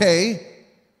out okay,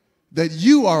 that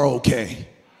you are okay.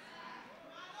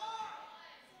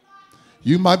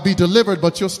 You might be delivered,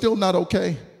 but you're still not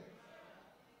okay.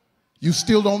 You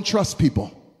still don't trust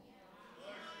people.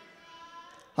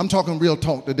 I'm talking real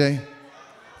talk today.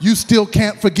 You still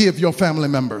can't forgive your family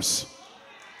members.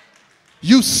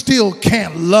 You still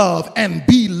can't love and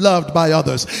be loved by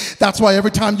others. That's why every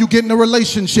time you get in a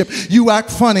relationship, you act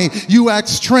funny, you act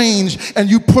strange, and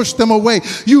you push them away.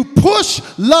 You push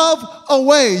love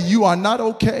away. You are not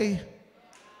okay.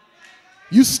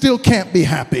 You still can't be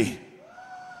happy.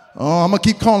 Oh, I'm going to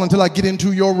keep calling until I get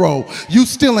into your row. You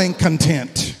still ain't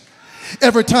content.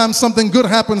 Every time something good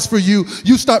happens for you,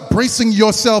 you start bracing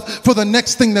yourself for the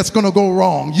next thing that's going to go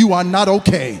wrong. You are not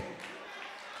okay.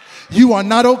 You are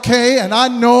not okay, and I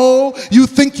know you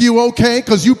think you're okay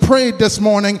because you prayed this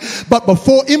morning, but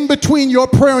in between your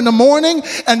prayer in the morning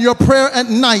and your prayer at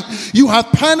night, you have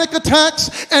panic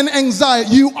attacks and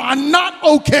anxiety. You are not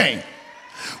okay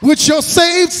with your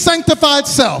saved, sanctified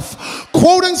self,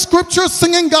 quoting scripture,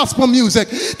 singing gospel music.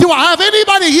 Do I have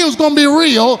anybody here who's going to be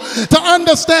real to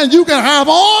understand you can have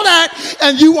all that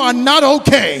and you are not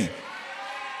okay?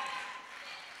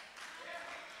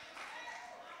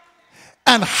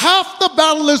 And half the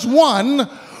battle is won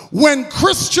when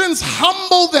Christians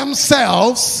humble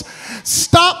themselves,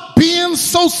 stop being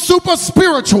so super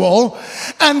spiritual,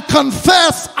 and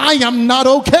confess, I am not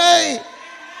okay.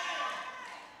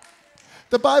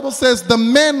 The Bible says the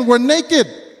men were naked.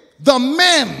 The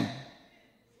men,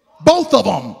 both of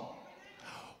them.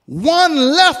 One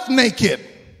left naked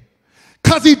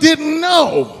because he didn't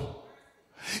know.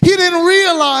 He didn't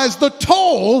realize the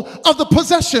toll of the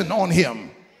possession on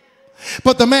him.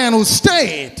 But the man who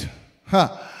stayed,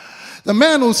 the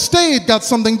man who stayed got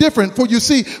something different. For you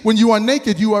see, when you are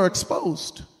naked, you are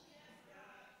exposed.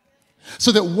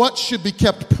 So that what should be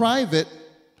kept private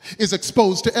is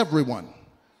exposed to everyone.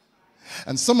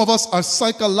 And some of us are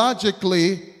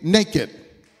psychologically naked,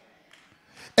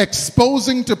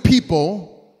 exposing to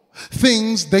people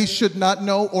things they should not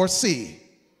know or see.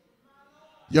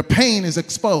 Your pain is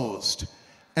exposed,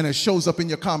 and it shows up in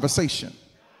your conversation.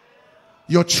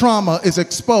 Your trauma is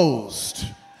exposed,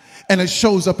 and it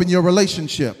shows up in your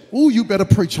relationship. Ooh, you better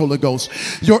preach, Holy Ghost.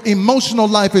 Your emotional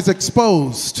life is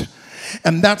exposed,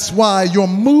 and that's why your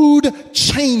mood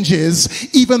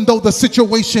changes even though the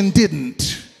situation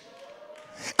didn't.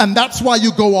 And that's why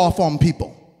you go off on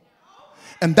people.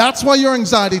 And that's why your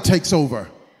anxiety takes over.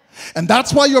 And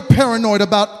that's why you're paranoid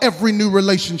about every new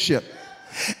relationship.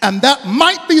 And that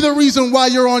might be the reason why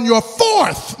you're on your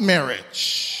fourth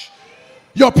marriage.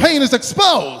 Your pain is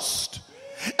exposed.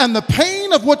 And the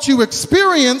pain of what you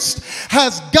experienced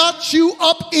has got you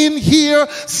up in here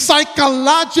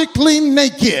psychologically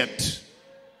naked.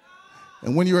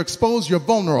 And when you're exposed, you're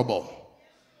vulnerable.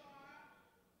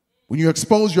 When you're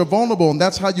exposed, you're vulnerable, and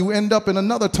that's how you end up in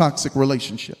another toxic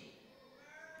relationship.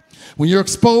 When you're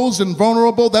exposed and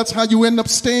vulnerable, that's how you end up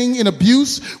staying in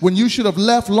abuse when you should have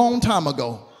left long time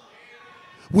ago.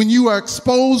 When you are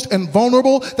exposed and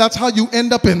vulnerable, that's how you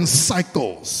end up in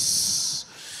cycles.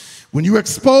 When you're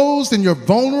exposed and you're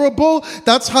vulnerable,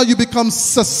 that's how you become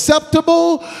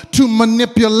susceptible to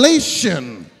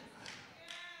manipulation.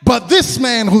 But this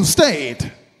man who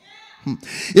stayed,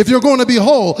 if you're going to be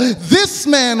whole, this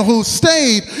man who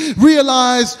stayed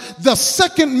realized the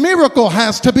second miracle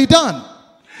has to be done.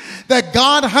 That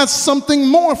God has something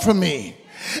more for me.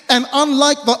 And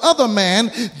unlike the other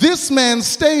man, this man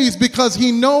stays because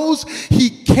he knows he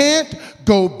can't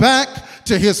go back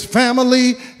to his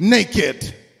family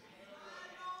naked.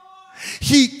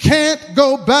 He can't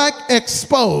go back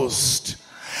exposed.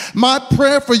 My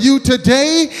prayer for you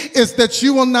today is that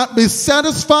you will not be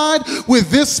satisfied with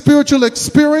this spiritual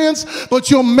experience,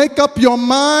 but you'll make up your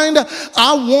mind,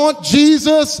 I want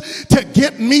Jesus to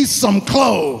get me some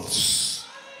clothes.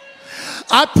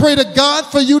 I pray to God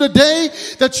for you today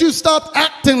that you stop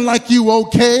acting like you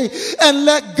okay and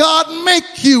let God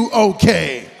make you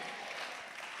okay.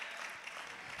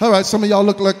 All right, some of y'all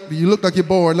look like you're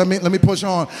bored. Let me push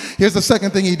on. Here's the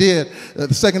second thing he did.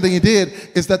 The second thing he did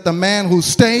is that the man who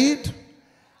stayed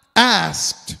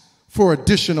asked for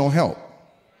additional help.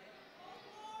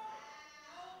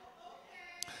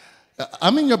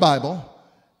 I'm in your Bible.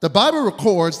 The Bible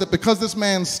records that because this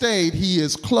man stayed, he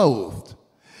is clothed.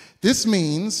 This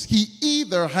means he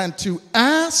either had to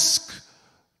ask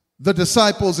the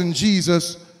disciples and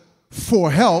Jesus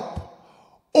for help,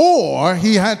 or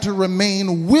he had to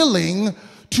remain willing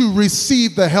to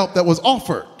receive the help that was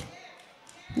offered.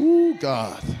 Ooh,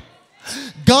 God.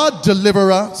 God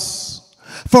deliver us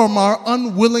from our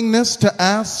unwillingness to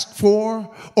ask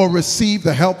for or receive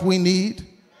the help we need.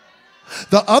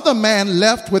 The other man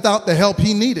left without the help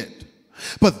he needed,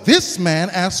 but this man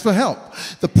asked for help.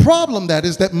 The problem that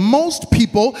is that most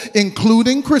people,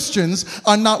 including Christians,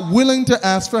 are not willing to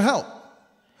ask for help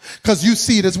because you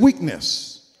see it as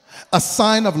weakness, a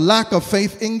sign of lack of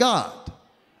faith in God.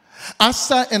 I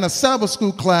sat in a Sabbath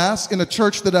school class in a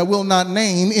church that I will not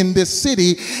name in this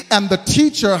city, and the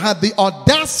teacher had the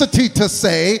audacity to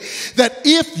say that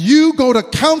if you go to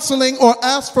counseling or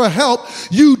ask for help,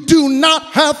 you do not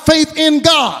have faith in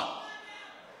God.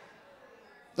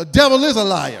 The devil is a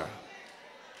liar,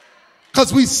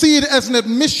 because we see it as an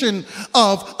admission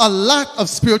of a lack of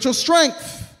spiritual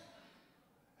strength.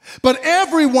 But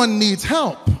everyone needs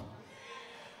help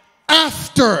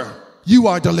after you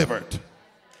are delivered.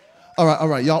 All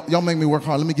right, y'all make me work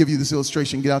hard. Let me give you this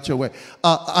illustration. Get out your way.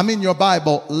 I'm in your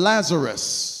Bible,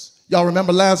 Lazarus. Y'all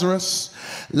remember Lazarus?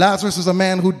 Lazarus is a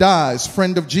man who dies,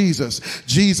 friend of Jesus.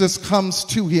 Jesus comes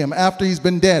to him after he's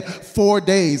been dead 4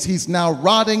 days. He's now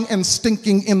rotting and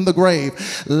stinking in the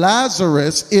grave.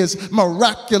 Lazarus is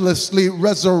miraculously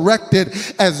resurrected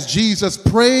as Jesus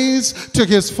prays to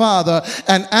his Father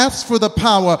and asks for the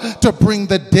power to bring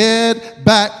the dead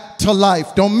back to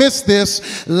life. Don't miss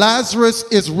this. Lazarus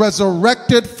is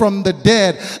resurrected from the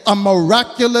dead, a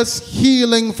miraculous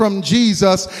healing from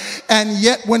Jesus. And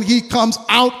yet when he comes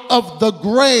out of the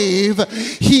grave,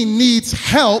 he needs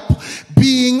help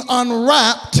being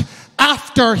unwrapped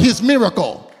after his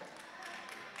miracle.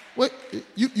 Wait,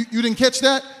 you didn't catch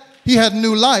that? He had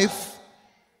new life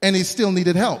and he still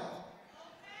needed help.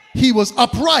 He was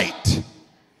upright.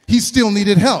 He still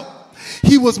needed help.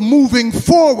 He was moving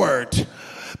forward.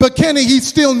 But Kenny, he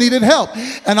still needed help.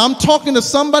 And I'm talking to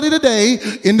somebody today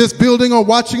in this building or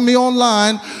watching me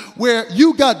online where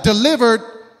you got delivered,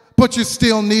 but you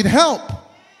still need help.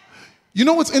 You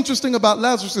know what's interesting about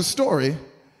Lazarus' story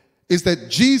is that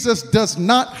Jesus does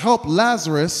not help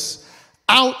Lazarus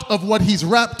out of what he's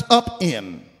wrapped up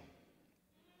in.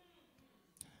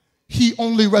 He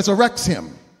only resurrects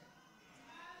him.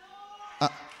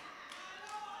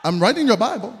 I'm right in your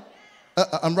Bible.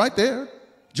 I'm right there.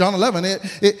 John 11,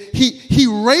 he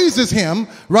raises him,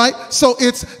 right? So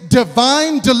it's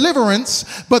divine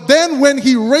deliverance. But then when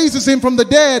he raises him from the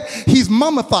dead, he's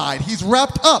mummified. He's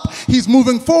wrapped up. He's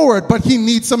moving forward, but he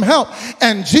needs some help.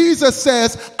 And Jesus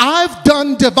says, I've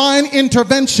done divine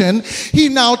intervention. He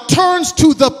now turns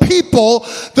to the people,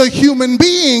 the human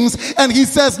beings, and he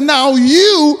says, now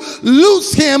you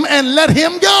loose him and let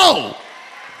him go.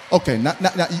 Okay,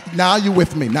 now you're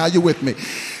with me. Now you're with me.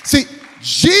 See,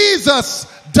 Jesus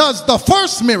does the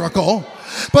first miracle,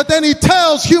 but then he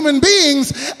tells human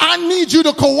beings, I need you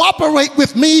to cooperate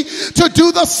with me to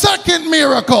do the second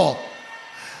miracle.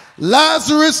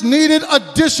 Lazarus needed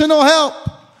additional help.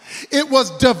 It was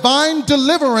divine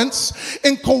deliverance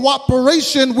in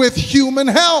cooperation with human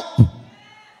help.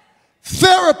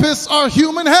 Therapists are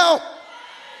human help.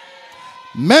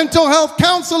 Mental health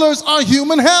counselors are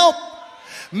human help.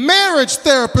 Marriage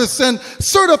therapists and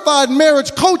certified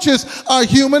marriage coaches are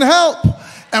human help.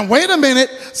 And wait a minute,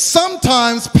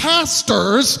 sometimes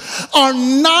pastors are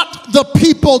not the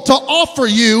people to offer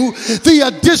you the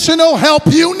additional help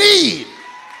you need.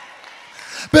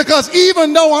 Because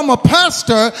even though I'm a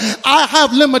pastor, I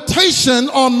have limitation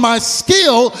on my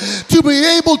skill to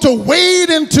be able to wade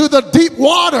into the deep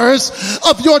waters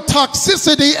of your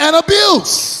toxicity and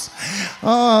abuse.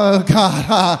 Oh,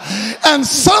 God. And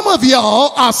some of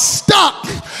y'all are stuck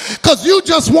because you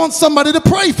just want somebody to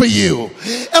pray for you.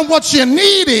 And what you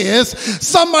need is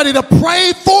somebody to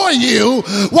pray for you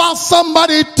while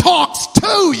somebody talks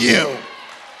to you.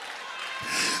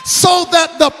 So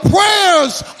that the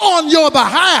prayers on your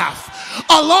behalf,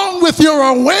 along with your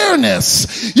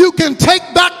awareness, you can take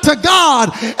back to God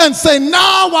and say,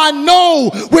 now I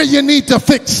know where you need to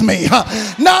fix me.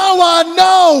 Now I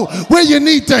know where you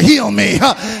need to heal me.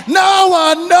 Now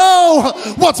I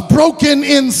know what's broken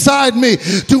inside me.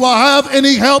 Do I have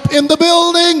any help in the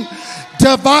building?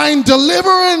 Divine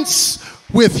deliverance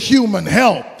with human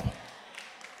help.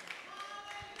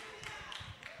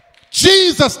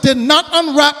 Jesus did not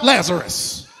unwrap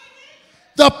Lazarus.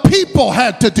 The people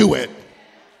had to do it.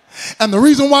 And the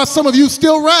reason why some of you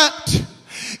still wrapped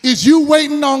is you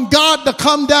waiting on God to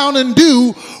come down and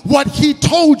do what he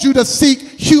told you to seek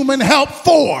human help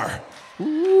for.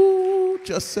 Ooh,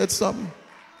 just said something.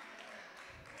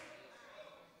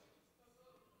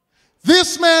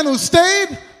 This man who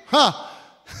stayed,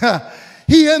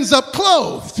 he ends up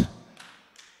clothed.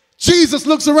 Jesus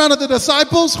looks around at the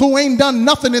disciples who ain't done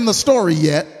nothing in the story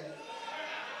yet.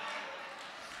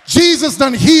 Jesus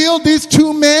done healed these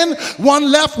two men.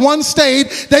 One left, one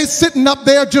stayed. They sitting up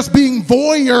there just being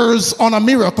voyeurs on a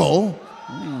miracle.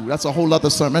 Ooh, that's a whole other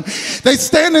sermon. They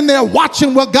standing there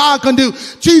watching what God can do.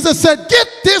 Jesus said, get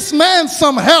this man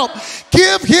some help.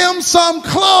 Give him some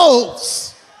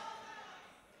clothes.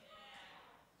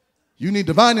 You need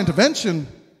divine intervention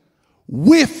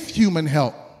with human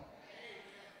help.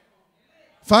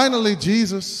 Finally,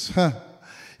 Jesus,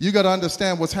 you got to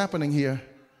understand what's happening here.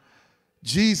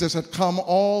 Jesus had come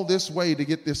all this way to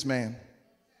get this man.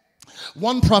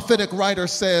 One prophetic writer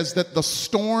says that the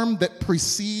storm that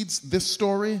precedes this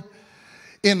story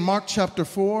in Mark chapter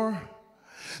 4,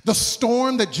 the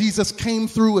storm that Jesus came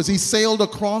through as he sailed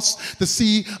across the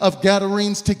Sea of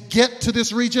Gadarenes to get to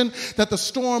this region, that the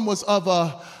storm was of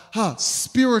a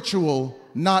spiritual,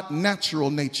 not natural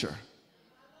nature.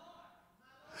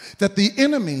 That the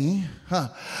enemy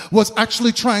was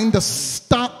actually trying to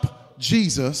stop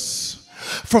Jesus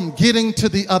from getting to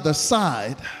the other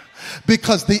side,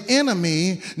 because the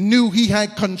enemy knew he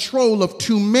had control of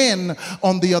two men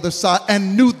on the other side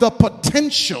and knew the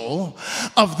potential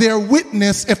of their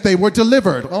witness if they were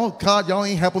delivered. Oh God, y'all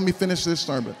ain't helping me finish this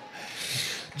sermon.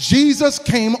 Jesus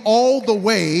came all the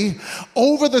way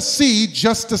over the sea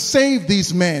just to save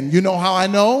these men. You know how I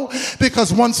know?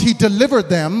 Because once he delivered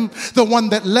them, the one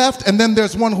that left, and then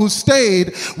there's one who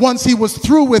stayed, once he was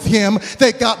through with him,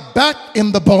 they got back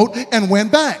in the boat and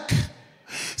went back.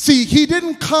 See, he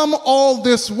didn't come all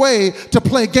this way to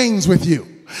play games with you.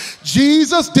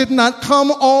 Jesus did not come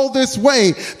all this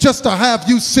way just to have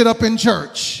you sit up in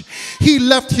church. He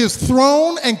left his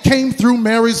throne and came through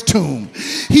Mary's tomb.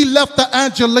 He left the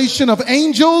adulation of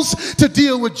angels to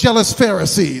deal with jealous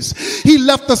Pharisees. He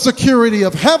left the security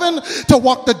of heaven to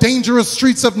walk the dangerous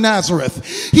streets of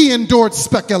Nazareth. He endured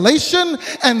speculation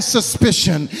and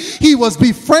suspicion. He was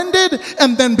befriended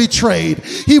and then betrayed.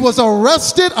 He was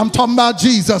arrested, I'm talking about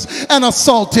Jesus, and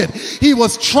assaulted. He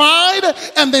was tried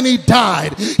and then he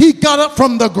died. He got up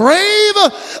from the grave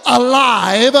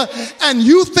alive, and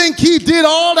you think he did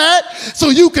all that so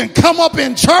you can come up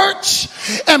in church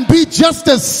and be just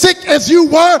as sick as you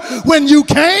were when you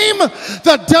came?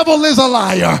 The devil is a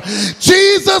liar.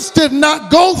 Jesus did not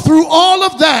go through all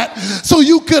of that so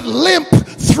you could limp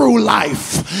through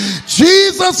life.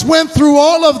 Jesus went through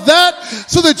all of that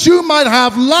so that you might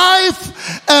have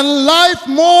life and life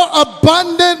more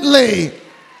abundantly.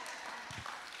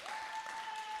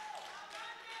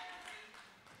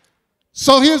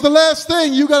 So here's the last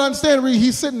thing you got to understand.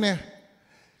 He's sitting there,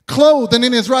 clothed and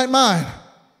in his right mind.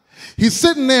 He's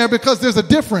sitting there because there's a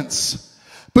difference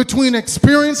between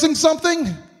experiencing something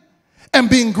and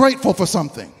being grateful for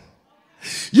something.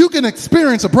 You can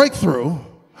experience a breakthrough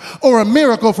or a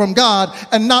miracle from God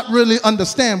and not really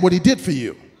understand what he did for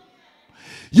you.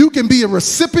 You can be a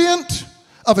recipient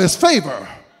of his favor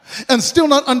and still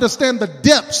not understand the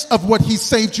depths of what he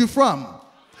saved you from.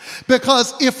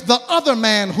 Because if the other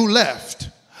man who left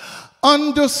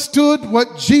understood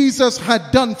what Jesus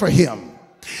had done for him,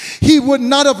 he would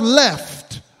not have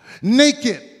left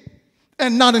naked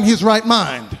and not in his right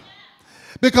mind.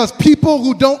 Because people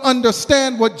who don't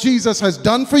understand what Jesus has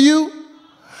done for you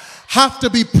have to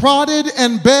be prodded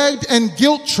and begged and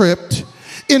guilt-tripped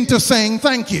into saying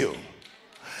thank you.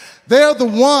 They're the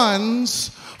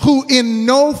ones who in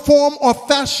no form or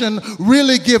fashion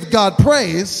really give God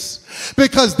praise,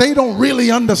 because they don't really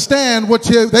understand what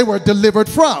they were delivered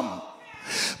from.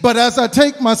 But as I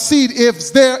take my seat,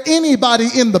 if there anybody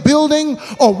in the building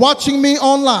or watching me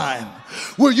online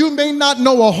where you may not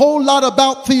know a whole lot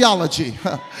about theology,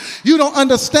 you don't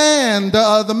understand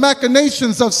the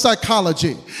machinations of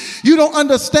psychology, you don't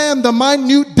understand the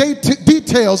minute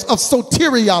details of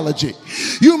soteriology,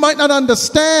 you might not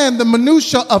understand the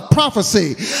minutia of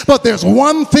prophecy, but there's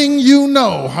one thing you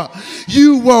know: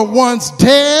 you were once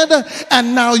dead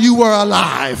and now you are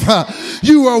alive.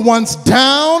 You were once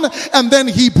down and then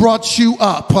he brought you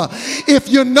up. If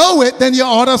you know it, then you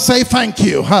ought to say thank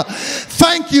you.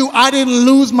 Thank you, I didn't didn't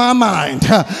lose my mind.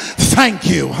 Thank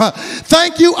you.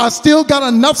 Thank you. I still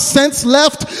got enough sense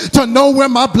left to know where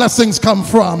my blessings come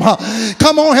from.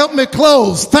 Come on, help me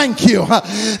close. Thank you.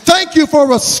 Thank you for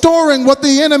restoring what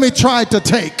the enemy tried to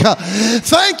take.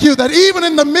 Thank you that even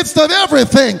in the midst of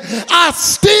everything, I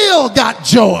still got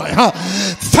joy.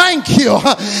 Thank you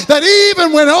that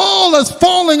even when all is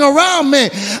falling around me,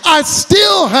 I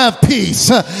still have peace.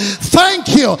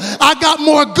 Thank you. I got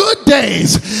more good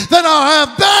days than I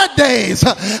have bad days.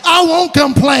 I won't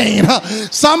complain.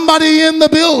 Somebody in the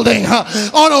building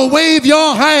ought to wave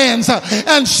your hands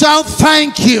and shout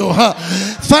thank you.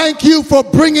 Thank you for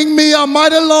bringing me a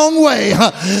mighty long way.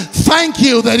 Thank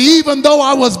you that even though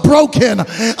I was broken,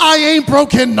 I ain't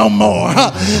broken no more.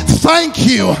 Thank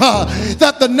you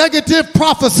that the negative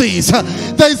prophecies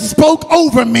they spoke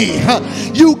over me,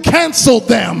 you canceled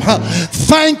them.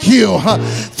 Thank you.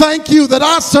 Thank you that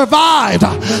I survived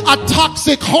a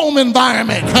toxic home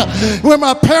environment where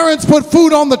my parents put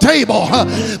food on the table,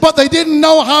 but they didn't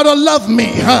know how to love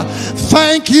me.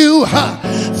 Thank you.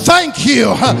 Thank you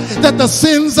that the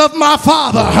sins of my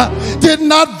father did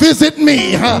not visit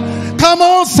me. Come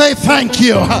on, say thank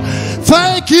you.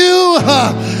 Thank you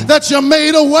that you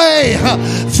made a way.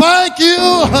 Thank you,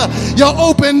 you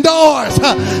opened doors.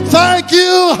 Thank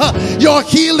you, you're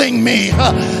healing me.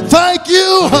 Thank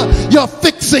you, you're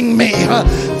fixing me.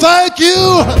 Thank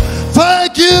you,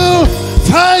 thank you,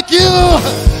 thank you,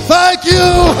 thank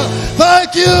you,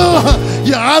 thank you.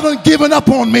 You haven't given up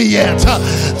on me yet.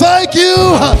 Thank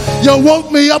you, you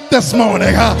woke me up this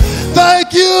morning.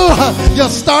 Thank you, you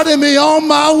started me on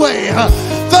my way.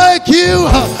 Thank you,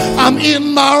 I'm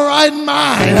in my right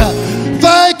mind.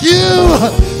 Thank you,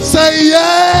 say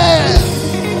yeah.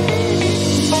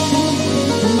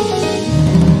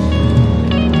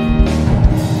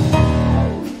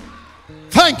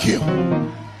 Thank you.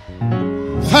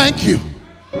 Thank you.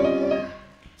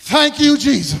 Thank you,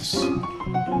 Jesus.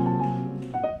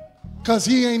 Because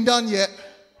he ain't done yet.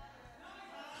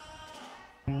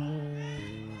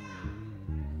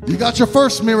 You got your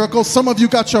first miracle. Some of you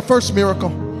got your first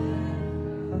miracle.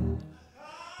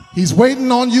 He's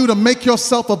waiting on you to make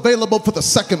yourself available for the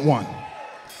second one.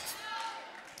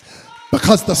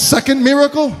 Because the second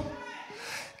miracle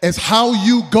is how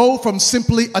you go from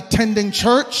simply attending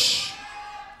church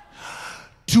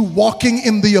to walking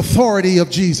in the authority of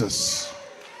Jesus.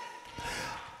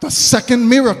 The second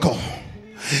miracle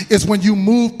is when you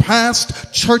move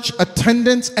past church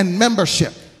attendance and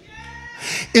membership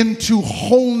into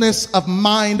wholeness of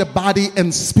mind, body,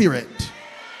 and spirit.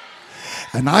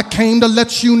 And I came to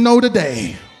let you know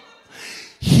today,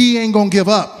 he ain't gonna give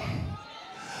up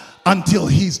until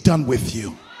he's done with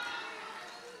you.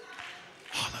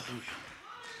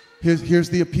 Hallelujah. Here's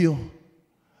the appeal.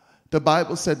 The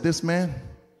Bible said this man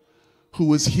who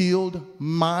was healed,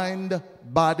 mind,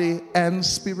 body, and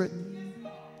spirit,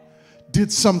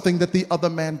 did something that the other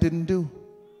man didn't do.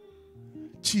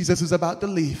 Jesus is about to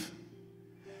leave.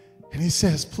 And he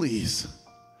says, please,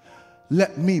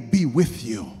 let me be with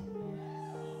you.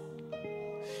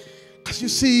 Because you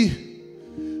see,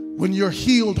 when you're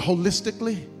healed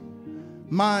holistically,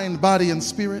 mind, body, and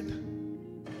spirit,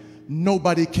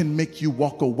 nobody can make you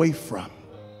walk away from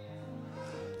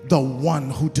the one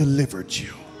who delivered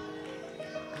you.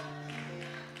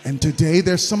 And today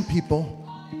there's some people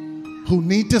who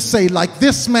need to say, like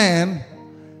this man,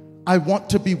 I want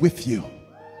to be with you.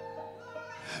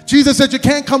 Jesus said, you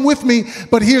can't come with me,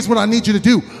 but here's what I need you to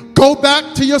do. Go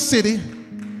back to your city,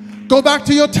 go back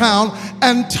to your town,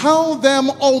 and tell them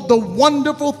all the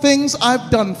wonderful things I've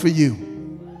done for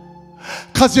you.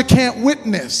 Because you can't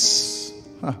witness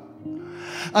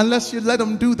unless you let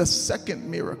them do the second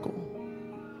miracle.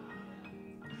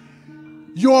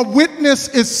 Your witness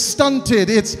is stunted,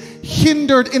 it's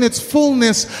hindered in its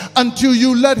fullness until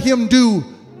you let him do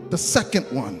the second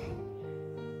one.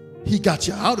 He got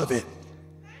you out of it.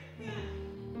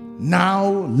 Now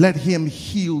let him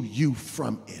heal you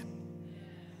from it.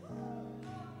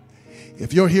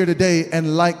 If you're here today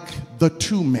and like the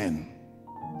two men,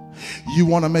 you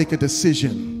want to make a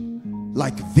decision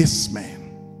like this man,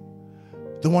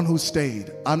 the one who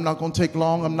stayed. I'm not going to take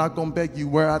long. I'm not going to beg you.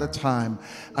 We're out of time.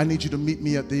 I need you to meet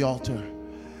me at the altar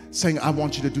saying, I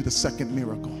want you to do the second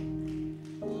miracle.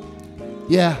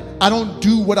 Yeah, I don't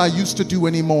do what I used to do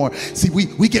anymore. See,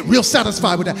 we get real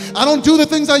satisfied with that. I don't do the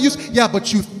things I used to. Yeah,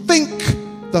 but you think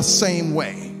the same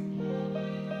way.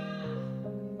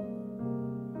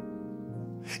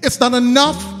 It's not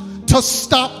enough to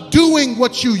stop doing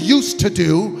what you used to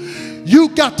do. You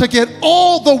got to get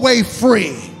all the way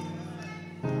free.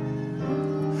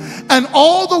 And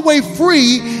all the way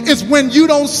free is when you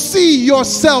don't see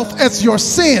yourself as your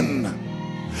sin.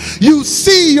 You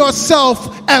see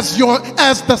yourself as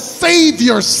the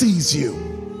Savior sees you.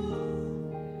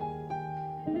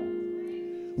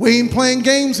 We ain't playing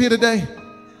games here today,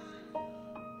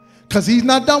 because he's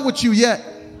not done with you yet.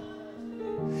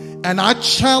 And I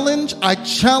challenge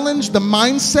the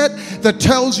mindset that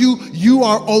tells you you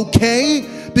are okay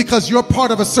because you're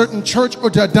part of a certain church or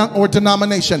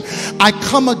denomination. I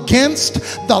come against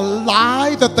the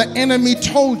lie that the enemy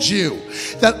told you,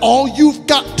 that all you've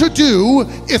got to do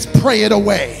is pray it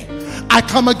away. I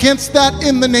come against that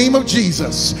in the name of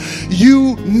Jesus.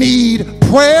 You need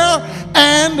prayer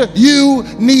and you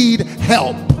need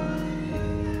help.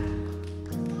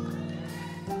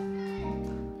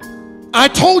 I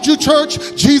told you,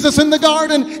 church, Jesus in the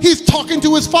garden, he's talking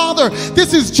to his Father.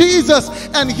 This is Jesus,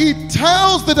 and he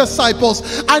tells the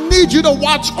disciples, I need you to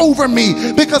watch over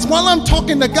me, because while I'm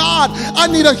talking to God, I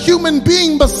need a human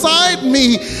being beside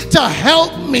me to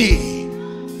help me.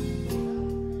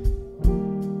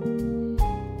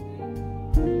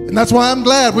 And that's why I'm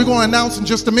glad. We're going to announce in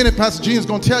just a minute. Pastor Gene is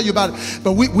going to tell you about it.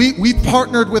 But we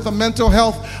partnered with a mental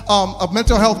health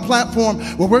platform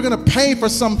where we're going to pay for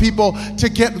some people to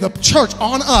get the church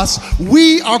on us.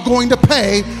 We are going to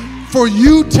pay for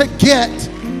you to get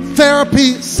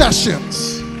therapy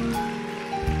sessions,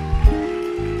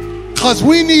 because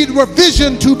we need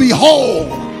revision to be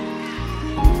whole.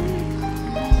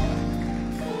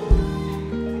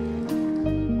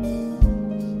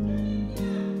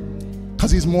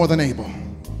 Because he's more than able.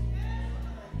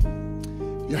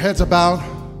 Your heads are bowed.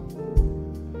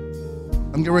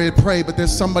 I'm getting ready to pray, but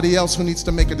there's somebody else who needs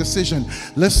to make a decision.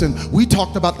 Listen, we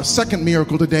talked about the second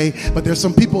miracle today, but there's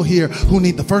some people here who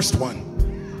need the first one.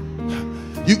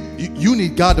 You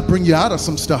need God to bring you out of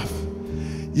some stuff.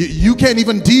 You can't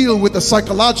even deal with the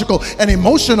psychological and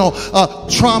emotional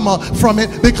trauma from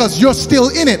it because you're still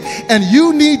in it. And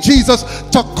you need Jesus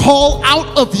to call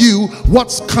out of you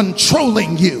what's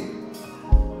controlling you.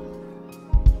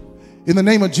 In the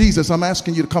name of Jesus, I'm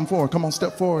asking you to come forward. Come on,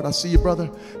 step forward. I see you, brother.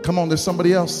 Come on, there's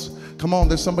somebody else. Come on,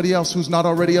 there's somebody else who's not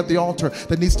already at the altar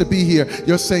that needs to be here.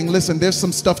 You're saying, listen, there's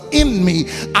some stuff in me.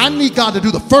 I need God to do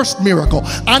the first miracle.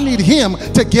 I need him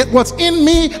to get what's in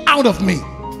me out of me.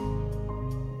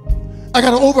 I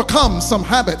got to overcome some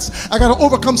habits. I got to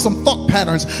overcome some thought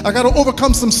patterns. I got to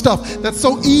overcome some stuff that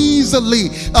so easily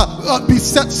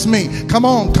besets me. Come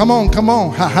on, come on, come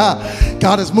on. Ha ha.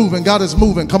 God is moving. God is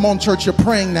moving. Come on, church, you're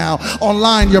praying now.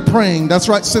 Online, you're praying. That's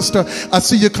right, sister. I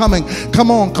see you coming. Come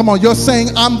on, come on. You're saying,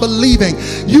 I'm believing.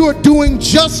 You are doing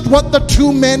just what the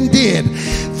two men did.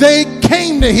 They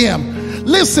came to him.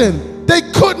 Listen, they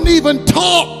couldn't even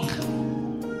talk.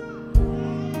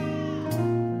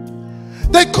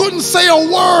 They couldn't say a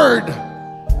word.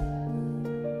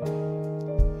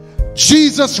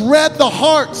 Jesus read the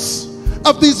hearts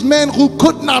of these men who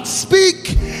could not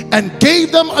speak and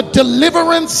gave them a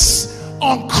deliverance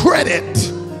on credit.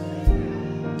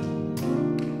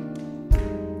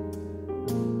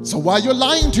 So while you're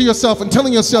lying to yourself and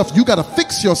telling yourself you got to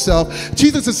fix yourself,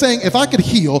 Jesus is saying, if I could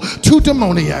heal two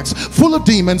demoniacs full of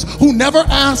demons who never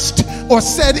asked or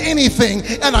said anything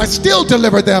and I still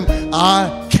delivered them,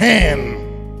 I can.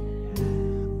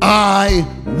 I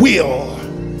will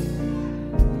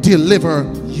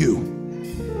deliver you.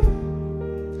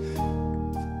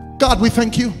 God, we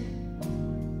thank you.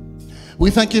 We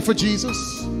thank you for Jesus.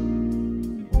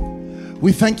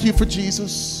 We thank you for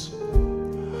Jesus,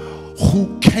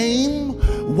 who came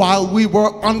while we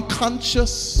were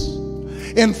unconscious.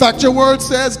 In fact, your word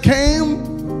says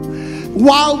came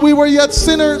while we were yet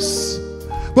sinners,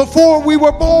 before we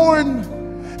were born,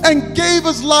 and gave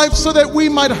his life so that we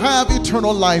might have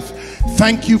eternal life.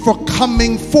 Thank you for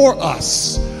coming for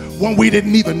us when we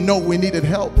didn't even know we needed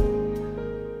help.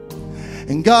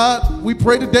 And God, we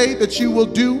pray today that you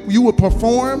will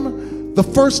perform the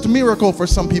first miracle for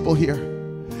some people here.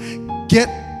 Get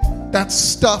that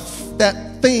stuff,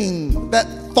 that thing, that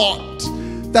thought,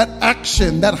 that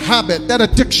action, that habit, that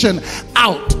addiction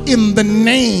out in the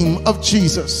name of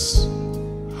Jesus.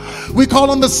 We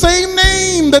call on the same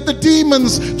name that the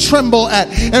demons tremble at.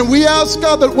 And we ask,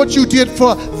 God, that what you did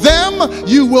for them,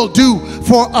 you will do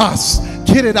for us.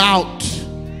 Get it out.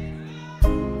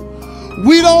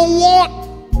 We don't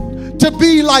want to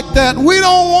be like that. We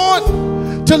don't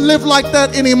want to live like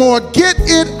that anymore. Get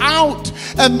it out.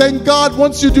 And then, God,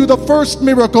 once you do the first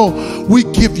miracle, we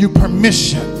give you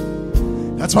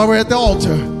permission. That's why we're at the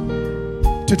altar,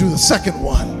 to do the second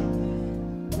one.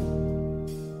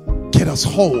 Get us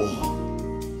whole.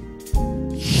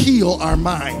 Heal our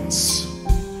minds.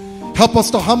 Help us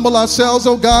to humble ourselves,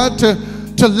 oh God, to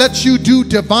let you do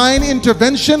divine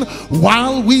intervention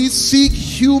while we seek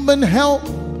human help.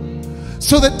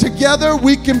 so that together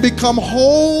we can become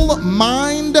whole,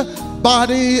 mind,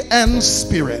 body, and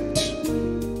spirit.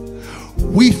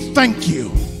 We thank you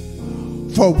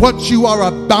for what you are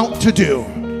about to do.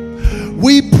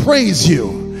 We praise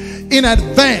you in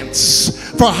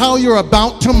advance for how you're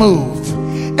about to move.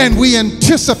 And we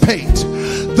anticipate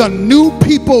the new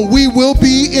people we will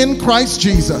be in Christ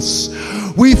Jesus.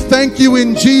 We thank you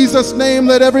in Jesus' name.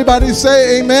 Let everybody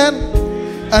say amen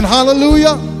and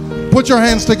hallelujah. Put your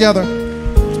hands together.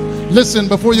 Listen,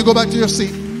 before you go back to your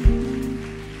seat,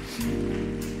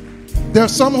 there are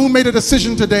some who made a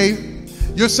decision today.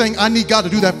 You're saying, I need God to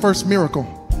do that first miracle.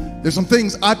 There's some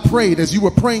things I prayed as you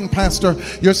were praying, Pastor.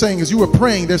 You're saying as you were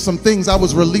praying, there's some things I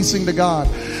was releasing to God.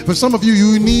 For some of you,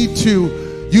 you need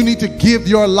to give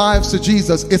your lives to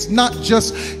Jesus. It's not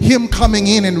just him coming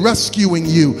in and rescuing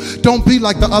you. Don't be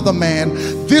like the other man.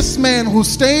 This man who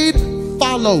stayed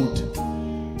followed.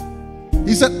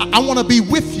 He said, I want to be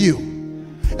with you.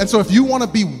 And so if you want to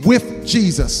be with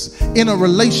Jesus in a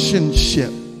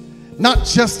relationship, not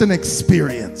just an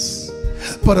experience,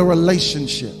 but a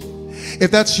relationship.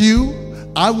 If that's you,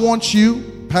 I want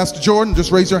you, Pastor Jordan,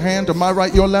 just raise your hand to my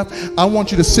right, your left. I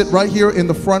want you to sit right here in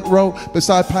the front row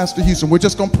beside Pastor Houston. We're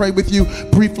just going to pray with you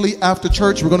briefly after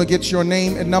church. We're going to get your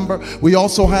name and number. We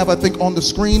also have, I think, on the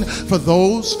screen, for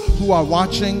those who are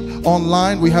watching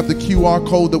online, we have the QR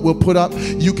code that we'll put up.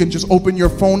 You can just open your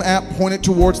phone app, point it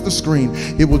towards the screen.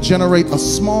 It will generate a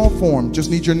small form.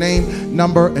 Just need your name,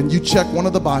 number, and you check one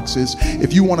of the boxes.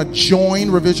 If you want to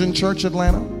join Revision Church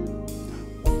Atlanta,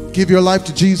 give your life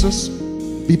to Jesus,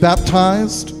 be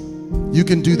baptized, you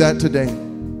can do that today.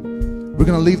 We're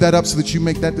going to leave that up so that you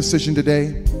make that decision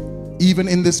today. Even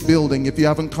in this building, if you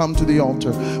haven't come to the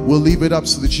altar, we'll leave it up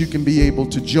so that you can be able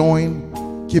to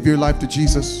join, give your life to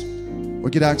Jesus, or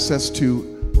get access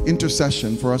to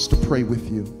intercession for us to pray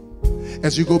with you.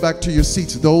 As you go back to your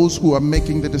seats, those who are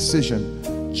making the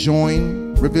decision,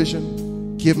 join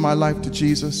Revision, give my life to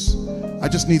Jesus. I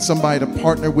just need somebody to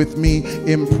partner with me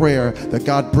in prayer that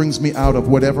God brings me out of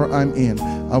whatever I'm in.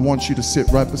 I want you to sit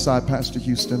right beside Pastor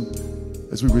Houston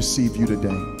as we receive you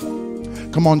today.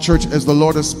 Come on, church, as the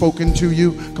Lord has spoken to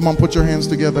you, come on, put your hands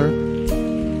together.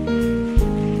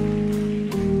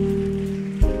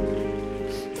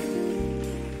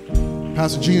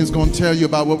 Pastor Gina is going to tell you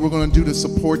about what we're going to do to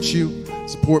support you,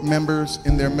 support members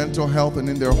in their mental health and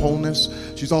in their wholeness.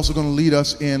 She's also going to lead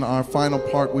us in our final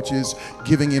part, which is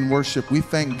giving in worship. We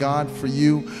thank God for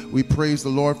you. We praise the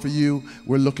Lord for you.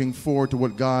 We're looking forward to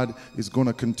what God is going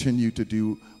to continue to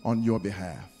do on your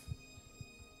behalf.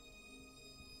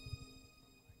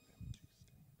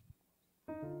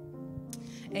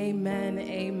 Amen,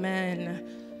 amen.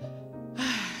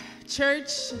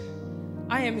 Church,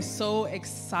 I am so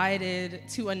excited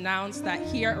to announce that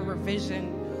here at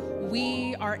Revision,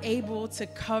 we are able to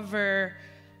cover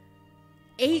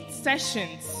 8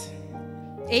 sessions,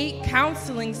 8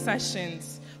 counseling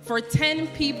sessions for 10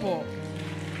 people.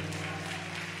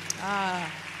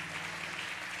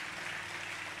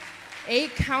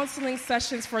 8 counseling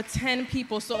sessions for 10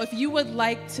 people. So if you would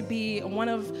like to be one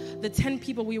of the 10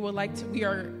 people we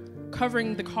are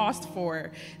covering the cost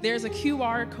for, there's a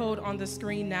QR code on the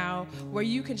screen now where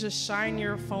you can just shine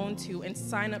your phone to and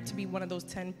sign up to be one of those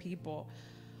 10 people.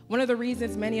 One of the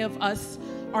reasons many of us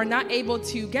are not able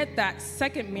to get that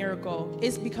second miracle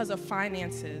is because of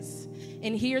finances.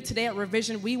 And here today at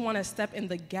Revision, we want to step in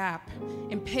the gap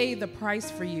and pay the price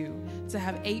for you to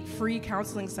have 8 free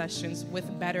counseling sessions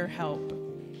with better help.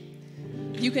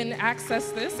 You can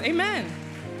access this. Amen.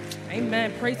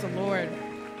 Amen. Praise the Lord.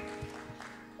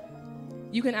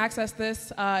 You can access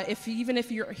this even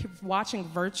if you're watching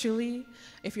virtually,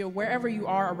 if you're wherever you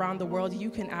are around the world, you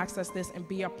can access this and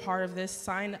be a part of this.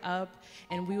 Sign up,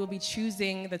 and we will be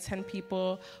choosing the 10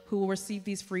 people who will receive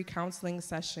these free counseling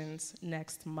sessions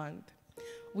next month.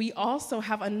 We also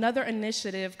have another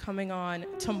initiative coming on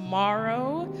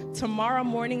tomorrow. Tomorrow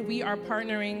morning, we are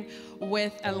partnering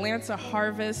with Atlanta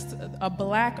Harvest, a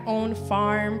Black-owned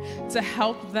farm, to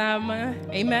help them.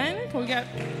 Amen? Can we get...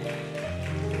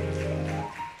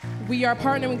 We are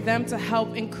partnering with them to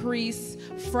help increase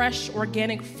fresh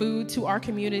organic food to our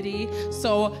community.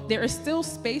 So there is still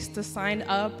space to sign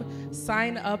up.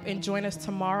 Sign up and join us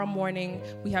tomorrow morning.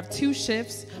 We have 2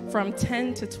 shifts from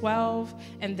 10 to 12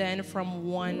 and then from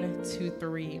 1 to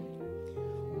 3.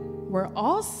 We're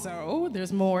also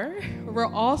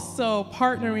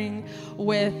partnering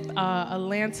with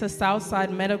Atlanta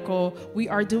Southside Medical. We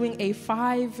are doing a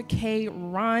 5K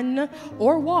run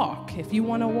or walk. If you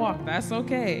want to walk, that's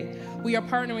okay. We are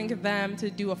partnering with them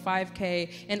to do a 5K,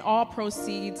 and all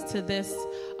proceeds to this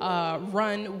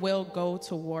run will go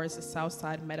towards the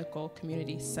Southside Medical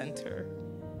Community Center.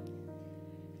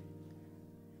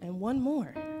 one more.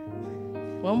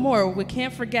 One more. We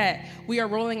can't forget, we are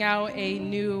rolling out a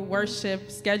new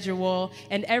worship schedule,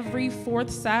 and every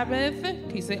fourth Sabbath,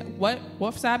 can you say what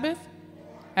Sabbath?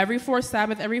 Every fourth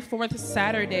Sabbath, every fourth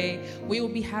Saturday, we will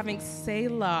be having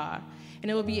Selah. And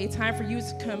it will be a time for you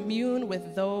to commune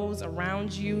with those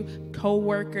around you,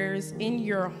 co-workers, in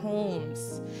your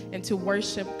homes, and to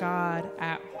worship God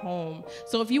at home.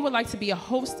 So if you would like to be a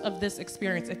host of this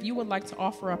experience, if you would like to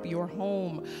offer up your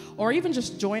home, or even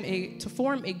just to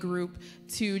form a group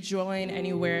to join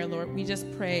anywhere, Lord, we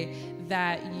just pray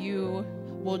that you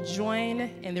will join,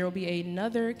 and there will be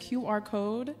another QR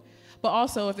code. But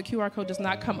also, if the QR code does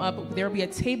not come up, there will be a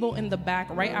table in the back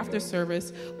right after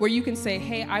service where you can say,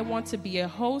 hey, I want to be a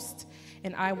host,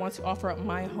 and I want to offer up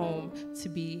my home to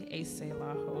be a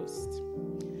Selah host.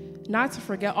 Not to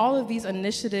forget, all of these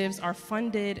initiatives are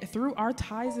funded through our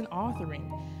tithes and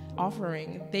offering.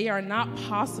 They are not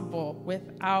possible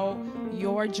without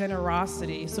your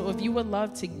generosity. So if you would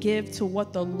love to give to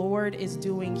what the Lord is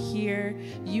doing here,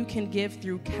 you can give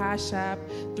through Cash App,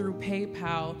 through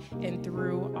PayPal, and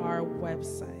through our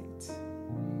website.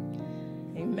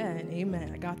 Amen,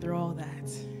 amen. I got through all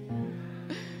that.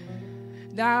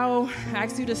 Now, I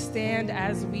ask you to stand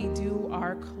as we do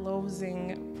our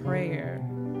closing prayer,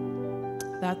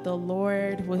 that the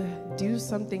Lord will do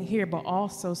something here, but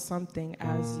also something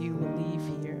as you leave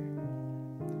here.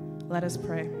 Let us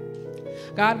pray.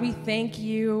 God, we thank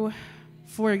you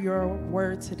for your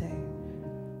word today,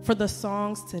 for the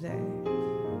songs today,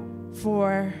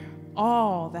 for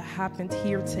all that happened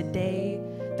here today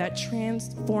that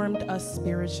transformed us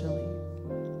spiritually.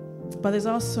 But there's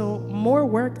also more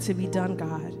work to be done,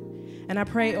 God. And I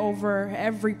pray over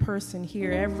every person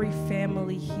here, every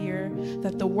family here,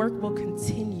 that the work will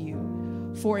continue.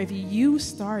 For if you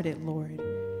start it, Lord,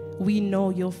 we know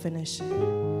you'll finish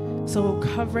it. So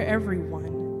cover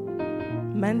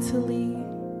everyone, mentally,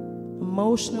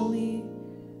 emotionally,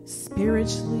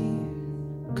 spiritually,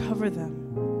 cover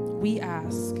them. We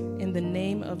ask in the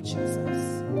name of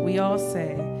Jesus. We all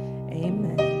say,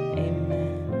 amen,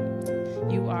 amen.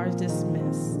 You are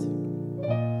dismissed.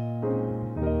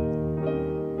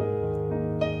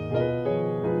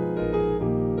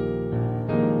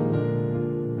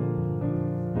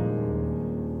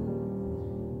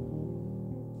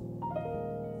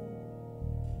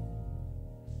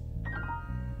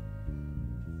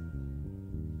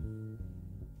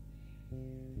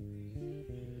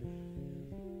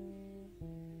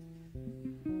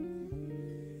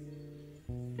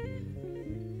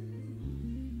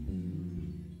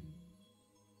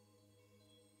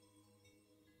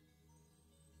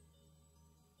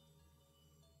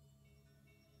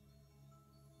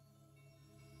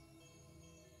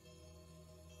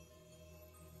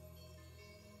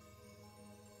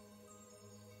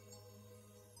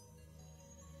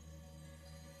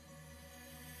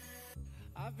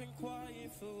 I've been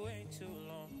quiet for way too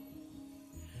long.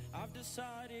 I've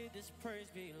decided this praise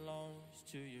belongs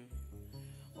to you.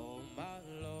 Oh my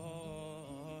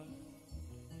Lord,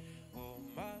 oh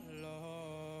my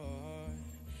Lord.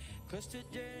 'Cause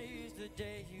today is the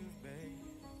day you've made.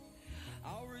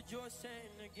 I'll rejoice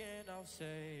and again I'll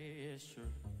say it's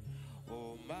true.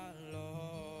 Oh my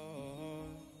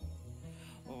Lord,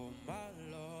 oh my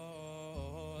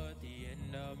Lord. The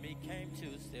enemy came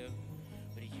to steal,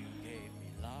 but you gave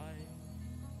me life.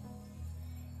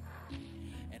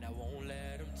 And I won't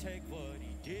let him take what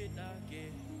he did not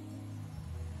get.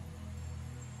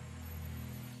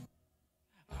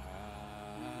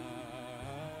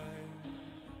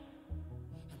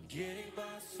 I'm getting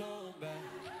my soul back.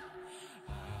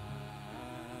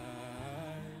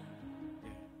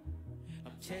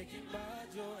 I'm taking my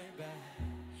joy back.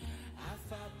 I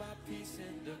find my peace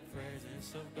in the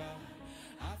presence of God.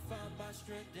 I find my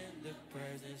strength in the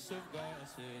presence of God. I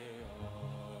say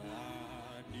all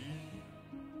I need.